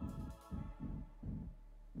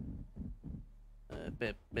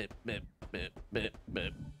 Bip, bip, bip, bip, bip,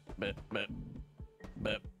 bip, bip, bip,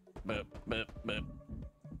 bip, bip, bip, bip.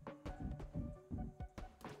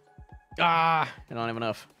 Ah, I don't have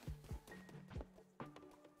enough.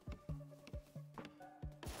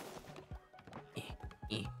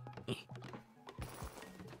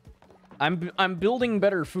 I'm building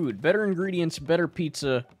better food, better ingredients, better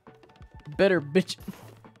pizza, better bitch.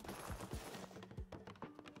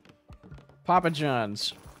 Papa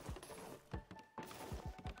John's.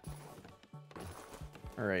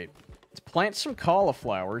 All right, let's plant some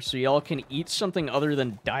cauliflower so y'all can eat something other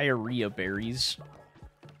than diarrhea berries.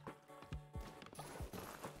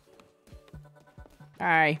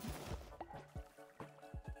 Hi.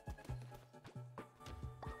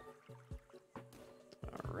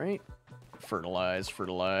 All right.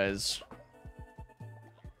 Fertilize.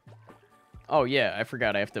 Oh, yeah, I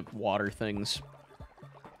forgot I have to water things.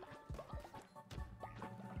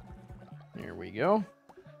 There we go.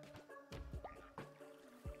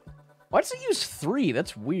 Why does it use 3?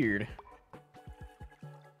 That's weird.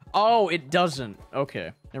 Oh, it doesn't.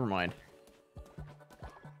 Okay, never mind.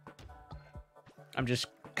 I'm just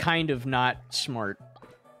kind of not smart.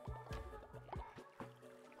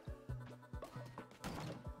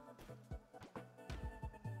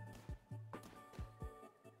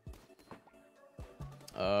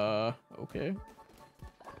 Okay.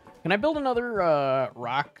 Can I build another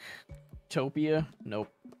Rocktopia? Nope.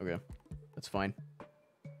 Okay, that's fine.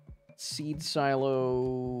 Seed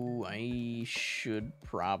silo. I should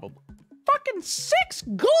probably. Fucking 6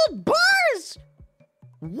 gold bars!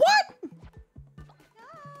 What?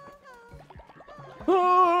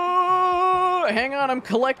 Oh, hang on, I'm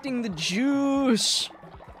collecting the juice.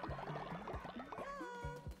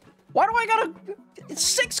 Why do I gotta...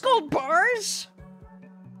 6 gold bars?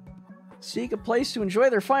 Seek a place to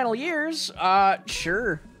enjoy their final years?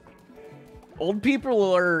 Sure. Old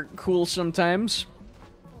people are cool sometimes.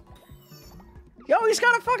 Yo, he's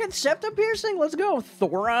got a fucking septum piercing? Let's go.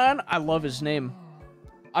 Thoron? I love his name.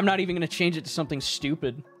 I'm not even gonna change it to something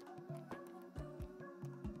stupid.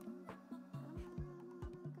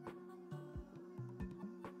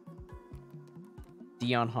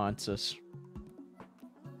 Dion haunts us.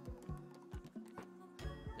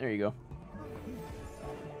 There you go.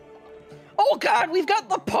 Oh god, we've got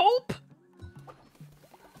the Pope!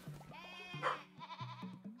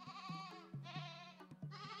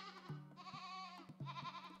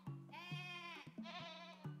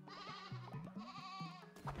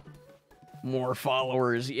 More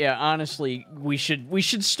followers. Yeah, honestly, we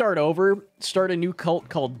should start over. Start a new cult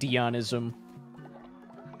called Dionism.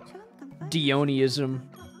 Dionyism.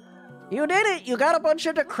 You did it! You got a bunch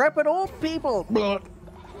of decrepit old people!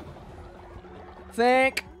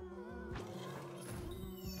 Thank.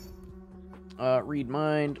 Read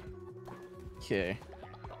mind. Okay.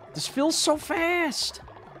 This feels so fast!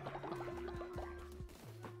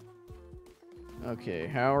 Okay,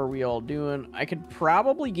 how are we all doing? I could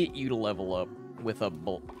probably get you to level up with a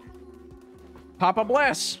bolt. Papa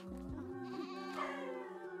bless!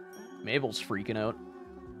 Mabel's freaking out.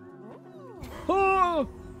 Oh!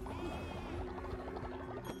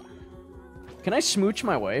 Can I smooch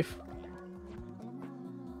my wife?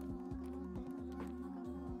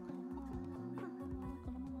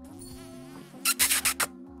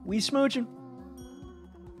 We smooching.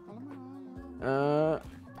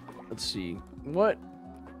 Let's see. What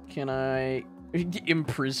can I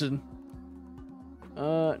imprison?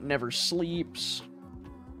 Never sleeps.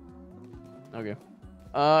 Okay.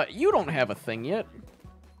 You don't have a thing yet.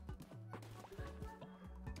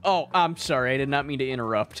 Oh, I'm sorry. I did not mean to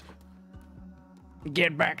interrupt.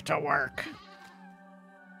 Get back to work.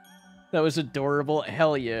 That was adorable.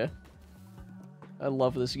 Hell yeah. I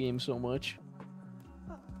love this game so much.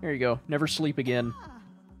 There you go. Never sleep again.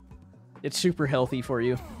 It's super healthy for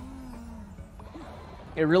you.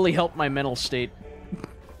 It really helped my mental state.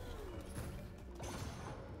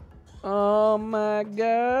 Oh my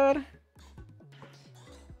god.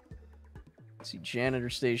 Let's see, janitor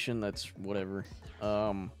station, that's whatever.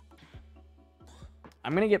 I'm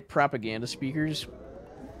gonna get propaganda speakers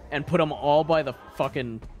and put them all by the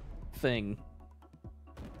fucking thing.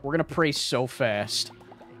 We're gonna pray so fast.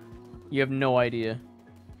 You have no idea.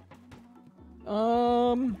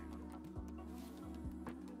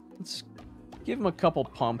 Let's give him a couple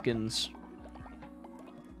pumpkins.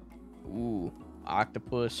 Ooh,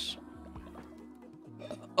 octopus.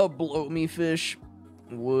 A blow me fish.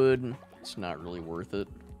 Wood. It's not really worth it.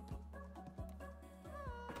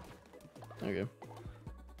 Okay.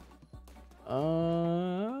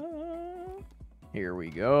 Here we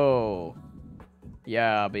go.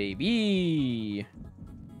 Yeah, baby.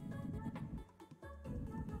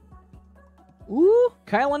 Ooh,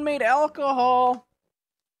 Kylan made alcohol.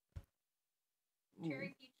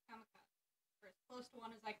 Cherry peach kamikaze. For as close to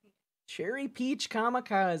one as I can get. Cherry peach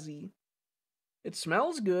kamikaze. It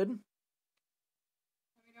smells good. Let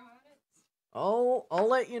me know how it is. I'll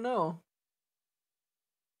let you know.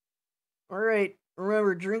 All right.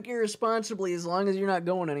 Remember, drink irresponsibly as long as you're not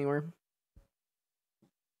going anywhere.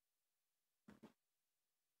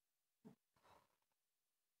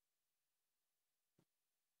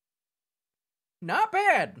 Not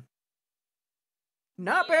bad.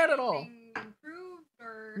 Not bad at all. Anything improved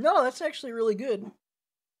or... No, that's actually really good.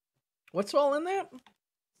 What's all in that?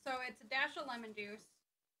 So it's a dash of lemon juice.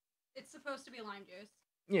 It's supposed to be lime juice.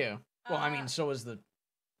 Yeah. Well, I mean, so is the...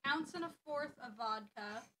 Ounce and a fourth of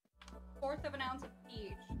vodka. Fourth of an ounce of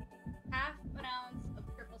peach. Half an ounce of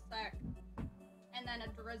triple sec. And then a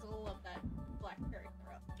drizzle of that blackberry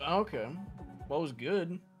syrup. Okay. Well, it was good.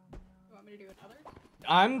 You want me to do another?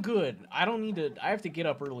 I'm good. I don't need to... I have to get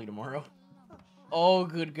up early tomorrow. Oh,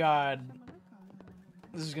 good God.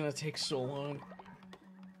 This is gonna take so long.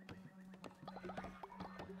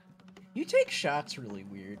 You take shots really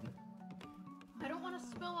weird. I don't want to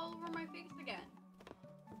spill all over my face again.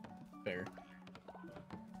 Fair.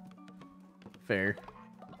 Fair.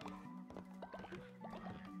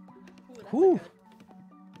 Ooh, that's Whew. good.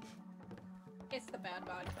 It's the bad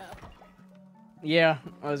vodka. Yeah,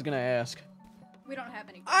 I was gonna ask. We don't have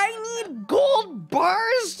any. I need gold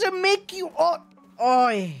bars to make you all. Oh,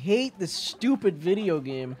 I hate this stupid video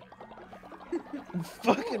game.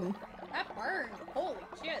 Fucking. That burned. Holy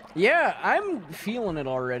shit. Yeah, I'm feeling it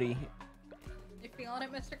already. You feeling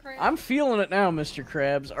it, Mr. Krabs? I'm feeling it now, Mr.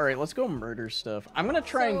 Krabs. All right, let's go murder stuff. I'm gonna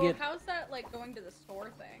try and get. How's that like going to the store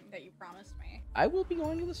thing that you promised me? I will be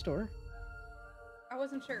going to the store. I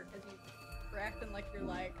wasn't sure because you were acting like you're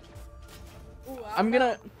like. Ooh, I'm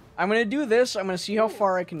gonna do this. I'm gonna see how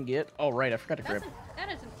far I can get. Oh right, I forgot to grab.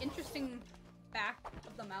 That is an interesting fact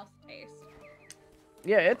of the mouse taste.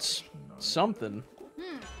 Yeah, it's something.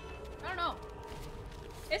 I don't know.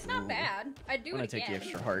 It's not bad. I'd do I'm gonna it take the again.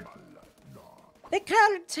 extra hard. The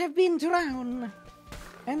carrots have been drowned,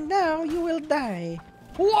 and now you will die.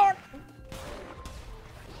 What?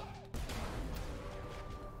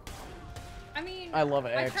 I mean, I love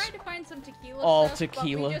I Axe. tried to find some tequila All stuff,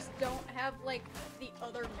 tequila. but we just don't have like the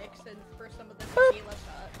other mix-ins for some of the tequila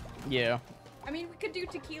stuff. Yeah. I mean, we could do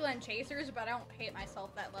tequila and chasers, but I don't hate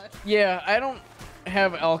myself that much. Yeah, I don't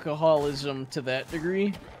have alcoholism to that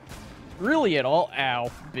degree. Really at all.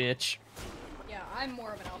 Ow, bitch. Yeah, I'm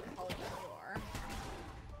more of an alcoholic than you are.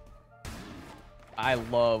 I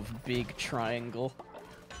love Big Triangle.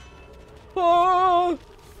 Oh!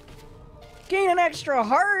 Gain an extra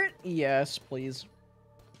heart? Yes, please.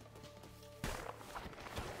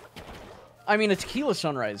 I mean, a tequila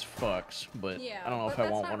sunrise fucks, but Yeah, I don't know but if I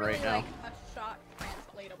that's want not one right really, now. like a shot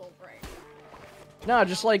translatable drink. No,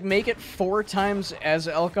 just like make it 4 times as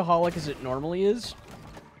alcoholic as it normally is.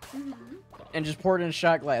 And just pour it in a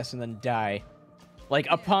shot glass and then die. Like,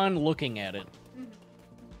 upon looking at it.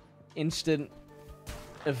 Instant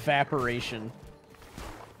evaporation.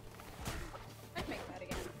 I'd make that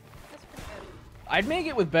again. That's pretty good. I'd make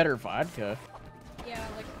it with better vodka. Yeah,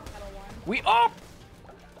 like the kettle one.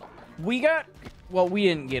 We got... Well, we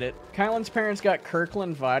didn't get it. Kylan's parents got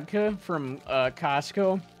Kirkland vodka from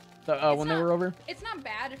Costco when they were over. It's not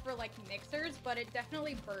bad for like mixers, but it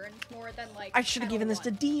definitely burns more than like. I should have given this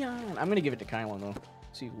to Kettle Dion. I'm gonna give it to Kylan, though.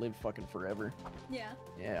 So you live fucking forever. One. Yeah,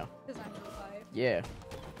 Yeah. because I'm really five. Yeah.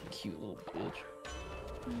 Cute little bitch.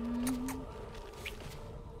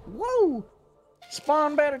 Whoa!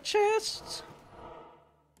 Spawn better chests!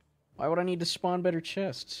 Why would I need to spawn better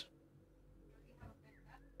chests?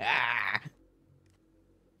 Ah!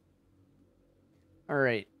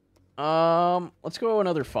 Alright. Let's go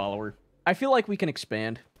another follower. I feel like we can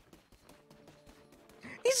expand.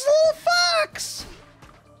 He's a little fox!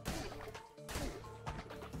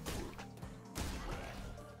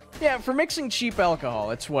 Yeah, for mixing cheap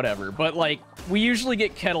alcohol, it's whatever. But, like, we usually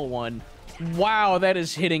get Kettle One. Wow, that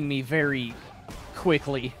is hitting me very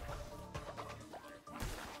quickly.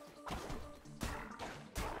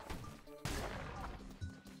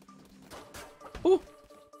 Ooh.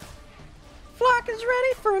 Flock is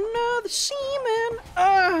ready for another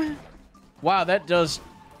seaman. Wow, that does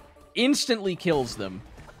instantly kills them.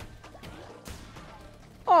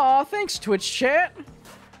 Aw, thanks, Twitch chat.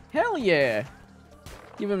 Hell yeah.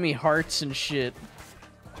 Giving me hearts and shit.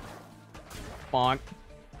 Bonk.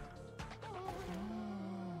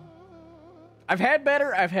 I've had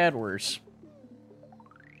better, I've had worse.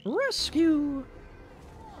 Rescue.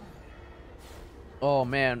 Oh,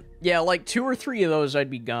 man. Yeah, like 2 or 3 of those,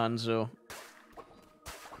 I'd be gonzo.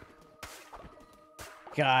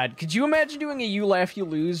 God, could you imagine doing a You Laugh, You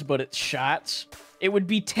Lose, but it's shots? It would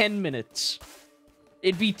be 10 minutes.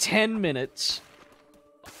 It'd be 10 minutes.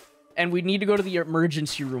 And we'd need to go to the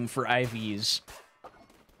emergency room for IVs.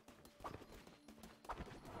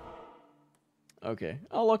 Okay.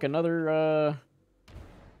 Oh, look, another,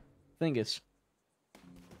 thingus.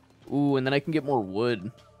 Ooh, and then I can get more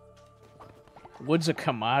wood. Wood's a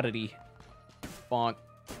commodity. Bonk,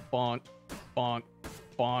 bonk, bonk,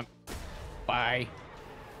 bonk. Bye.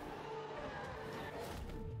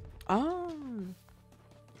 Oh.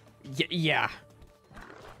 Yeah.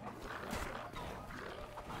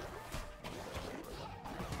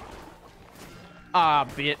 Ah,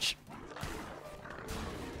 bitch.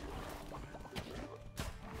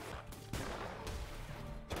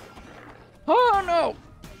 Oh, no.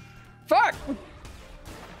 Fuck.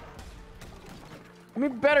 I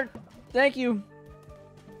mean, better. Thank you.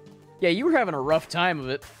 Yeah, you were having a rough time of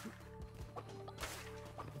it.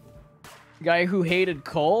 Guy who hated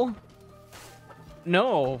coal?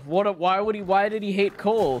 No. Why did he hate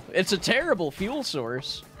coal? It's a terrible fuel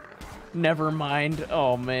source. Never mind.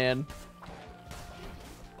 Oh, man.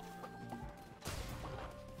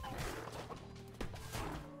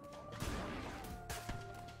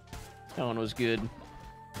 That one was good.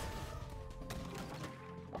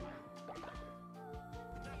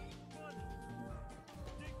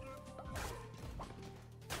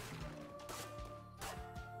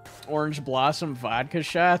 orange blossom vodka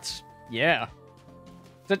shots? Yeah.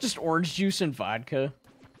 Is that just orange juice and vodka?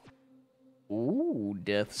 Ooh,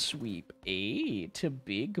 death sweep 8.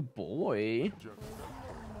 Big boy.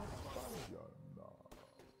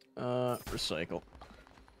 Recycle.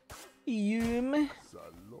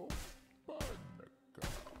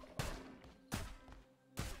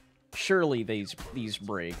 Surely these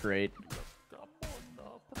break, right?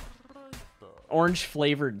 Orange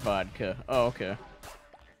flavored vodka. Oh, okay.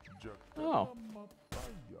 Oh.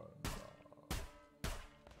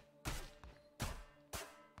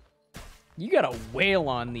 You got a whale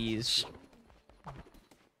on these.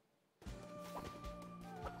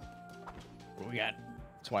 What we got?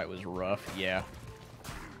 That's why it was rough, yeah.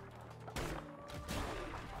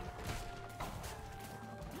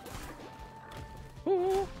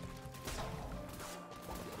 Ooh.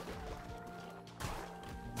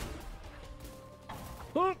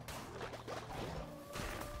 Oh.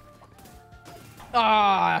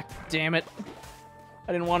 Ah, damn it.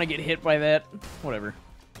 I didn't want to get hit by that. Whatever.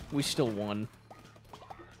 We still won.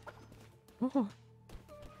 Oh,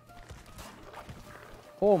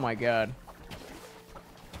 oh my god.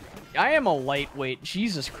 I am a lightweight.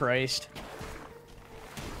 Jesus Christ.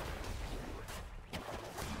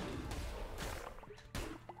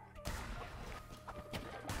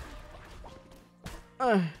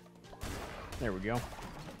 There we go.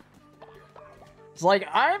 It's like,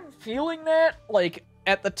 I'm feeling that, like,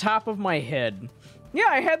 at the top of my head. Yeah,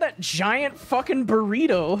 I had that giant fucking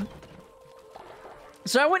burrito.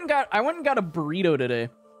 So I went and got a burrito today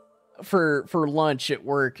for lunch at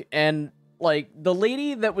work, and like the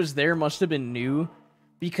lady that was there must have been new,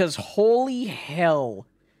 because holy hell,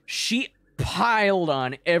 she piled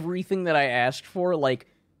on everything that I asked for, like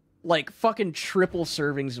fucking triple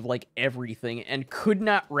servings of like everything, and could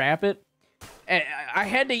not wrap it. And I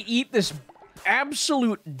had to eat this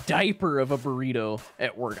absolute diaper of a burrito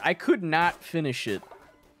at work. I could not finish it.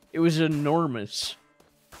 It was enormous.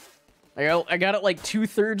 I got it like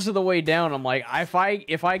 2/3 of the way down. I'm like,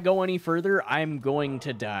 if I go any further, I'm going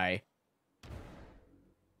to die.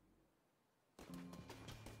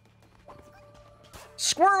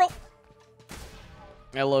 Squirrel!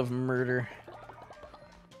 I love murder.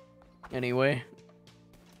 Anyway.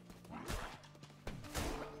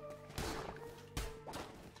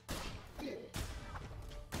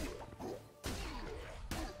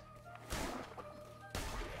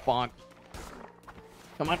 Bonk.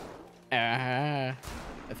 Come on. Ah,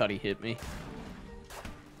 I thought he hit me.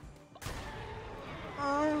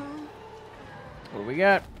 What do we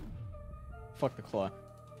got? Fuck the claw.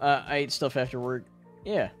 I ate stuff after work.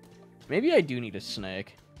 Yeah. Maybe I do need a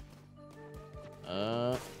snack.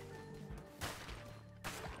 But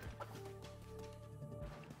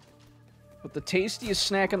the tastiest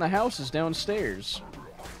snack in the house is downstairs.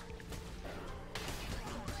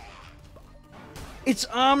 It's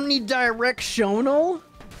omnidirectional?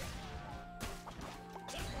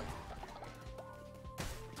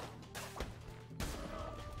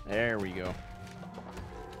 There we go.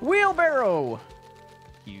 Wheelbarrow!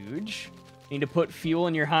 Huge. Need to put fuel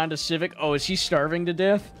in your Honda Civic. Oh, is he starving to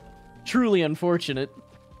death? Truly unfortunate.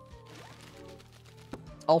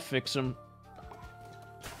 I'll fix him.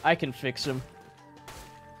 I can fix him.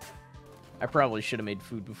 I probably should have made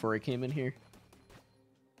food before I came in here.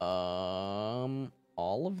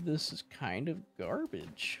 All of this is kind of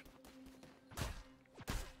garbage.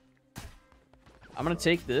 I'm gonna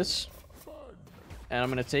take this. And I'm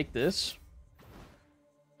gonna take this.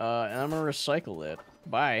 And I'm gonna recycle that.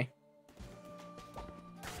 Bye.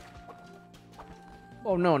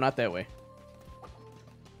 Oh no, not that way.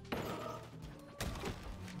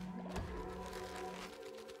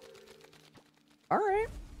 Alright.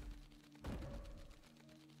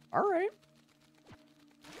 Alright.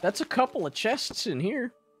 That's a couple of chests in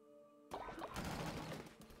here.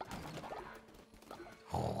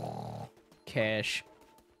 Cash.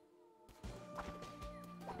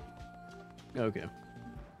 Okay.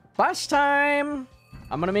 Last time!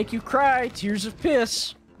 I'm gonna make you cry. Tears of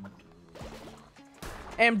piss.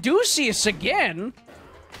 Amdusius again?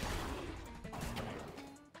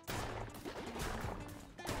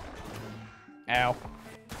 Ow.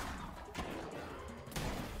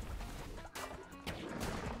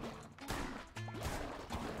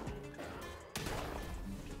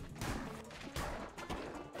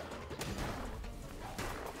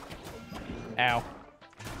 Ow.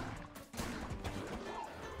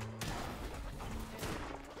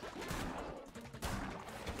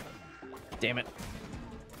 Damn it.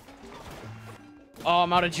 Oh,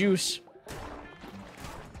 I'm out of juice.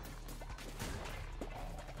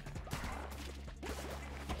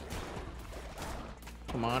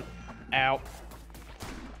 Come on. Ow.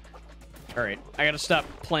 Alright, I gotta stop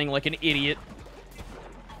playing like an idiot.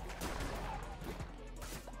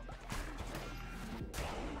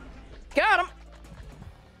 Got him!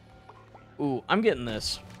 Ooh, I'm getting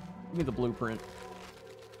this. Give me the blueprint.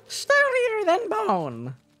 Sturdier than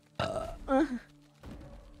bone!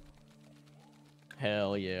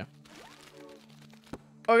 Hell yeah.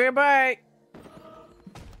 Okay, bye!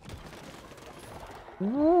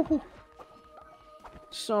 Woo.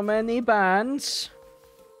 So many bands.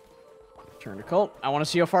 Turn to cult. I want to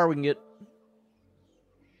see how far we can get.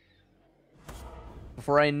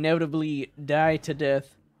 Before I inevitably die to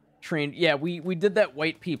death. Trained. Yeah, we did that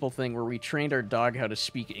white people thing where we trained our dog how to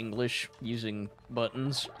speak English using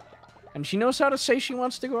buttons. And she knows how to say she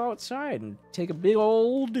wants to go outside and take a big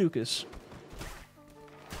old dookus.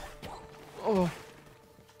 Oh.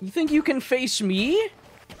 You think you can face me?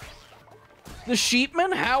 The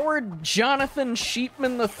Sheepman? Howard Jonathan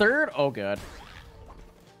Sheepman III? Oh, God.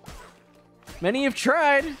 Many have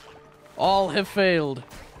tried. All have failed.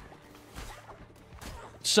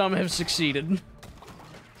 Some have succeeded.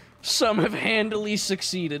 Some have handily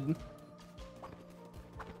succeeded.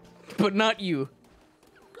 But not you.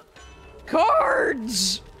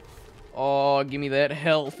 Cards! Oh, give me that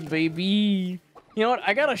health, baby. You know what?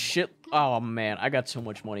 I got a shit... Oh, man. I got so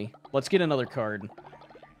much money. Let's get another card.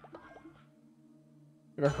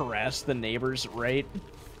 Gonna harass the neighbors, right?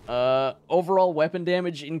 Overall weapon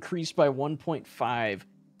damage increased by 1.5.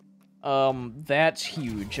 That's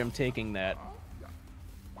huge. I'm taking that.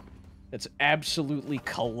 That's absolutely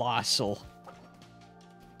colossal.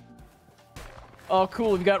 Oh,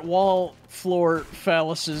 cool. We've got wall floor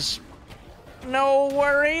phalluses. No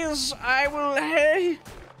worries. I will... Hey...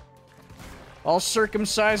 I'll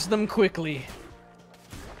circumcise them quickly.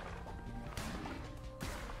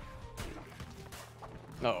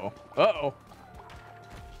 Uh-oh. Uh-oh.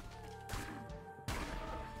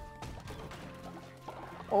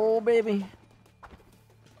 Oh, baby.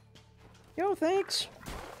 Yo, thanks.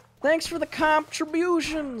 Thanks for the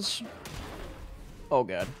contributions. Oh,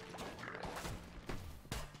 God.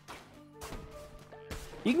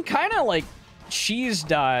 You can kind of, like, cheese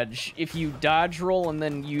dodge if you dodge roll and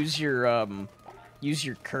then use your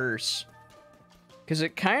curse. Because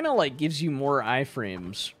it kind of, like, gives you more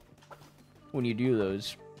iframes when you do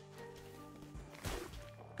those.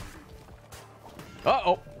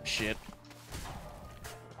 Uh-oh. Shit.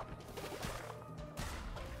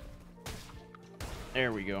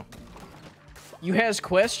 There we go. You has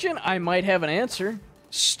question? I might have an answer.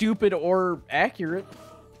 Stupid or accurate.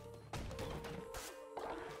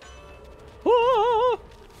 Ah!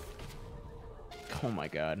 Oh my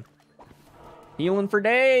god. Healing for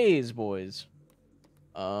days, boys.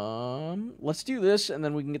 Let's do this and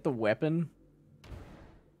then we can get the weapon.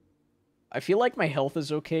 I feel like my health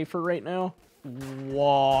is okay for right now.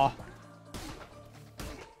 Whoa.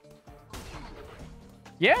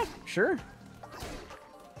 Yeah, sure.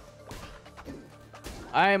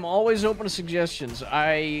 I am always open to suggestions.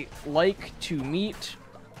 I like to meet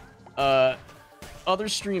other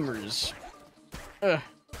streamers.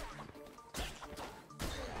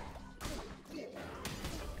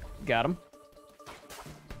 Got him.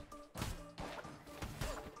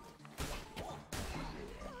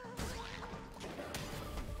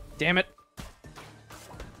 Damn it.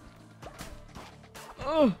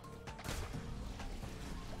 Ugh.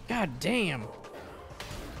 God damn.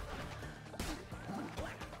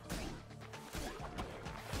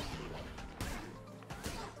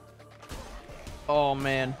 Oh,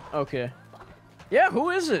 man. Okay. Yeah, who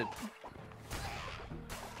is it?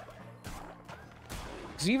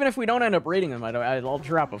 Because even if we don't end up rating them, I'll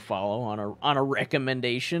drop a follow on a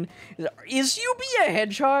recommendation. Is you be a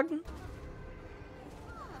hedgehog?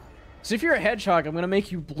 So if you're a hedgehog, I'm going to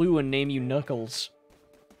make you blue and name you Knuckles.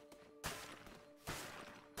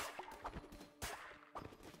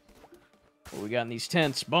 What we got in these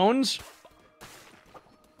tents? Bones?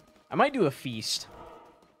 I might do a feast.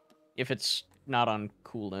 If it's not on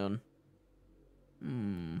cooldown.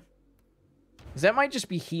 Because that might just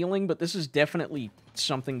be healing, but this is definitely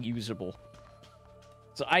something usable.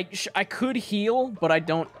 So I could heal, but I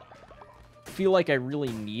don't feel like I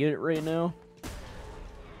really need it right now.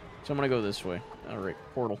 So I'm gonna go this way. Alright,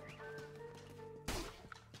 portal.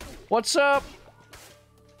 What's up?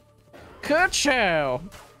 Ka-chow!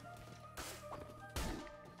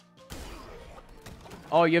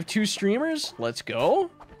 Oh, you have 2 streamers? Let's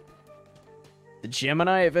go. The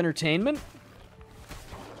Gemini of entertainment?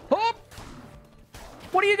 Oh!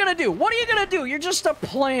 What are you gonna do? What are you gonna do? You're just a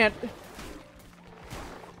plant.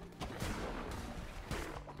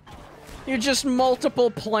 You're just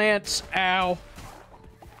multiple plants. Ow.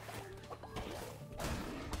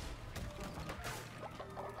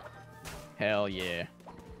 Hell yeah.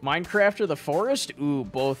 Minecraft or the forest? Ooh,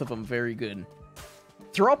 both of them very good.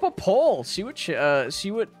 Throw up a poll. See what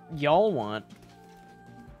y'all want.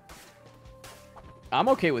 I'm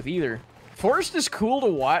okay with either. Forest is cool to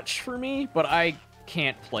watch for me, but I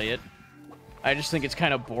can't play it. I just think it's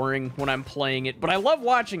kind of boring when I'm playing it, but I love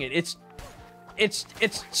watching it. It's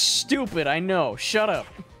stupid, I know. Shut up.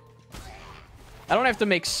 I don't have to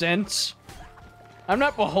make sense. I'm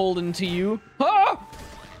not beholden to you. Ah!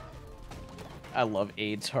 I love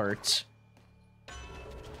AIDS hearts.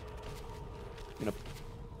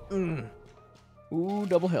 Ooh,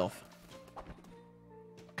 double health.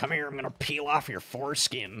 Come here, I'm gonna peel off your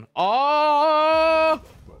foreskin. Oh!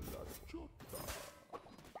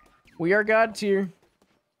 We are God tier.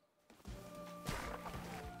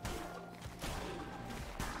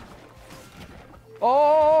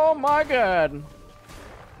 Oh my god.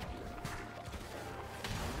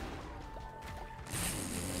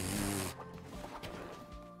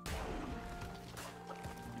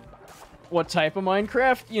 What type of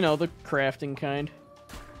Minecraft? You know, the crafting kind.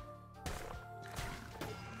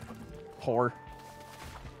 Whore.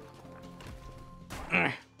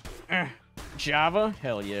 Java?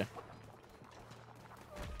 Hell yeah.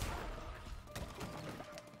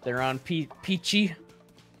 They're on Peachy.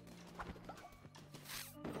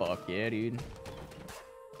 Fuck yeah, dude.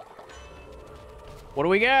 What do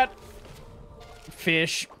we got?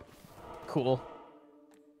 Fish. Cool.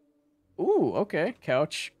 Ooh, okay.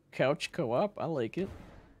 Couch co-op. I like it.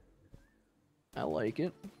 I like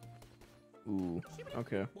it. Ooh,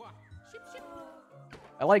 okay.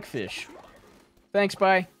 I like fish. Thanks,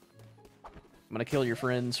 bye. I'm gonna kill your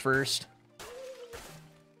friends first.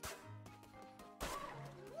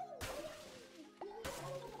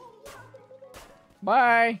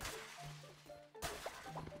 Bye.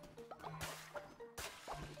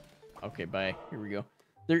 Okay, bye. Here we go.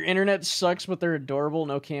 Their internet sucks, but they're adorable.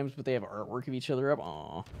 No cams, but they have artwork of each other up.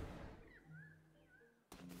 Aww.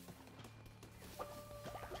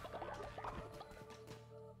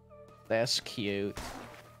 That's cute.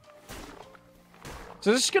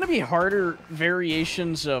 So this is gonna be harder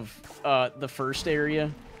variations of the first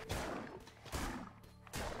area.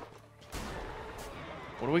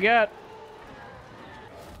 What do we got?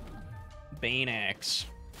 Bane Axe.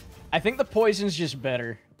 I think the poison's just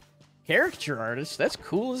better. Caricature artist? That's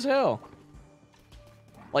cool as hell.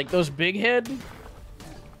 Like those big head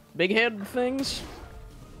things?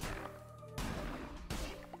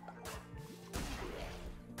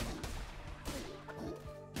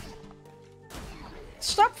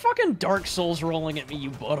 Stop fucking Dark Souls rolling at me, you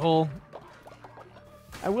butthole.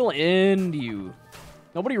 I will end you.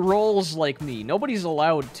 Nobody rolls like me. Nobody's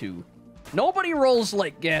allowed to. Nobody rolls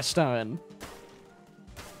like Gaston.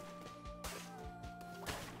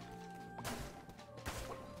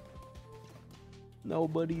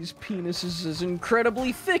 Nobody's penis is as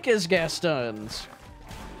incredibly thick as Gaston's.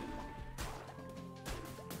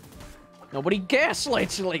 Nobody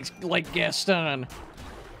gaslights like Gaston.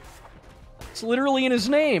 It's literally in his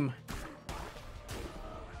name.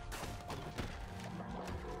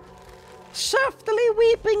 Softly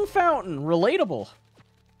weeping fountain. Relatable.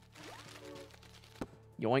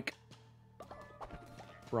 Yoink.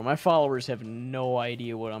 Bro, my followers have no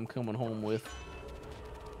idea what I'm coming home with.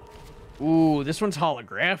 Ooh, this one's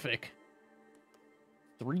holographic.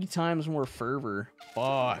 3 times more fervor.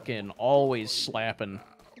 Fucking always slapping.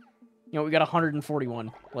 You know, we got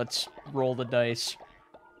 141. Let's roll the dice.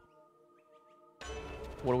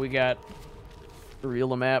 What do we got? Reveal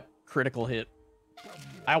the map. Critical hit.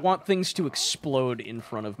 I want things to explode in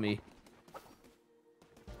front of me.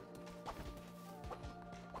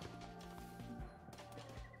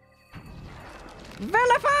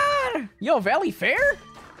 Valley Fair! Yo, Valley Fair?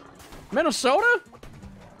 Minnesota?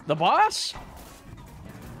 The boss?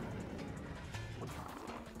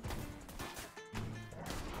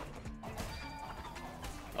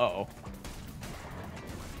 Uh-oh.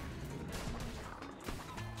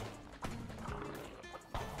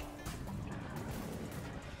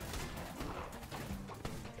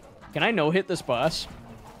 Can I no-hit this boss?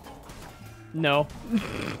 No.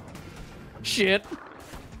 Shit.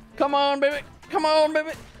 Come on, baby. Come on,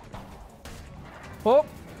 baby. Oh.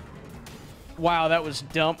 Wow, that was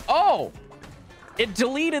dumb. Oh! It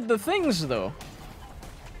deleted the things, though.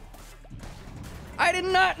 I did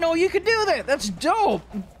not know you could do that. That's dope.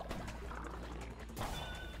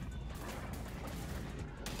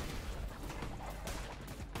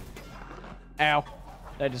 Ow.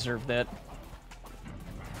 I deserved that.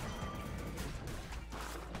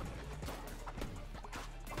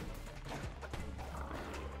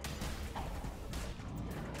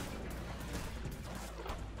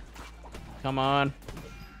 Come on.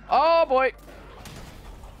 Oh, boy.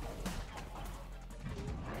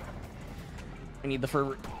 I need the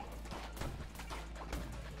fervor.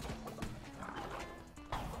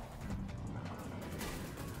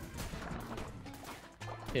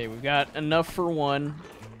 Okay, we've got enough for one.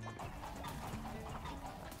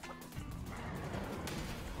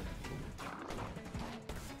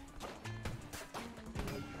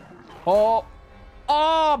 Oh.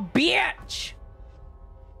 Oh, bitch!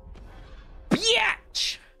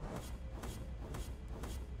 Bitch!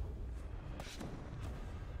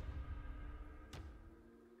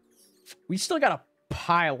 We still got a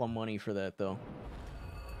pile of money for that, though.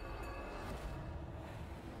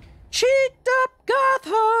 Cheeked up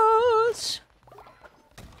Gothos!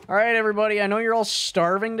 Alright, everybody, I know you're all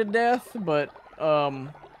starving to death, but,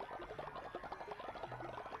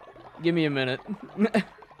 give me a minute.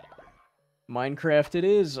 Minecraft it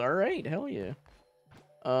is. Alright, hell yeah.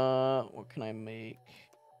 What can I make?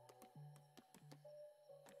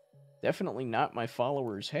 Definitely not my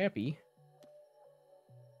followers happy.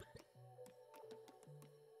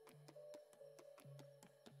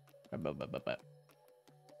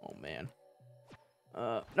 Oh, man.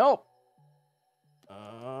 Nope.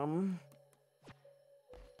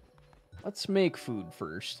 Let's make food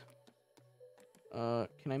first. Can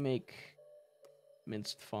I make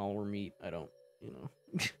minced follower meat? I don't, you know.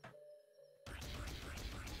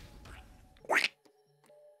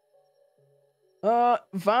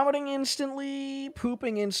 Vomiting instantly,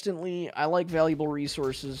 pooping instantly. I like valuable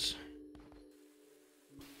resources.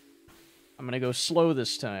 I'm gonna go slow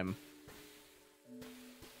this time.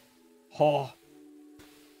 Oh.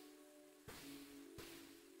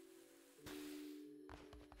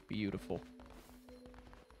 Beautiful.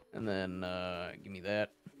 And then, give me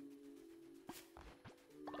that.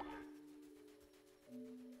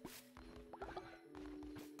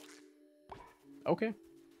 Okay.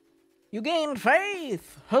 You gained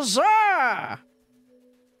faith! Huzzah!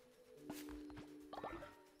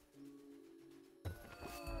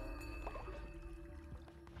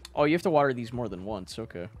 Oh, you have to water these more than once.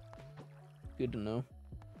 Okay. Good to know.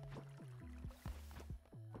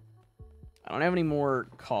 I don't have any more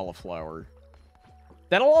cauliflower.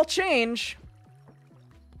 That'll all change.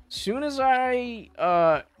 Soon as I,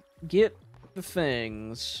 get the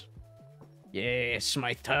things. Yes,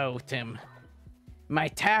 my totem. My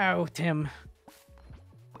totem.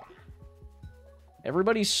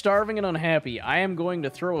 Everybody's starving and unhappy. I am going to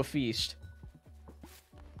throw a feast.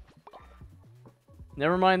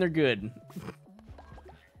 Never mind, they're good.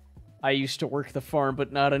 I used to work the farm,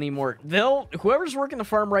 but not anymore. Whoever's working the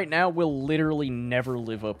farm right now will literally never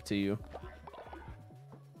live up to you.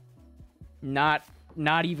 Not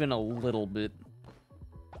even a little bit.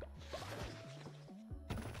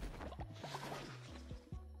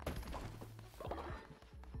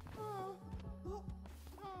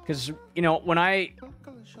 Because, you know, when I...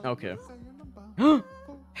 Okay.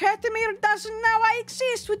 Hetimir doesn't know I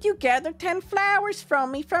exist. Would you gather 10 flowers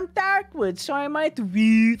from me from Darkwood so I might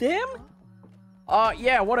view them?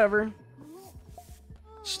 Yeah, whatever.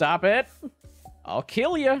 Stop it. I'll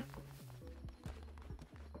kill you.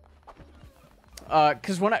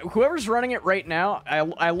 Because whoever's running it right now,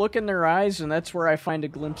 I look in their eyes and that's where I find a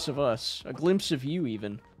glimpse of us. A glimpse of you,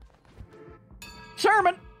 even.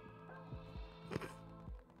 Sermon!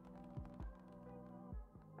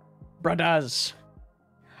 Brothers.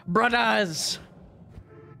 Brothers!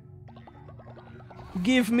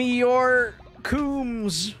 Give me your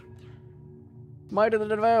coombs! Might of the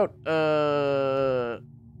Devout.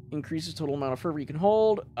 Increases total amount of fervor you can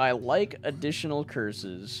hold. I like additional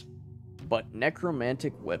curses. But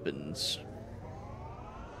necromantic weapons.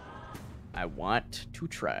 I want to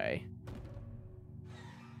try.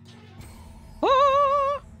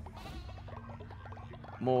 Ah!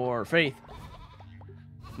 More faith.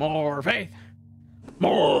 More faith.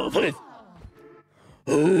 More faith.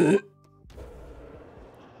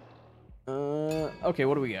 Okay,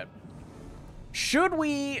 what do we got? Should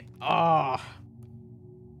we...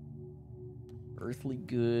 Earthly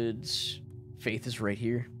goods. Faith is right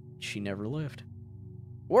here. She never left.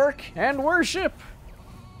 Work and worship!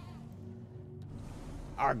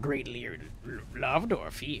 Are greatly loved or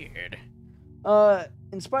feared.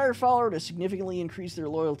 Inspire follower to significantly increase their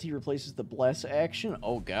loyalty replaces the bless action.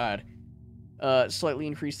 Oh, God. Slightly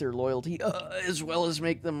increase their loyalty, as well as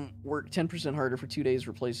make them work 10% harder for 2 days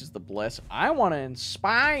replaces the bless. I want to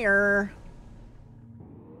inspire.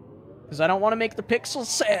 Because I don't want to make the pixels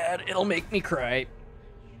sad. It'll make me cry.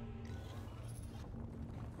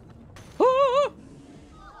 Ah!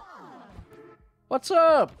 What's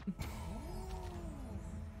up?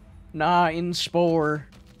 Nah, in spore.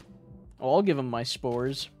 Oh, I'll give him my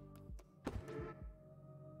spores.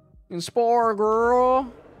 And spore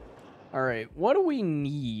girl. Alright, what do we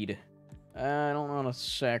need? I don't want to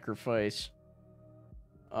sacrifice.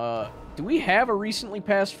 Do we have a recently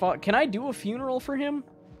passed Can I do a funeral for him?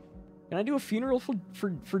 Can I do a funeral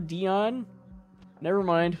for Dion? Never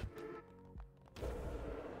mind.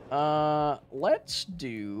 Let's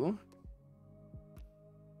do...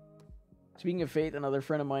 Speaking of Faith, another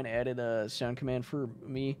friend of mine added a sound command for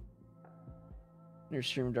me. There's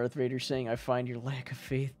stream Darth Vader saying, I find your lack of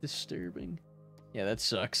faith disturbing. Yeah, that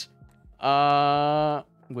sucks.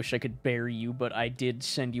 Wish I could bury you, but I did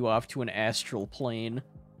send you off to an astral plane.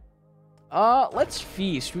 Let's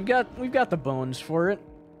feast. We've got the bones for it.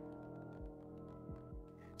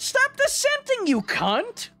 Stop dissenting, you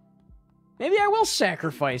cunt! Maybe I will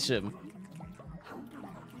sacrifice him.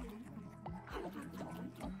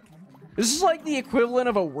 This is like the equivalent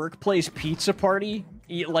of a workplace pizza party.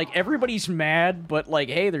 Like, everybody's mad, but like,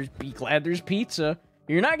 hey, be glad there's pizza.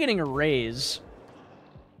 You're not getting a raise.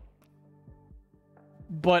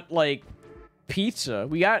 But, like, pizza.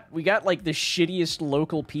 We got like, the shittiest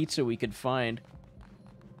local pizza we could find.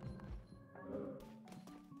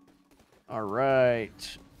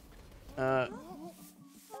 Alright.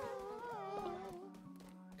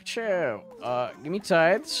 Chow. Give me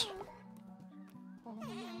tithes.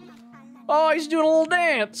 Oh, he's doing a little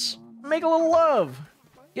dance. Make a little love.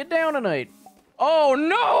 Get down tonight. Oh,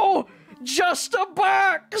 no! Just a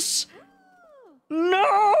box!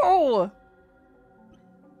 No!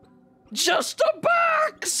 Just a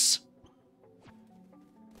box!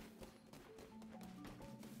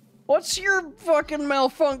 What's your fucking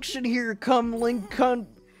malfunction here, cumling cunt?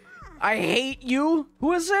 I hate you.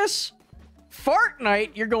 Who is this? Fart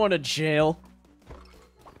Night? You're going to jail.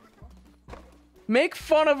 Make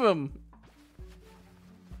fun of him.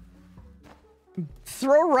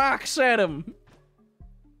 Throw rocks at him.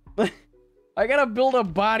 I gotta build a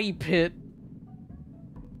body pit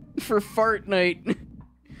for Fart Night.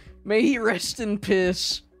 May he rest in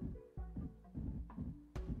piss.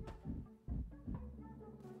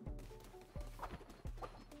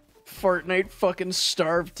 Fart Night fucking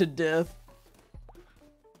starved to death.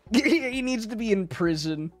 He needs to be in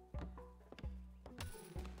prison.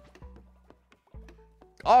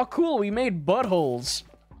 Oh, cool, we made buttholes.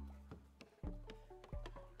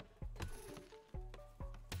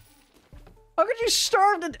 How could you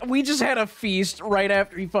starve to death? We just had a feast right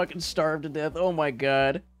after he fucking starved to death. Oh my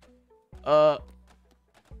god.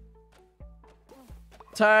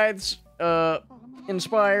 Tithes,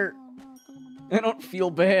 inspire. I don't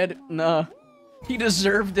feel bad. Nah. He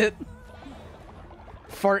deserved it.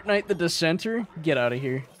 Fart Night the Dissenter? Get out of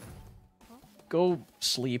here. Go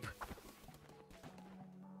sleep.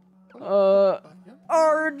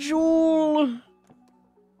 Arjul!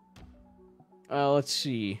 Let's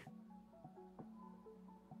see.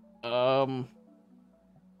 I'm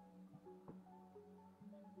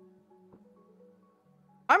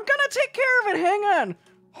gonna take care of it, hang on!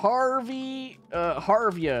 Harvey,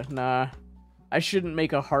 Harvia, nah. I shouldn't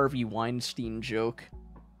make a Harvey Weinstein joke.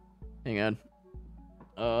 Hang on.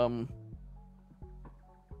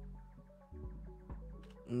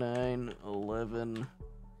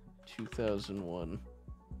 9/11/2001.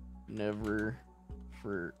 Never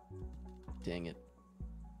for... Dang it.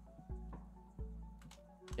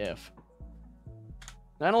 F.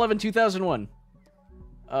 9/11/2001.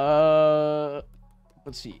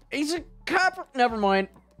 Let's see. He's a copper. Never mind.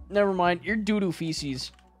 Never mind. You're doo-doo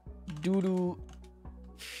feces. Doo-doo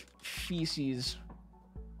feces.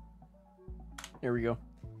 There we go.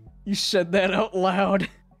 You said that out loud.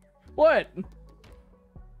 What?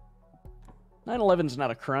 9/11's not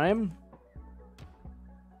a crime.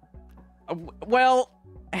 Well,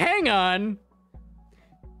 hang on.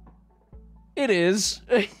 It is.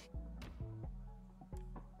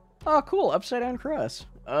 Oh, cool. Upside down cross.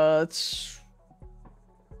 It's...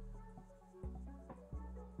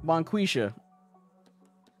 Bonquisha.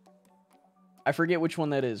 I forget which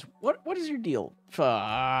one that is. What is your deal?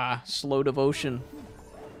 Slow devotion.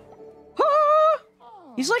 Ah!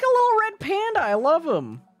 He's like a little red panda. I love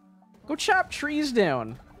him. Go chop trees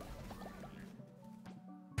down.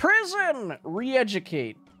 Prison!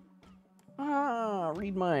 Re-educate.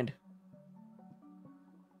 Read mind.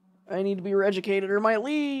 I need to be re-educated or I might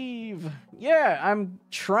leave. Yeah, I'm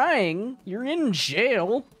trying. You're in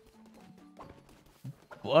jail.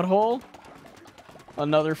 Butthole.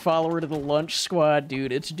 Another follower to the lunch squad.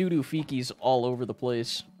 Dude, it's doo-doo fikis all over the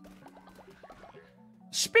place.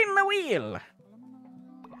 Spin the wheel.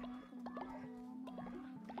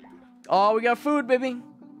 Oh, we got food, baby.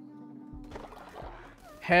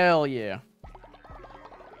 Hell yeah.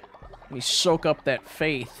 Let me soak up that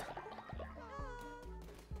faith.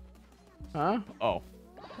 Huh? Oh.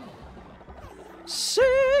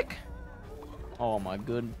 Sick! Oh my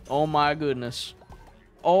good. Oh my goodness.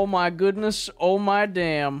 Oh my goodness. Oh my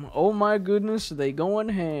damn. Oh my goodness. They going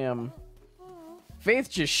ham. Faith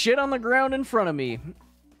just shit on the ground in front of me.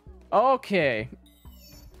 Okay.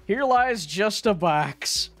 Here lies just a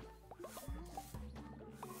box.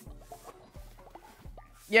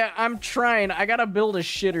 Yeah, I'm trying. I gotta build a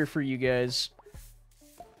shitter for you guys.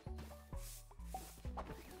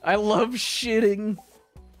 I love shitting.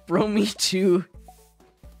 Bro, me too.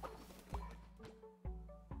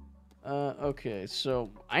 Okay, so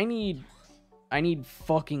I need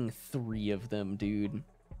fucking 3 of them, dude.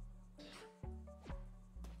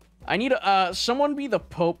 I need someone be the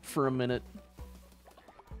Pope for a minute.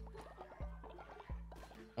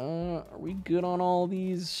 Are we good on all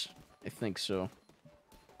these? I think so.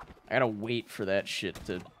 I gotta wait for that shit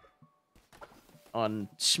to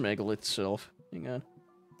unsmeggle itself. Hang on.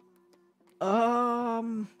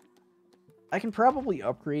 I can probably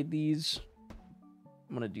upgrade these.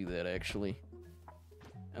 I'm gonna do that, actually.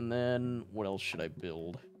 And then, what else should I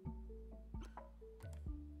build?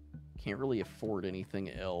 Can't really afford anything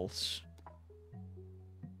else.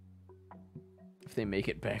 If they make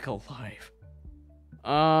it back alive.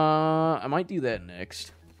 I might do that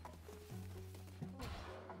next.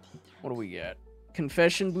 What do we got?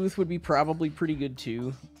 Confession booth would be probably pretty good,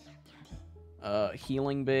 too.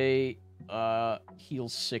 Healing bay.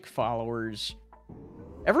 Heals sick followers.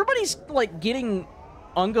 Everybody's, like, getting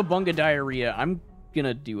Unga Bunga diarrhea. I'm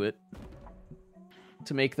gonna do it.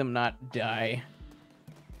 To make them not die.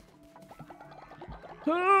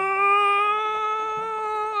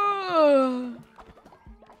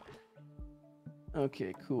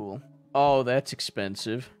 Okay, cool. Oh, that's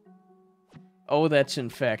expensive. Oh, that's in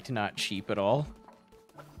fact not cheap at all.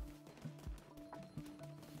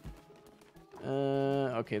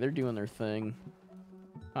 Okay, they're doing their thing.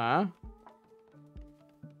 Huh?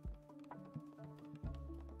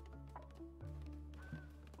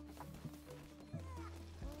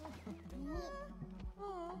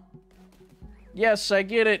 Yes, I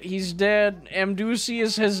get it. He's dead.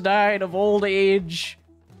 Amdusius has died of old age.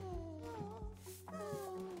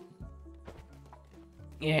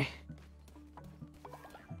 Yeah.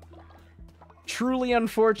 Truly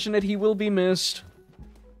unfortunate. He will be missed.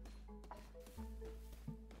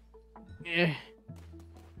 Yeah.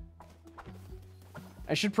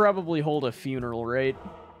 I should probably hold a funeral, right?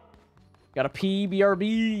 Got a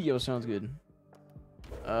PBRB. Yo, sounds good.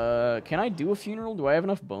 Can I do a funeral? Do I have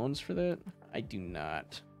enough bones for that? I do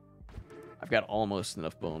not. I've got almost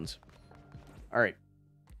enough bones. Alright.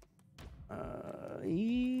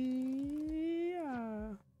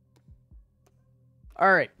 Yeah.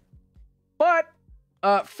 Alright. But,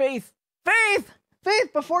 Faith,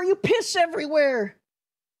 before you piss everywhere!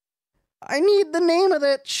 I need the name of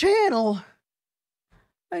that channel.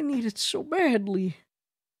 I need it so badly.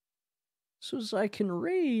 So as I can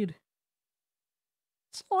raid.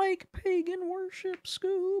 It's like pagan worship,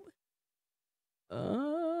 Scoob.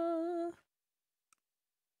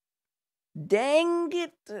 Dang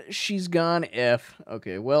it. She's gone F.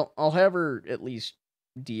 Okay, well, I'll have her at least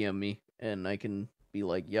DM me, and I can be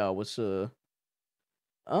like, yeah, what's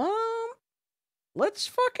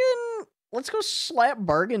let's go slap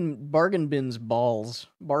bargain bin's balls.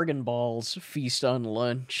 Bargain balls. Feast on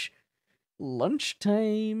lunch.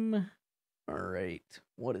 Lunchtime. Alright.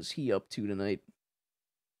 What is he up to tonight?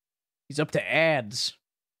 He's up to ads.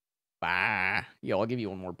 Bah. Yo, I'll give you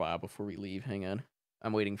one more bah before we leave. Hang on.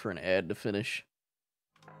 I'm waiting for an ad to finish.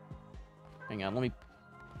 Hang on, let me...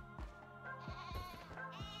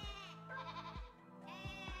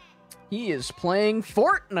 He is playing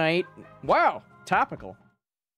Fortnite. Wow, topical.